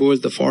Beastie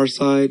Boys, the Far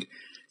Side,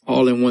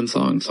 all in one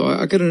song. So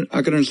I could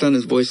understand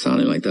his voice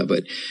sounding like that.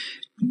 But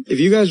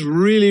if you guys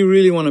really,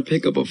 really want to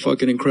pick up a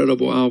fucking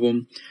incredible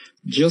album,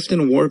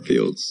 Justin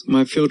Warfield's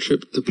My Field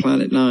Trip to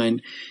Planet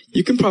 9,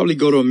 you can probably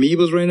go to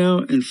Amoebas right now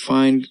and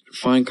find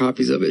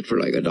copies of it for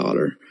like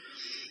 $1.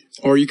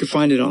 Or you could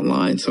find it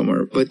online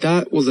somewhere. But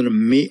that was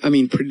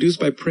produced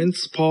by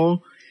Prince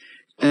Paul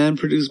and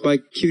produced by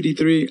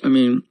QD3. I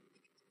mean,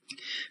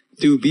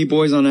 dude,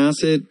 B-Boys on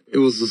Acid, it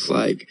was just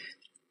like,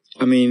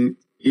 I mean,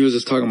 he was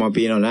just talking about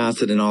being on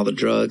acid and all the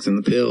drugs and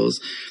the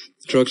pills.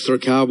 Drugstore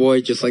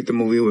Cowboy, just like the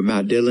movie with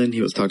Matt Dillon,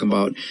 he was talking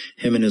about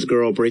him and his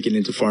girl breaking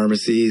into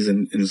pharmacies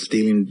and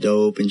stealing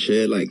dope and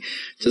shit, like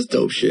just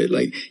dope shit.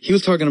 Like he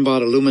was talking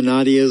about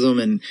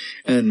Illuminatiism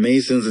and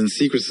Masons and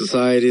secret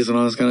societies and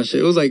all this kind of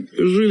shit. It was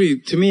really,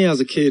 to me as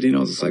a kid, you know,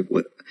 I was just like,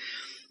 what,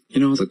 you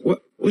know, I was like,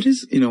 what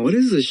is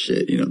this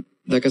shit? You know,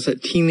 like I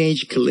said,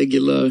 Teenage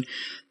Caligula,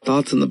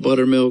 Thoughts in the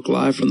Buttermilk,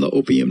 Live from the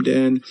Opium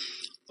Den.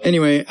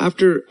 Anyway,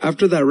 after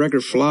that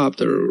record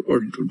flopped or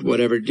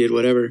whatever,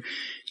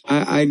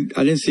 I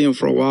didn't see him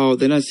for a while.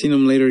 Then I seen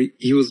him later.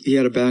 He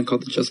had a band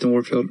called the Justin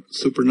Warfield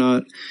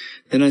Supernaut.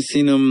 Then I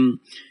seen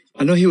him.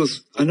 I know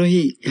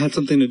he had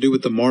something to do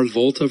with the Mars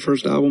Volta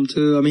first album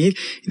too. I mean,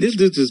 this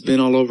dude's just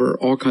been all over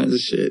all kinds of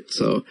shit.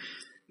 So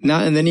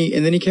now, and then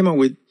he came out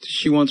with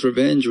She Wants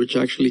Revenge, which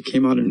actually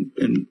came out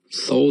and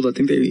sold. I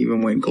think they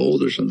even went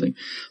gold or something.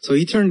 So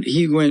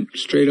he went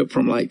straight up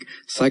from like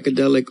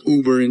psychedelic,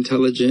 uber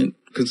intelligent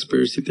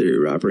conspiracy theory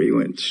rapper. He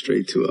went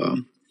straight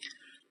to,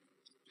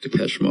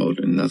 Depeche Mode,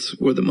 and that's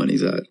where the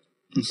money's at.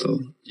 And so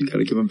you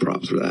gotta give him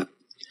props for that.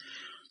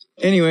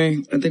 Anyway,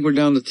 I think we're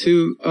down to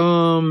 2.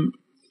 I'm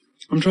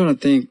trying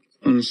to think.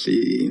 Let me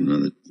see.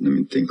 Let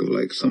me think of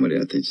like somebody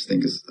I just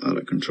think is out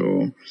of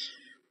control.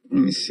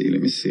 Let me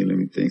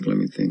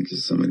think.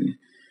 Just somebody.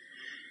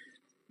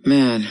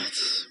 Man,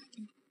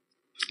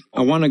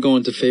 I want to go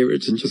into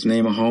favorites and just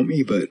name a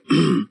homie, but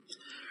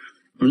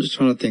I'm just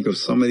trying to think of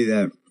somebody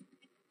that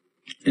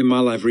in my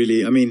life,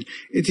 really, I mean,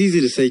 it's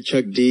easy to say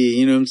Chuck D,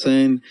 you know what I'm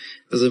saying?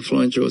 As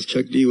influential as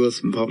Chuck D was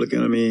from Public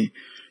Enemy,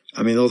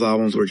 I mean, those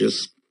albums were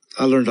just,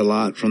 I learned a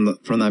lot from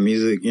that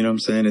music, you know what I'm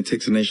saying? It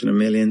Takes a Nation of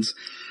Millions.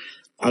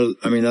 Those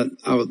are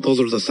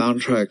the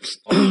soundtracks.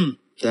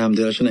 Damn,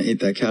 dude, I shouldn't have ate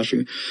that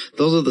cashew.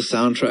 Those are the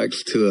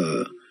soundtracks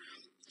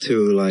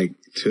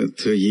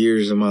to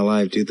years of my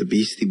life, dude. The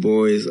Beastie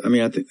Boys. I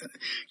mean, I think,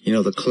 you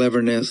know, the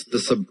cleverness, the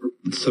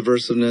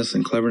subversiveness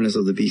and cleverness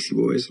of the Beastie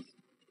Boys.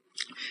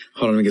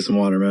 Hold on, let me get some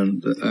water,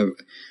 man.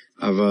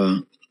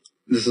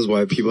 This is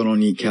why people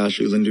don't eat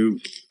cashews and do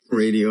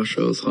radio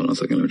shows. Hold on a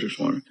second, let me drink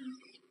some water.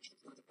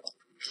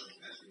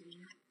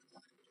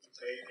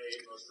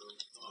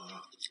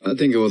 I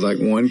think it was like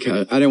one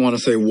I didn't want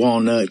to say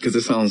walnut because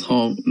it sounds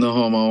no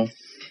homo.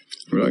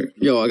 We're like,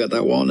 yo, I got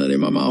that walnut in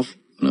my mouth.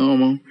 No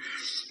homo.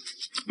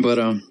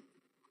 But,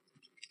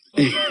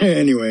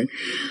 anyway.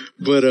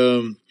 But,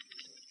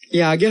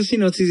 yeah, I guess, you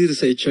know, it's easy to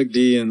say Chuck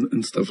D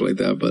and stuff like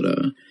that, but,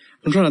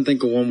 I'm trying to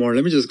think of one more.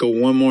 Let me just go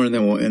one more and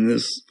then we'll end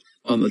this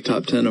on the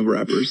top 10 of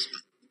rappers.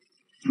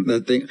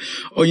 That thing.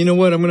 Oh, you know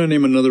what? I'm going to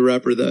name another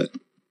rapper that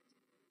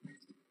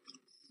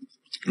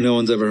no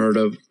one's ever heard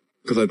of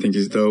because I think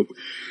he's dope.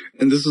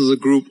 And this was a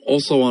group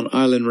also on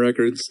Island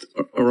Records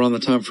around the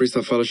time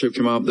Freestyle Fellowship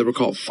came out. They were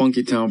called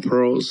Funky Town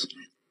Pros.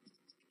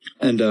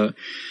 And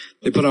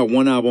they put out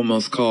one album that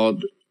was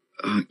called,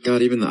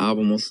 God, even the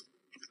album was,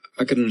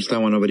 I couldn't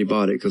understand why nobody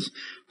bought it because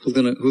who's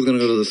gonna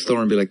go to the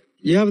store and be like,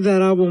 you have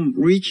that album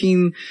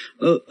Reaching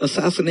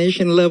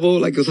Assassination Level?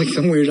 Like, it was like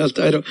some weird ass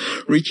title,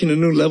 Reaching a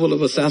New Level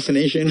of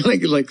Assassination.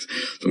 like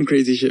some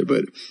crazy shit.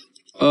 But,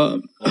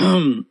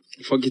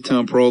 Funky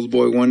Town Pros,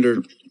 Boy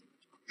Wonder.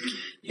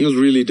 He was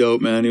really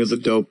dope, man. He was a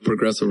dope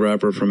progressive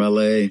rapper from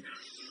LA.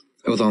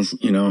 It was on,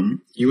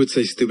 you would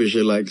say stupid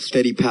shit like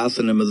steady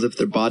passing them as if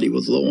their body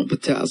was low on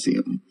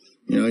potassium.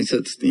 He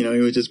said, he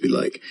would just be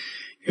like,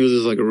 he was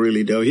just like a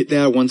really dope. They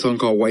had one song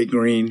called White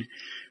Green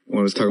where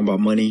it was talking about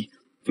money.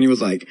 And he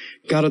was like,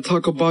 gotta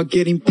talk about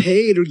getting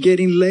paid or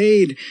getting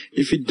laid.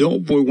 If you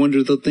don't, Boy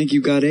Wonder, they'll think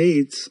you got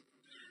AIDS.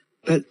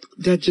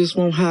 That just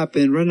won't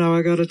happen. Right now,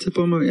 I got a tip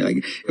on my, like,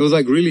 it was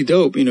like really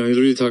dope. He was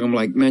really talking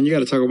like, man, you got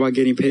to talk about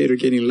getting paid or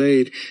getting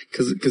laid.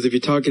 Cause if you're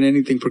talking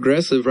anything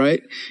progressive,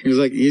 right? He was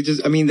like, this is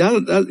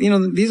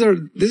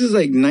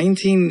like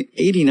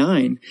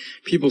 1989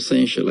 people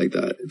saying shit like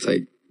that. It's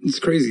like, it's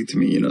crazy to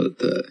me, I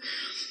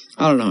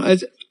don't know.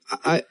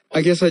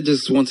 I guess I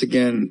just, once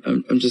again,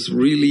 I'm just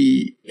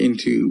really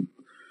into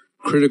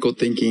critical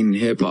thinking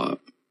hip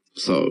hop.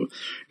 So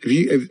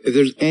if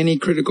there's any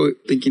critical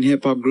thinking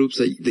hip hop groups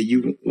that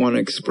you want to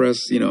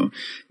express, you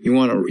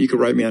could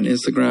write me on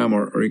Instagram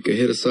or you could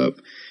hit us up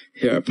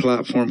here at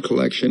Platform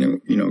Collection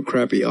and,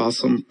 Crappy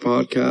Awesome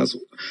Podcast,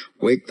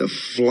 Wake the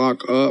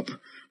Flock Up,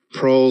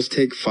 Pros,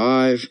 Take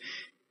 5,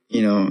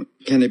 Can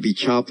It Be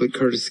Chopped with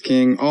Curtis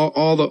King,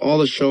 all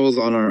the shows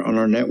on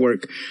our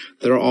network,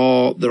 they're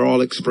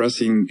all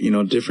expressing,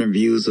 different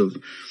views of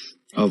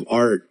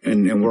art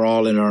and we're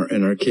all in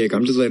our kick.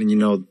 I'm just letting you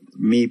know,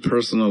 me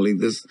personally,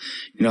 this,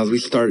 as we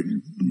start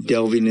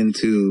delving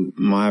into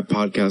my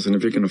podcast, and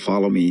if you're going to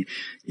follow me,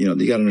 you got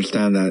to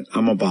understand that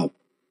I'm about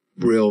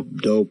real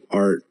dope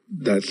art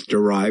that's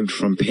derived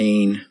from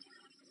pain.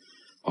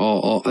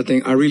 I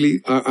think I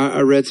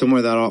read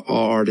somewhere that all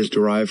art is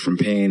derived from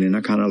pain, and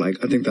I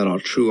think that all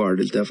true art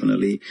is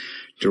definitely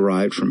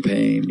derived from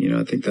pain.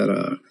 I think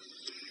that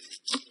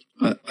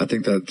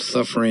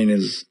suffering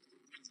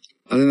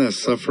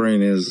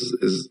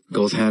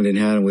goes hand in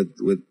hand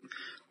with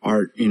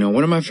art.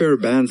 One of my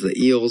favorite bands, the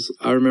Eels,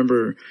 I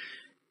remember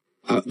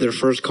their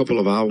first couple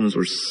of albums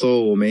were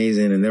so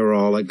amazing, and they were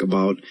all like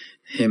about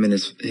him and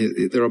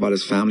they were about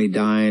his family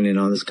dying and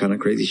all this kind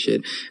of crazy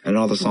shit. And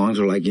all the songs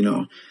were like,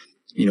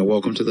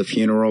 Welcome to the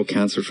Funeral,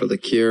 Cancer for the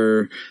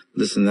Cure,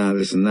 this and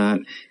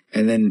that.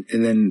 And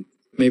then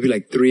maybe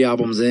like 3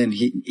 albums in,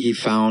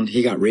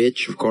 he got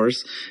rich, of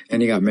course,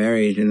 and he got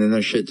married, and then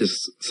their shit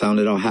just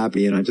sounded all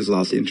happy, and I just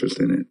lost interest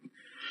in it.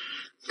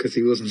 Cause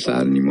he wasn't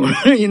sad anymore.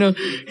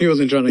 He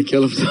wasn't trying to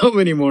kill himself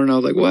anymore. And I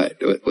was like,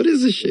 what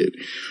is this shit?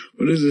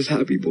 What is this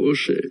happy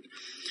bullshit?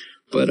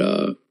 But,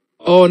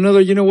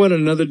 another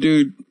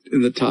dude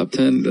in the top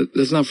 10,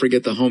 let's not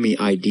forget the homie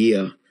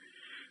Eyedea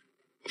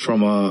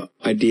from,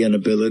 Eyedea and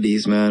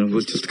Abilities, man, who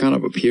was just kind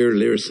of a pure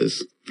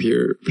lyricist,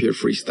 pure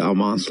freestyle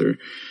monster.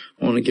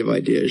 I want to give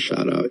Eyedea a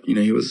shout out.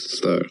 He was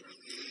just,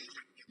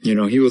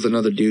 he was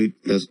another dude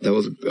that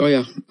was,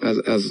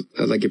 as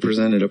I get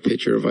presented a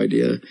picture of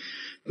Eyedea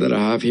that I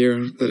have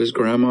here, that his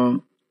grandma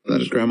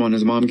and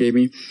his mom gave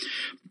me.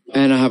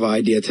 And I have an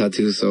Eyedea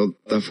tattoo, so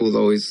that fool's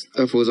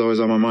always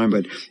on my mind.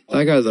 But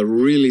that guy's a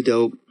really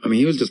dope,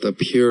 he was just a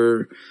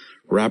pure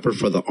rapper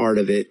for the art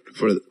of it,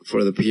 for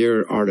the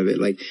pure art of it.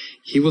 Like,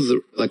 he was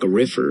like a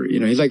riffer,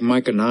 he's like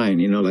Micah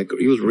 9, like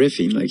he was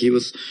riffing, like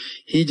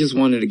he just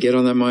wanted to get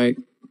on that mic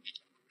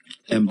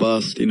and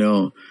bust,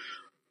 to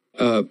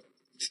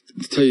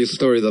tell you a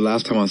story, the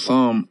last time I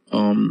saw him,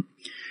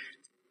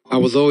 I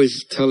was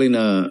always telling,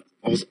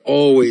 I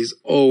always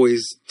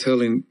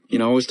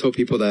told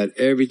people that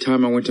every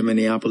time I went to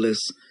Minneapolis,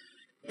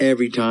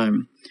 every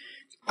time,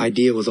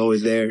 Eyedea was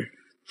always there.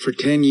 For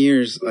 10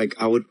 years, like,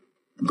 I would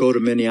go to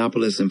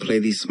Minneapolis and play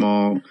these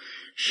small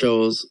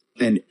shows,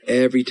 and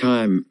every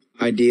time,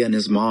 Eyedea and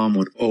his mom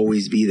would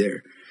always be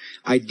there.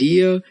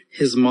 Eyedea,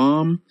 his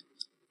mom,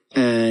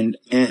 and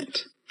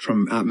Ant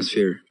from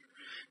Atmosphere.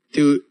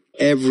 Dude,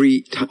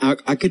 every time,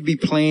 I could be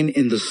playing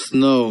in the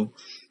snow,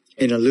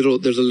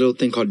 there's a little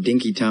thing called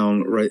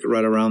Dinkytown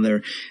right around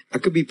there. I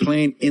could be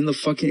playing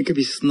it could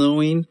be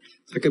snowing.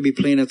 I could be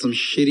playing at some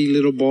shitty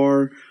little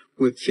bar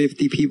with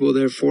 50 people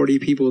there, 40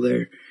 people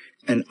there.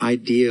 And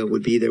Eyedea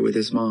would be there with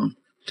his mom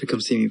to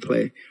come see me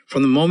play.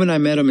 From the moment I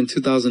met him in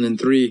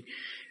 2003,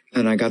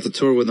 and I got to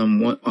tour with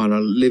him on a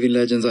Living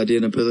Legends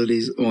Eyedea and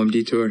Abilities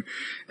OMD tour,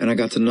 and I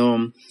got to know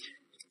him.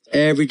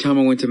 Every time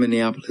I went to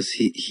Minneapolis,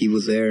 he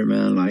was there,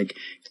 man. Like,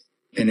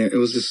 and it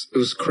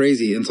was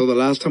crazy. And so the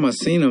last time I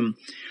seen him,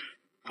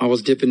 I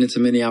was dipping into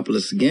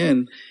Minneapolis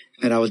again,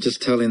 and I was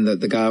just telling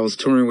the guy I was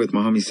touring with,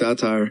 my homie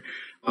Satire,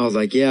 I was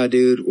like, yeah,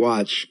 dude,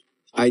 watch.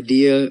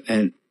 Eyedea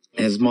and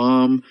his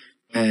mom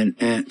and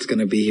Ant's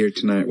gonna be here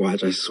tonight.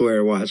 Watch, I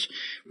swear, watch.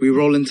 We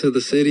roll into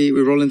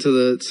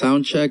the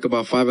sound check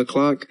about 5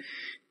 o'clock.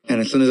 And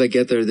as soon as I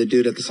get there, the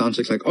dude at the sound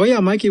check's like, oh yeah,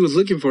 Mikey was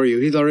looking for you.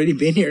 He's already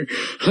been here.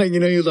 Like,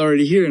 he was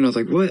already here. And I was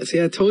like, what? See,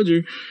 I told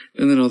you.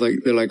 And then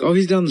they're like, oh,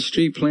 he's down the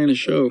street playing a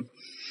show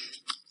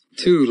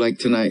too, like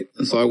tonight.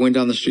 And so I went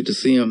down the street to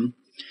see him.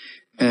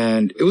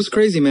 And it was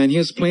crazy, man. He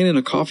was playing in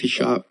a coffee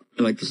shop,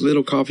 in like this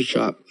little coffee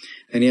shop.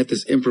 And he had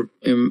this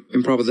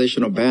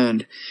improvisational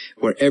band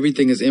where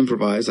everything is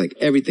improvised, like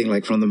everything,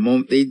 like from the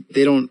moment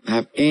they don't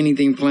have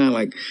anything planned,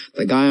 like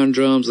the guy on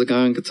drums, the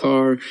guy on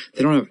guitar,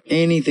 they don't have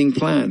anything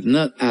planned,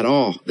 not at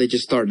all. They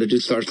just start, the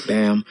dude starts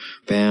bam,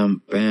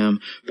 bam, bam,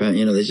 bam,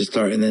 they just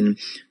start, and then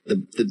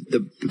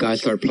the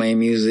guys start playing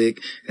music,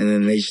 and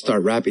then they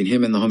start rapping.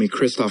 Him and the homie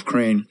Christoph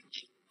Crane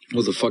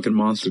was a fucking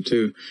monster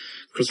too.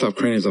 Christoph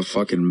Crane is a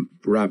fucking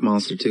rap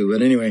monster too.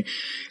 But anyway,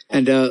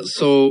 and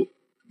so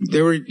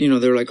they were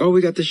like, oh,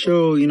 we got the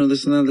show,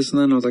 this and that, this and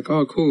that. And I was like,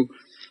 oh, cool.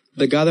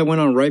 The guy that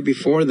went on right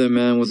before them,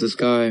 man, was this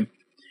guy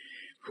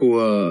who,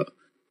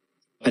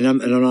 and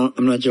I'm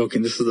not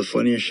joking. This is the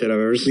funniest shit I've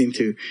ever seen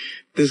too.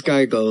 This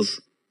guy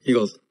goes,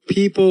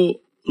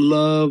 people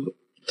love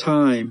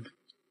time.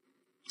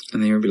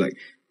 And then he'll be like,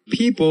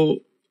 people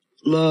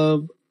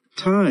love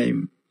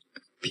time.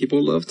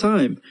 People love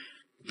time.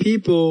 He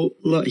did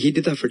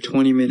that for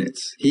 20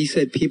 minutes. He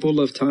said people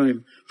love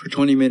time for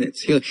 20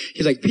 minutes.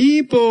 He's like,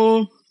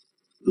 people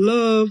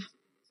love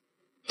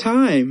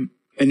time.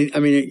 And I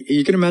mean,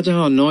 you can imagine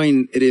how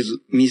annoying it is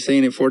me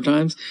saying it 4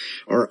 times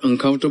or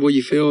uncomfortable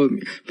you feel.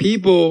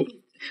 People,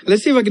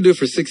 let's see if I can do it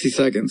for 60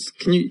 seconds.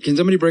 Can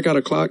somebody break out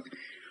a clock?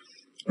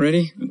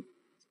 Ready?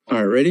 All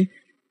right, ready?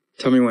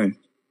 Tell me when.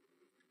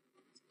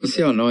 Let's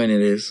see how annoying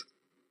it is.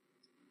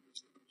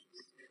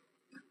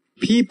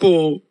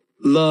 People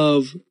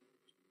love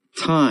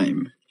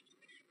time.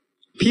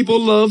 People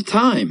love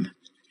time.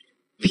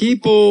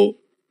 People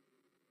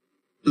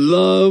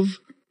love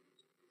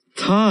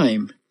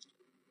time.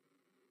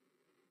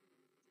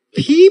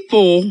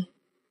 People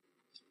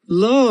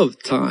love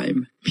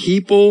time.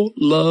 People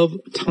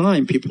love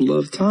time. People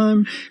love time.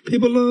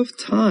 People love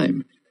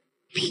time.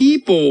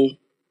 People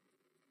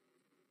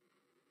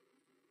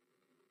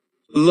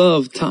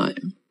love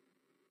time.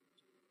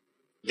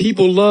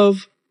 People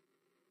love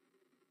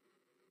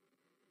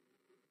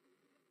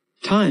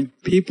time.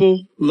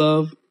 People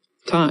love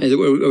time.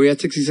 Are we at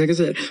 60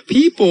 seconds?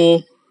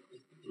 People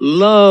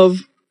love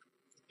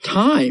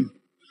time.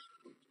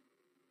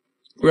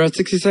 We're at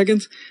 60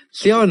 seconds.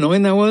 See how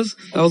annoying that was?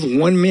 That was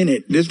 1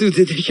 minute. This dude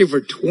did this shit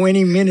for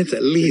 20 minutes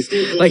at least.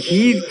 Like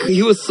he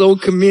was so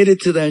committed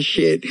to that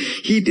shit.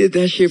 He did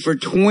that shit for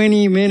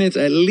 20 minutes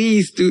at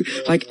least, dude.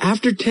 Like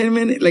after 10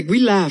 minutes, like we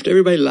laughed.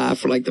 Everybody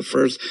laughed for like the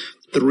first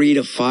 3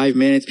 to 5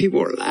 minutes. People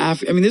were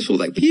laughing. I mean, this was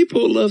like,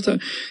 people love time.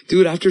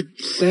 Dude, after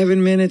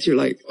 7 minutes, you're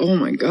like, oh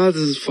my God,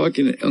 this is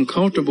fucking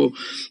uncomfortable.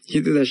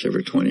 He did that shit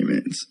for 20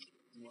 minutes.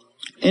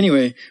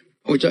 Anyway,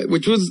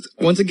 which was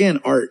once again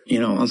art,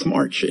 on some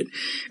art shit.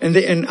 And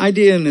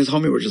Eyedea and his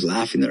homie were just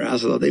laughing their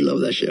asses off. They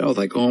love that shit. I was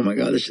like, oh my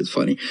God, this shit's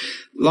funny.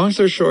 Long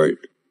story short,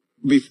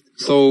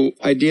 so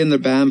Eyedea and the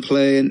band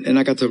play, and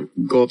I got to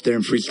go up there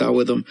and freestyle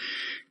with them.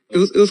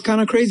 It was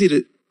kind of crazy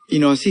to,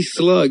 I see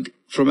Slug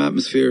from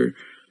Atmosphere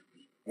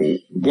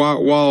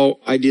while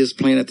Eydea's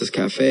playing at this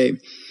cafe.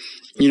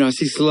 I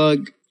see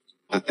Slug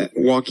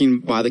walking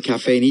by the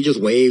cafe, and he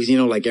just waves,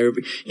 like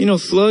everybody.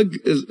 Slug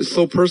is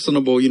so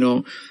personable,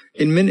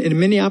 In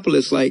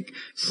Minneapolis, like,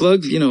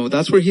 Slug,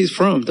 that's where he's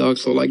from, dog.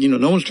 So, like,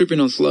 no one's tripping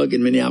on Slug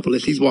in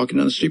Minneapolis. He's walking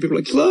down the street, people are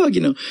like, Slug,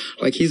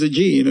 like, he's a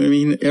G, you know what I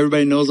mean?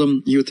 Everybody knows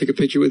him. You would take a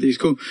picture with him. He's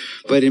cool.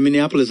 But in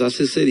Minneapolis, that's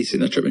his city, so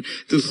not tripping.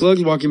 Dude,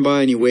 Slug's walking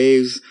by and he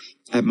waves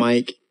at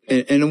Mike.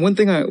 And one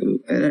thing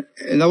and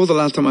that was the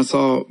last time I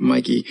saw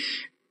Mikey.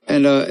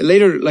 And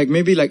later, like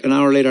maybe like an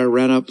hour later, I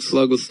ran up.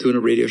 Slug was doing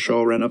a radio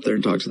show. I ran up there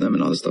and talked to them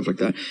and all this stuff like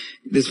that.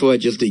 This fool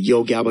just did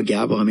Yo Gabba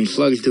Gabba. I mean,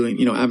 Slug is doing,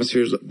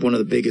 Atmosphere is one of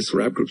the biggest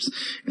rap groups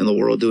in the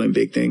world doing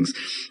big things.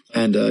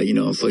 And,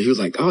 so he was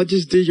like, oh, I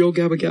just did Yo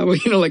Gabba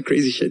Gabba, like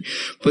crazy shit.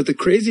 But the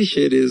crazy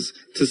shit is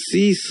to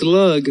see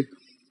Slug,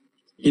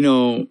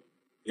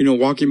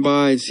 walking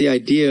by and see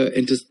Eyedea,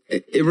 and just,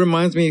 it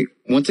reminds me,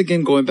 once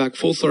again, going back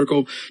full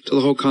circle to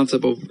the whole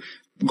concept of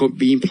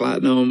being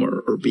platinum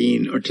or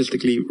being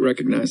artistically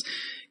recognized.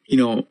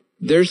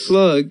 There's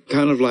Slug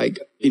kind of like,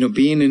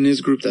 being in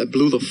his group that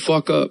blew the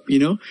fuck up,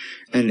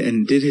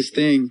 and did his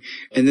thing.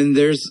 And then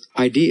there's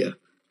Eyedea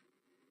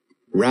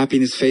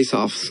rapping his face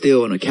off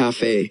still in a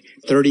cafe,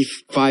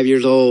 35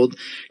 years old.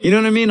 You know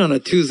what I mean? On a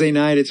Tuesday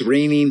night, it's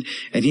raining,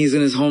 and he's in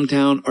his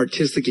hometown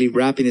artistically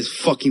rapping his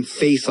fucking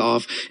face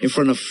off in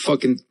front of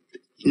fucking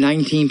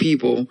 19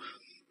 people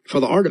for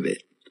the art of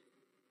it.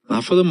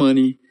 Not for the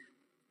money,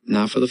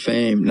 not for the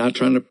fame, not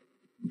trying to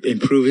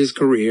improve his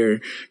career,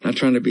 not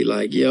trying to be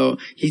like, yo,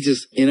 he's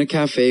just in a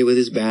cafe with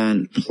his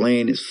band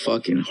playing his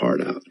fucking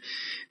heart out.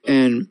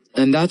 And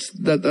that's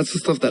the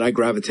stuff that I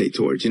gravitate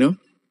towards,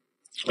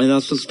 And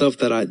that's the stuff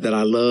that I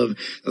love.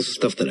 That's the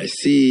stuff that I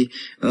see.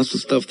 And that's the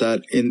stuff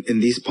that in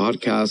these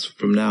podcasts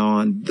from now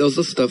on, those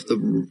are stuff,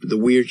 the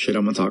weird shit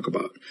I'm going to talk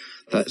about.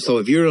 So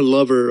if you're a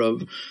lover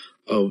of,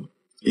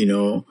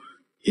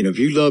 if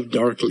you love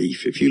Dark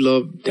Leaf, if you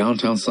love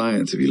Downtown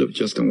Science, if you love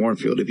Justin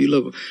Warfield, if you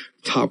love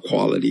Top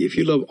Quality, if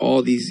you love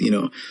all these,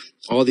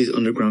 all these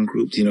underground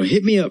groups,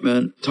 hit me up,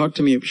 man. Talk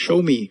to me,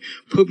 show me,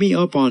 put me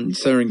up on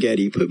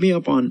Serengeti, put me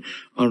up on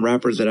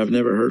rappers that I've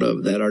never heard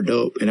of that are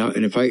dope.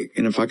 And if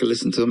I could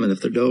listen to them and if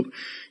they're dope,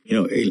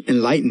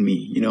 enlighten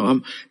me.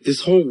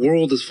 This whole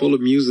world is full of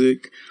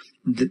music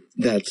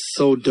that's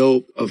so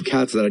dope of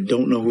cats that I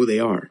don't know who they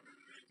are.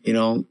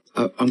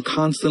 I'm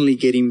constantly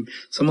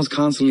someone's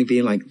constantly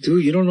being like,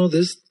 dude, you don't know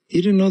this.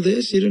 You didn't know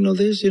this. You didn't know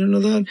this. You didn't know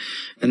that.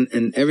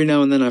 And every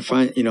now and then I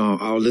find,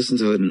 I'll listen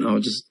to it and I'll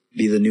just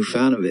be the new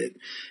fan of it.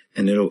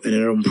 And it'll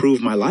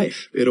improve my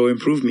life. It'll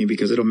improve me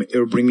because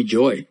it'll bring me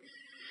joy.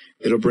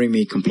 It'll bring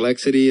me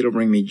complexity. It'll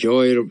bring me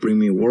joy. It'll bring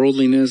me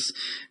worldliness.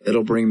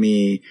 It'll bring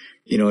me,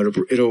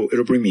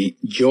 it'll bring me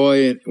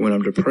joy when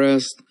I'm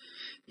depressed.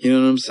 You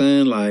know what I'm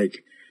saying?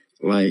 Like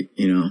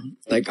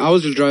I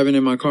was just driving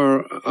in my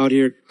car out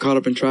here caught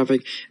up in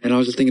traffic and I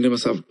was just thinking to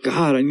myself,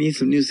 God, I need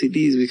some new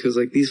CDs because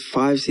like these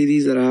 5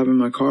 CDs that I have in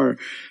my car,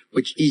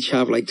 which each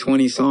have like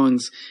 20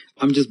 songs,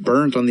 I'm just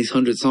burnt on these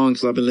 100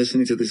 songs. So I've been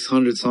listening to these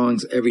 100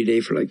 songs every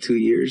day for like 2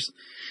 years.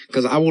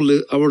 Cause I will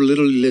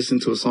literally listen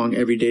to a song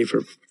every day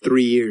for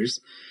 3 years.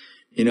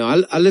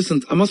 I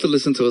must have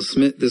listened to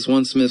this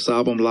one Smiths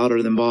album,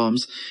 Louder Than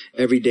Bombs,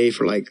 every day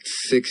for like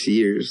 6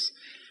 years.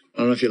 I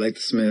don't know if you like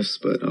the Smiths,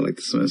 but I like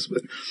the Smiths.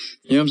 But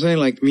you know what I'm saying?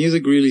 Like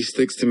music really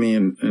sticks to me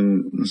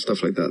and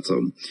stuff like that.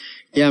 So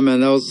yeah,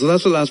 man, that's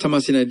the last time I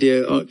seen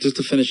Eyedea. Just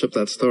to finish up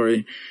that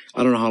story.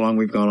 I don't know how long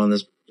we've gone on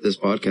this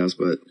podcast,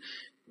 but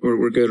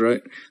we're good,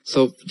 right?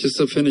 So just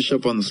to finish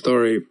up on the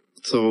story.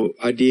 So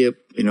Eyedea,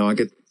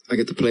 I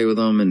get to play with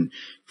them and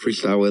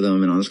freestyle with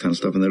them and all this kind of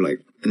stuff. And they're like,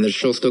 and the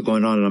show's still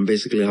going on and I'm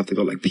basically have to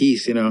go like,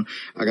 peace, I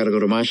got to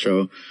go to my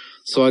show.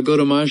 So I go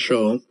to my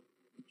show.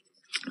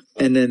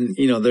 And then,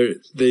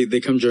 they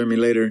come join me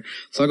later.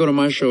 So I go to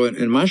my show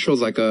and my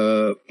show's like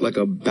a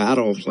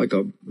battle, like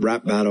a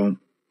rap battle.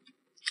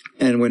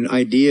 And when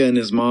Eyedea and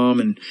his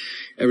mom and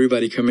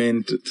everybody come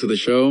in to the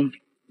show,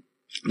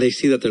 they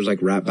see that there's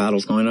like rap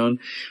battles going on,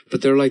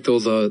 but they're like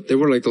those, they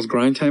were like those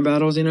grind time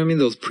battles, you know what I mean?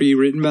 Those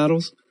pre-written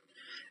battles.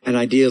 And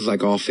Eydea's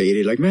like all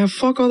faded, like, man,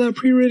 fuck all that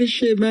pre-written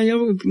shit, man.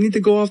 Y'all need to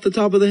go off the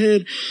top of the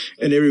head.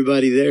 And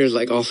everybody there is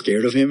like all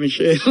scared of him and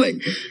shit,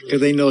 like, cause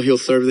they know he'll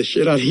serve the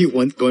shit out of you.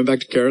 Going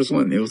back to Karis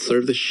one, he'll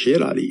serve the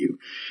shit out of you.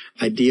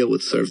 Eyedea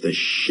would serve the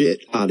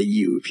shit out of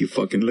you if you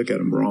fucking look at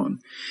him wrong.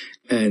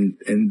 And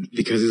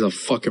because he's a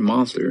fucking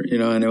monster,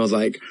 and it was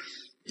like,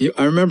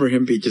 I remember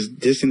him just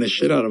dissing the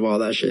shit out of all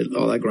that shit,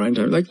 all that grind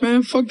time. Like,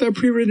 man, fuck that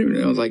pre-written.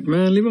 And I was like,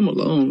 man, leave him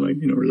alone. Like,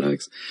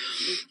 relax.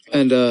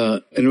 And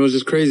it was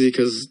just crazy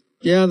because,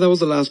 yeah, that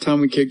was the last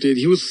time we kicked it.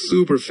 He was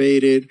super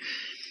faded.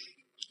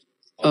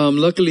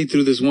 Luckily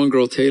through this one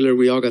girl, Taylor,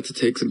 we all got to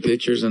take some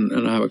pictures and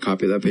I have a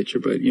copy of that picture,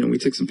 but, we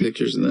took some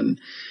pictures and then,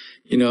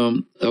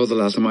 that was the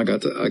last time I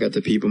got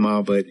to peep him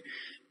out. But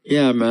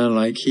yeah, man,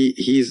 like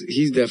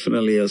he's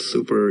definitely he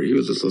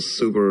was just a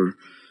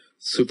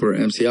super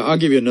MC. I'll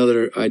give you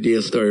another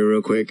Eyedea story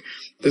real quick.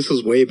 This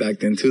was way back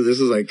then too. This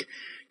is like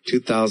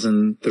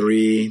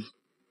 2003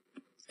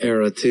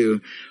 era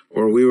too,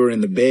 where we were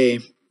in the Bay.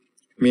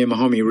 Me and my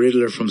homie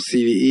Riddler from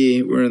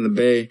CVE, we're in the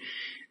Bay,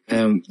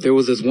 and there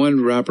was this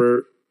one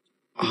rapper.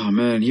 Oh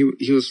man, he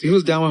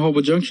was down with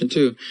Hobo Junction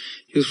too.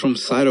 He was from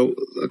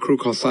a crew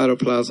called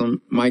Cytoplasm,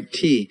 Mike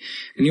T,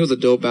 and he was a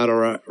dope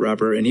battle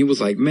rapper. And he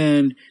was like,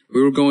 man,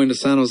 we were going to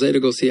San Jose to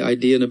go see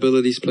Eyedea and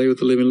Abilities play with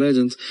the Living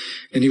Legends,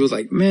 and he was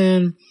like,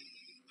 man,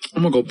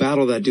 I'm gonna go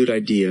battle that dude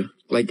Eyedea.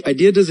 Like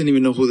Eyedea doesn't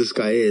even know who this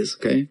guy is,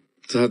 okay?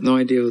 So I have no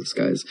idea who this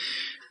guy is.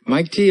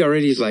 Mike T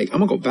already is like, I'm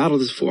gonna go battle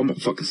this fool. I'm gonna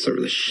fucking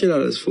serve the shit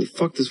out of this fool.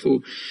 Fuck this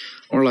fool.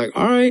 We're like,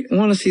 all right, I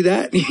want to see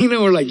that.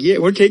 We're like, yeah,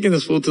 we're taking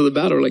this fool to the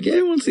battle. We're like, yeah,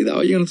 I want to see that.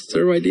 Are you going to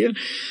serve Eyedea?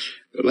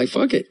 We're like,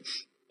 fuck it.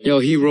 Yo,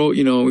 he wrote,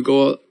 we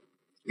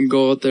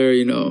go out there,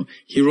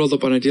 he rolls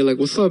up on Eyedea like,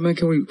 what's up, man?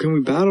 Can we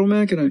battle,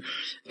 man?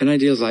 And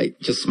Eydea's like,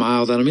 just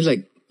smiles at him. He's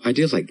like,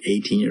 Eydea's like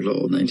 18 years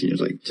old, 19 years,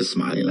 like just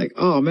smiling like,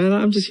 oh man,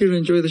 I'm just here to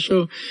enjoy the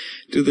show.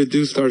 The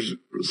dude starts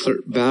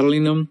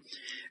battling him.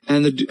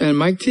 And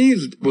Mike T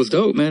was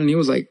dope, man. And he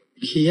was like,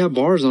 he had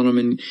bars on him.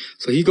 And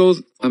so he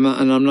goes, I'm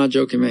not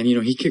joking, man.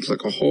 He kicks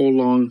like a whole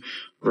long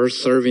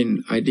verse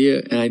serving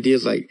Eyedea. And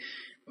Eydea's like,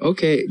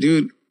 okay,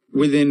 dude,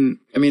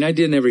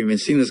 Eyedea never even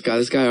seen this guy.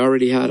 This guy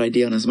already had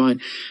Eyedea on his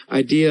mind.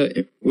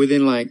 Eyedea,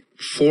 within like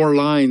 4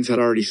 lines, had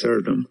already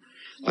served him.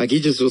 Like,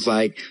 he just was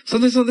like,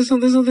 something.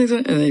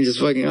 And then he just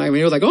fucking,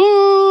 he was like,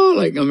 oh,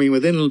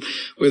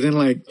 within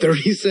like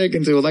 30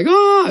 seconds, it was like,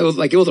 oh,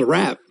 it was a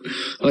rap.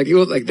 Like, it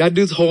was like, that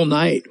dude's whole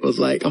night was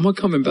like, I'm gonna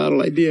come and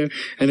battle Eyedea.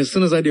 And as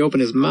soon as Eyedea opened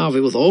his mouth,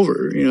 it was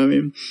over. You know what I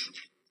mean?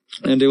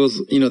 And it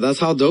was, that's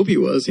how dope he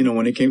was,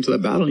 when it came to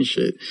that battling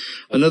shit.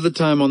 Another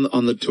time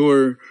on the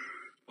tour,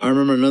 I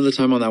remember another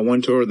time on that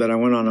one tour that I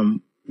went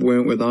on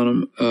went with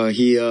on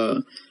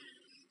him.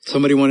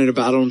 Somebody wanted to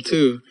battle him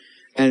too.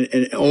 And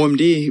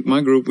OMD,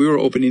 my group, we were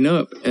opening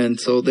up. And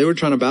so they were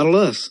trying to battle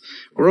us.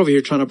 We're over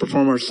here trying to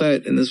perform our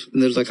set. And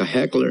there's like a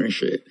heckler and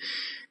shit.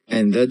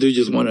 And that dude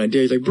just wanted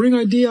Eyedea. He's like, bring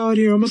Eyedea out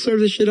here. I'm going to serve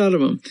the shit out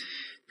of him.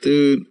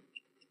 Dude,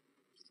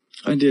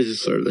 Eyedea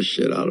just served the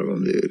shit out of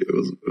him, dude. It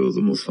was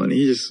the most funny.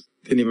 He just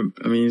didn't even,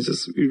 I mean, it's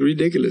just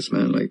ridiculous,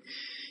 man. Like,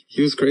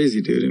 he was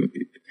crazy, dude.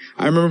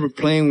 I remember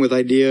playing with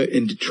Eyedea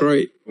in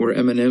Detroit, where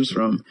Eminem's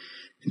from,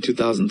 in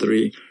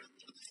 2003.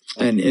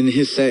 And in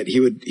his set, he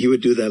would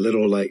do that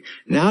little, like,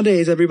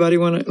 nowadays everybody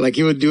like,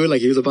 he would do it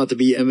like he was about to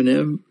be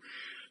Eminem.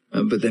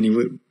 But then he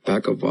would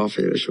back up off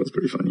it. That shit was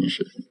pretty funny and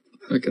shit.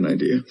 Like an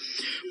Eyedea.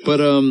 But,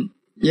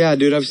 yeah,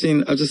 dude, I've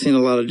just seen a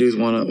lot of dudes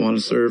want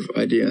to serve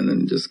Eyedea and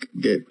then just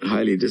get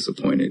highly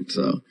disappointed.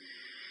 So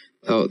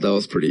that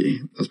was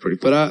pretty,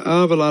 but I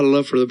have a lot of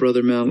love for the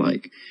brother, man.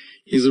 Like,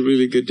 he's a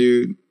really good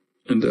dude.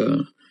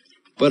 And,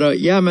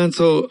 yeah, man.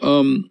 So,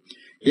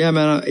 yeah,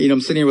 man,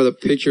 I'm sitting here with a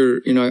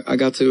picture, I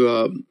got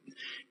to,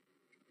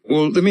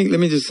 well, let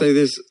me just say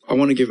this. I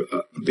want to give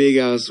a big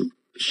ass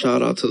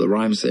shout out to the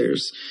rhyme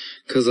sayers.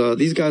 Cause,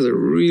 these guys are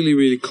really,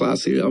 really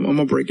classy. I'm going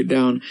to break it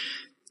down.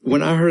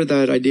 When I heard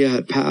that Eyedea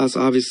had passed,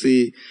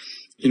 obviously,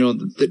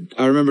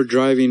 I remember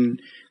driving,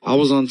 I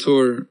was on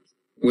tour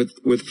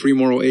with Free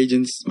Moral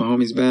Agents, my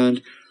homie's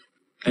band,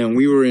 and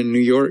we were in New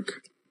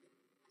York,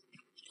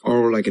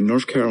 or like in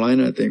North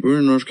Carolina, I think. We were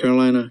in North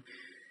Carolina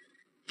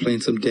playing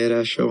some dead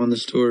ass show on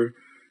this tour.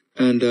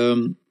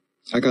 And,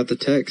 I got the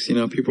text,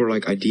 people were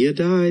like, Eyedea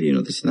died,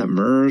 this and that,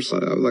 MERS,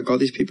 like all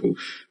these people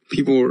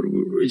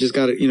just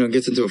got it,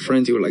 gets into a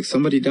frenzy where like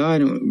somebody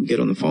died, and we get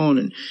on the phone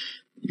and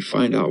you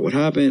find out what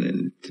happened,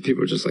 and the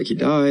people are just like, he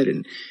died,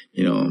 and,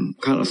 I'm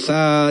kind of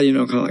sad, kind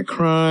of like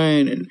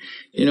crying, and,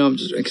 I'm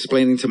just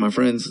explaining to my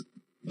friends,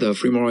 the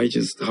Free Moral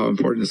Agents, how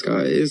important this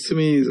guy is to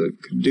me. He's a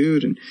good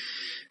dude.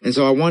 And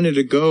so I wanted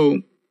to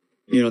go,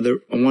 I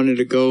wanted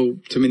to go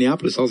to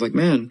Minneapolis. I was like,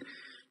 man,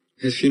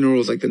 his funeral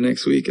was like the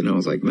next week, and I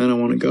was like, man, I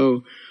want to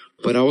go.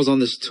 But I was on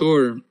this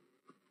tour,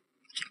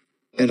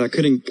 and I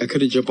couldn't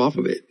jump off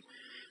of it.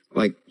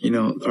 Like, we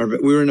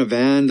were in a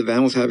van. The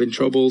van was having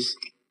troubles.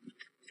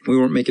 We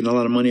weren't making a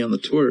lot of money on the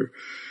tour.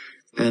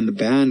 And the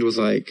band was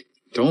like,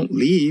 don't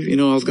leave.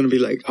 I was going to be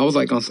like, I was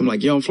like on some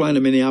like, yo, I'm flying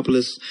to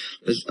Minneapolis.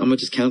 I'm going to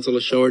just cancel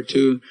a show or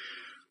two.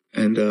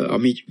 And, I'll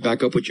meet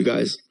back up with you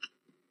guys.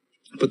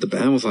 But the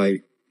band was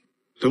like,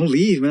 don't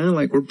leave, man.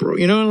 Like, we're broke, like,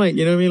 you know what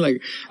I mean?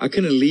 Like, I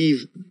couldn't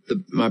leave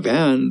my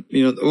band,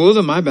 it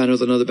wasn't my band. It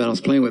was another band I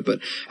was playing with, but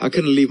I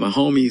couldn't leave my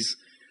homies.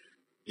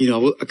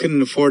 I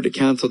couldn't afford to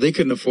cancel. They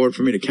couldn't afford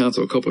for me to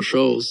cancel a couple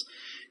shows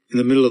in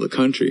the middle of the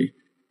country.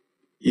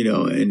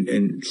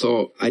 And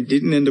so I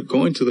didn't end up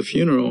going to the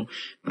funeral,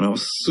 and I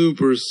was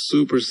super,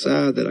 super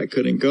sad that I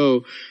couldn't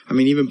go. I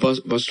mean, even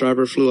bus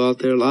driver flew out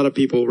there. A lot of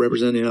people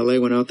representing LA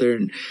went out there,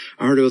 and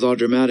I heard it was all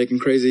dramatic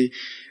and crazy.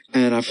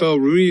 And I felt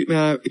really,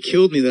 man, it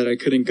killed me that I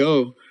couldn't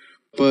go.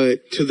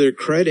 But to their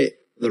credit,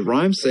 the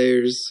rhyme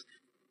sayers,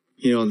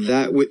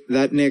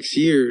 that next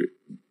year,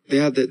 they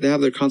have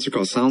their concert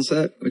called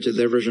Soundset, which is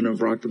their version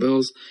of Rock the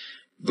Bells,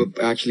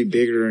 but actually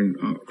bigger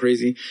and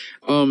crazy.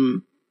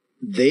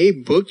 They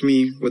booked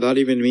me without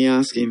even me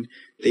asking.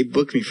 They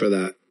booked me for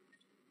that.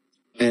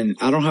 And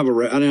I don't have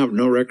I didn't have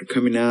no record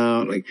coming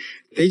out. Like,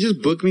 they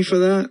just booked me for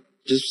that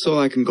just so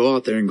I can go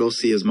out there and go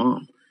see his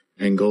mom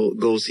and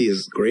go see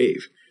his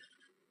grave.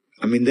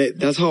 I mean,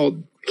 that's how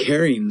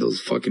caring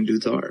those fucking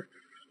dudes are.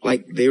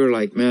 Like, they were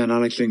like, man,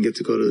 I actually didn't get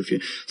to go to the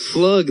funeral.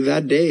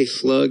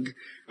 Slug,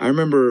 I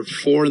remember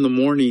 5 in the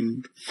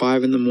morning,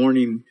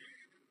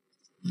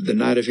 the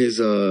night of his,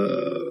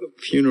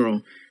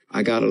 funeral,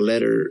 I got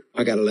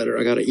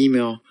an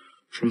email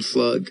from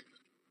Slug.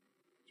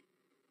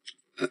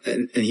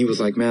 And he was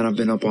like, man, I've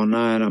been up all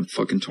night. I'm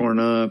fucking torn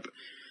up.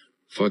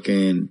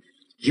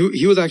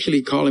 He was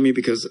actually calling me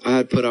because I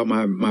had put out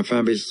my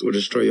Fan Base Will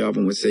Destroy You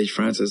album with Sage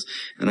Francis.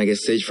 And I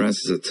guess Sage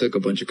Francis had took a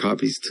bunch of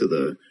copies to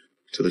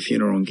the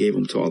funeral and gave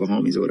them to all the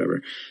homies or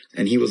whatever.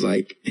 And he was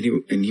like,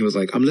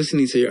 I'm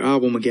listening to your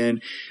album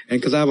again.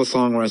 And cause I have a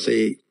song where I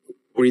say,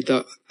 where he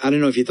thought, I don't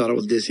know if he thought I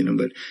was dissing him,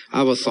 but I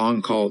have a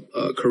song called,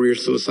 Career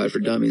Suicide for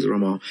Dummies, where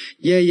I'm all,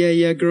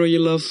 yeah, girl, you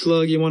love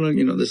Slug, you wanna,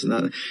 this and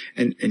that.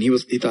 And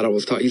he thought I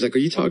was talking, he's like, are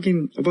you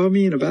talking about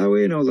me in a bad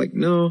way? And I was like,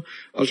 no.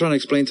 I was trying to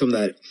explain to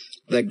him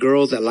that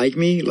girls that like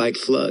me like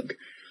Slug.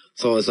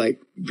 So it's like,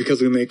 because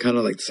we make kind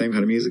of like the same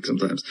kind of music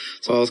sometimes.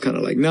 So I was kind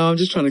of like, no, I'm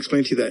just trying to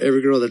explain to you that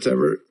every girl I've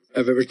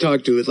ever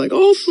talked to is like,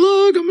 oh,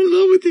 Slug, I'm in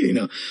love with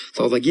you,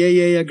 So I was like,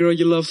 yeah, girl,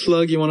 you love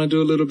Slug. You want to do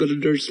a little bit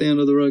of dirt, stay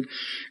under the rug.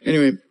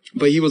 Anyway,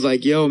 but he was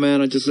like, yo,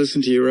 man, I just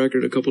listened to your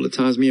record a couple of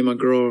times. Me and my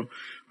girl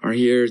are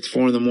here. It's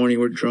 4 a.m.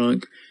 We're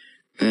drunk.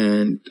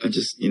 And I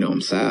just,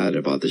 I'm sad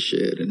about this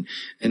shit.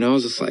 And I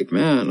was just like,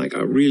 man, like,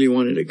 I really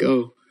wanted to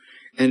go.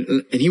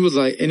 And he was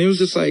like, and it was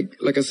just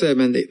like I said,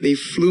 man, they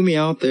flew me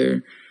out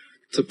there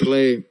to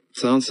play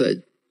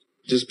Soundset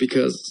just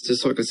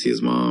so I could see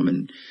his mom.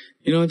 And,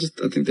 I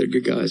think they're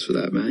good guys for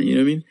that, man. You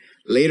know what I mean?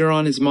 Later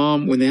on, his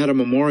mom, when they had a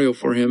memorial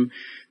for him,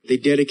 they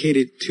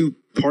dedicated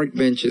park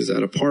benches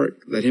at a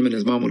park that him and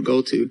his mom would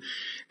go to.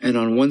 And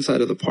on one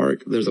side of the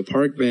park, there's a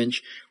park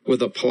bench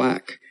with a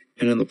plaque.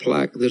 And in the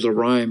plaque, there's a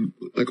rhyme,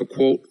 like a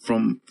quote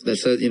that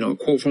says, a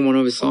quote from one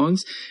of his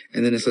songs.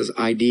 And then it says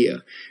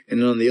Eyedea.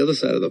 And then on the other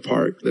side of the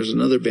park, there's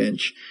another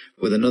bench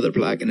with another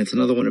plaque. And it's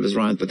another one of his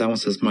rhymes, but that one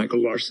says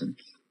Michael Larson.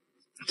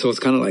 So it's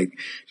kind of like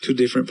two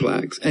different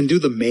plaques. And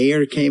the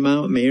mayor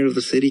of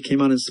the city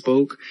came out and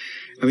spoke.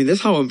 I mean,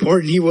 that's how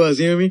important he was.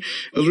 You know what I mean?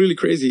 It was really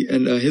crazy.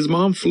 And his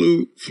mom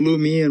flew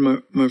me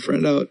and my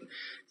friend out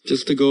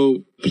just to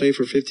go play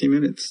for 15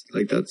 minutes.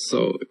 Like that's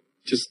so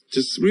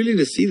just really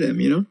to see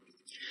them,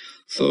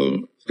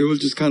 So it was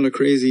just kind of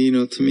crazy,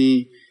 to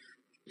me.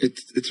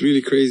 It's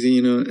really crazy,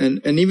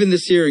 and even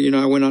this year,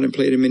 I went out and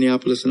played in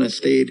Minneapolis and I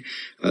stayed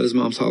at his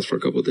mom's house for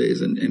a couple of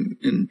days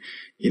and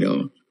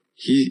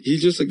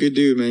he's just a good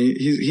dude, man.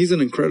 He's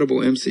an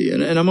incredible MC.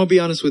 And I'm going to be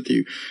honest with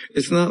you.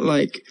 It's not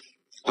like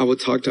I would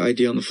talk to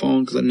Eyedea on the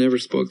phone because I never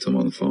spoke to him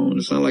on the phone.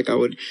 It's not like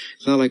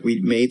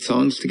we made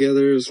songs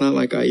together. It's not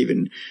like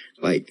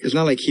it's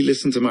not like he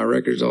listened to my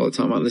records all the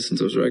time. I listened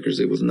to his records.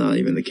 It was not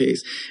even the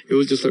case. It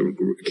was just a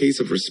case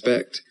of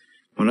respect.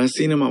 When I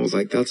seen him, I was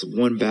like, that's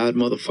one bad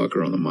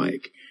motherfucker on the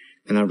mic.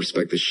 And I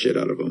respect the shit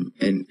out of him.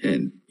 And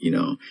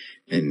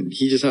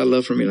he just had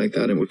love for me like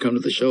that and would come to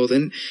the shows.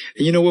 And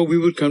you know what?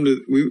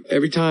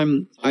 Every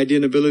time Eyedea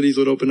and Abilities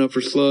would open up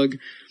for Slug,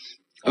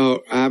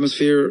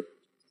 Atmosphere,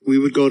 we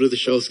would go to the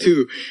shows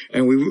too.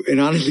 And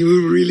honestly,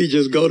 we would really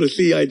just go to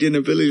see Eyedea and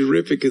Abilities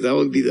rip it because that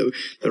would be the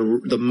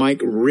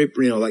mic rip,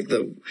 like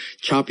the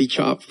choppy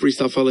chop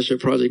Freestyle Fellowship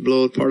Project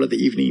blow part of the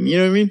evening. You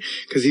know what I mean?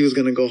 Because he was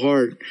going to go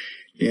hard.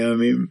 You know what I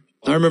mean?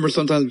 I remember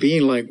sometimes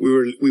being like,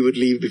 we would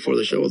leave before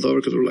the show was over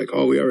because we were like,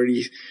 oh, we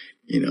already,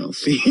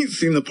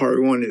 seen the part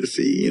we wanted to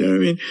see. You know what I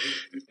mean?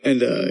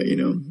 And,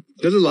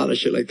 there's a lot of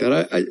shit like that.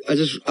 I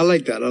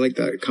like that. I like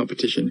that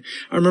competition.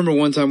 I remember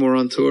one time we were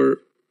on tour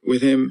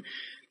with him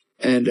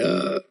and,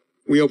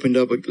 we opened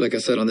up, like I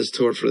said, on this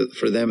tour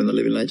for them and the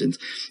Living Legends.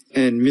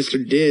 And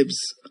Mr. Dibbs,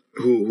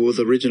 who was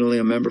originally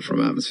a member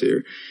from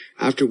Atmosphere,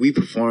 after we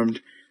performed,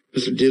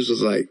 Mr. Dibbs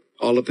was like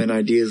all up in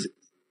Eydea's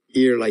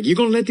ear, like, you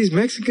gonna let these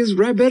Mexicans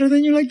rap better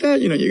than you like that?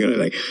 You're gonna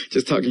like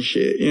just talking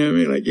shit. You know what I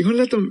mean? Like, you're gonna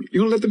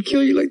let them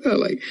kill you like that?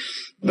 Like,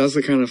 those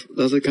are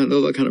the kind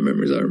of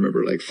memories I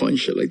remember, like fun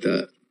shit like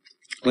that.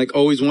 Like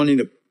always wanting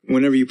to,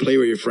 whenever you play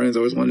with your friends,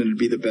 always wanting to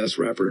be the best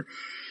rapper.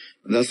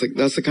 That's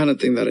the kind of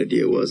thing that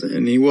Eyedea was.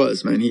 And he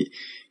was, man.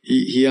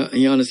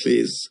 He honestly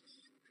is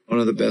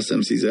one of the best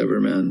MCs ever,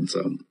 man.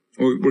 So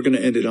we're gonna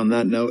end it on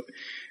that note.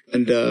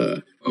 And,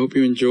 I hope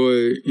you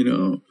enjoy,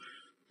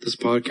 this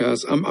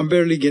podcast. I'm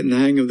barely getting the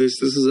hang of this.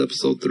 This is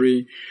episode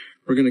 3.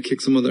 We're going to kick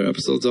some other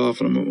episodes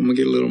off and I'm going to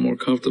get a little more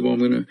comfortable. I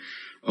want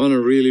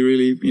to really,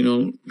 really,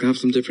 have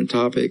some different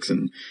topics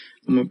and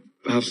I'm going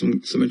to have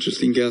some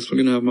interesting guests. We're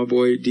going to have my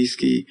boy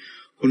D-Ski,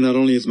 who not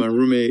only is my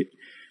roommate,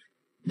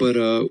 but,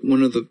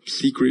 one of the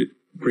secret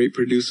great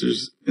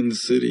producers in the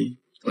city,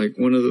 like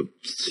one of the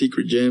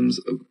secret gems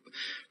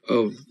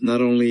of not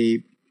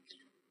only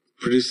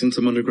producing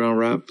some underground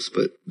raps,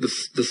 but the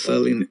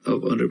selling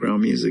of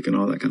underground music and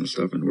all that kind of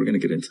stuff. And we're going to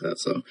get into that.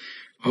 So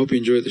I hope you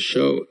enjoyed the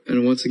show.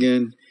 And once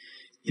again,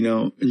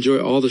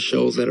 enjoy all the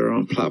shows that are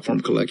on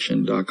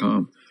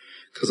platformcollection.com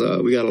because,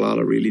 we got a lot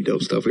of really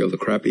dope stuff. We have the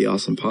Crappy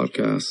Awesome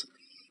podcast.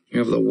 We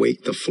have the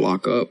Wake the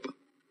Flock Up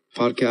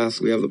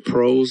podcast. We have the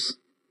Pros,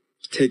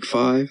 Take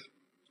 5,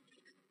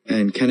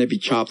 and Can It Be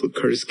Chopped with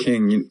Curtis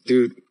King.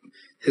 Dude,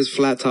 his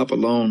flat top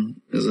alone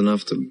is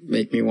enough to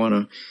make me want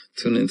to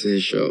tune into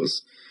his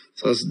shows.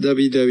 So that's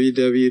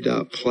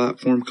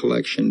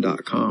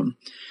www.platformcollection.com.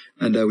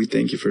 And we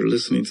thank you for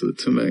listening to the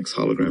 2Mex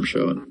Hologram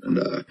Show. And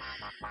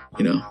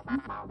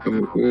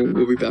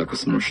we'll be back with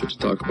some more shit to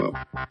talk about.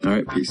 All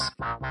right, peace.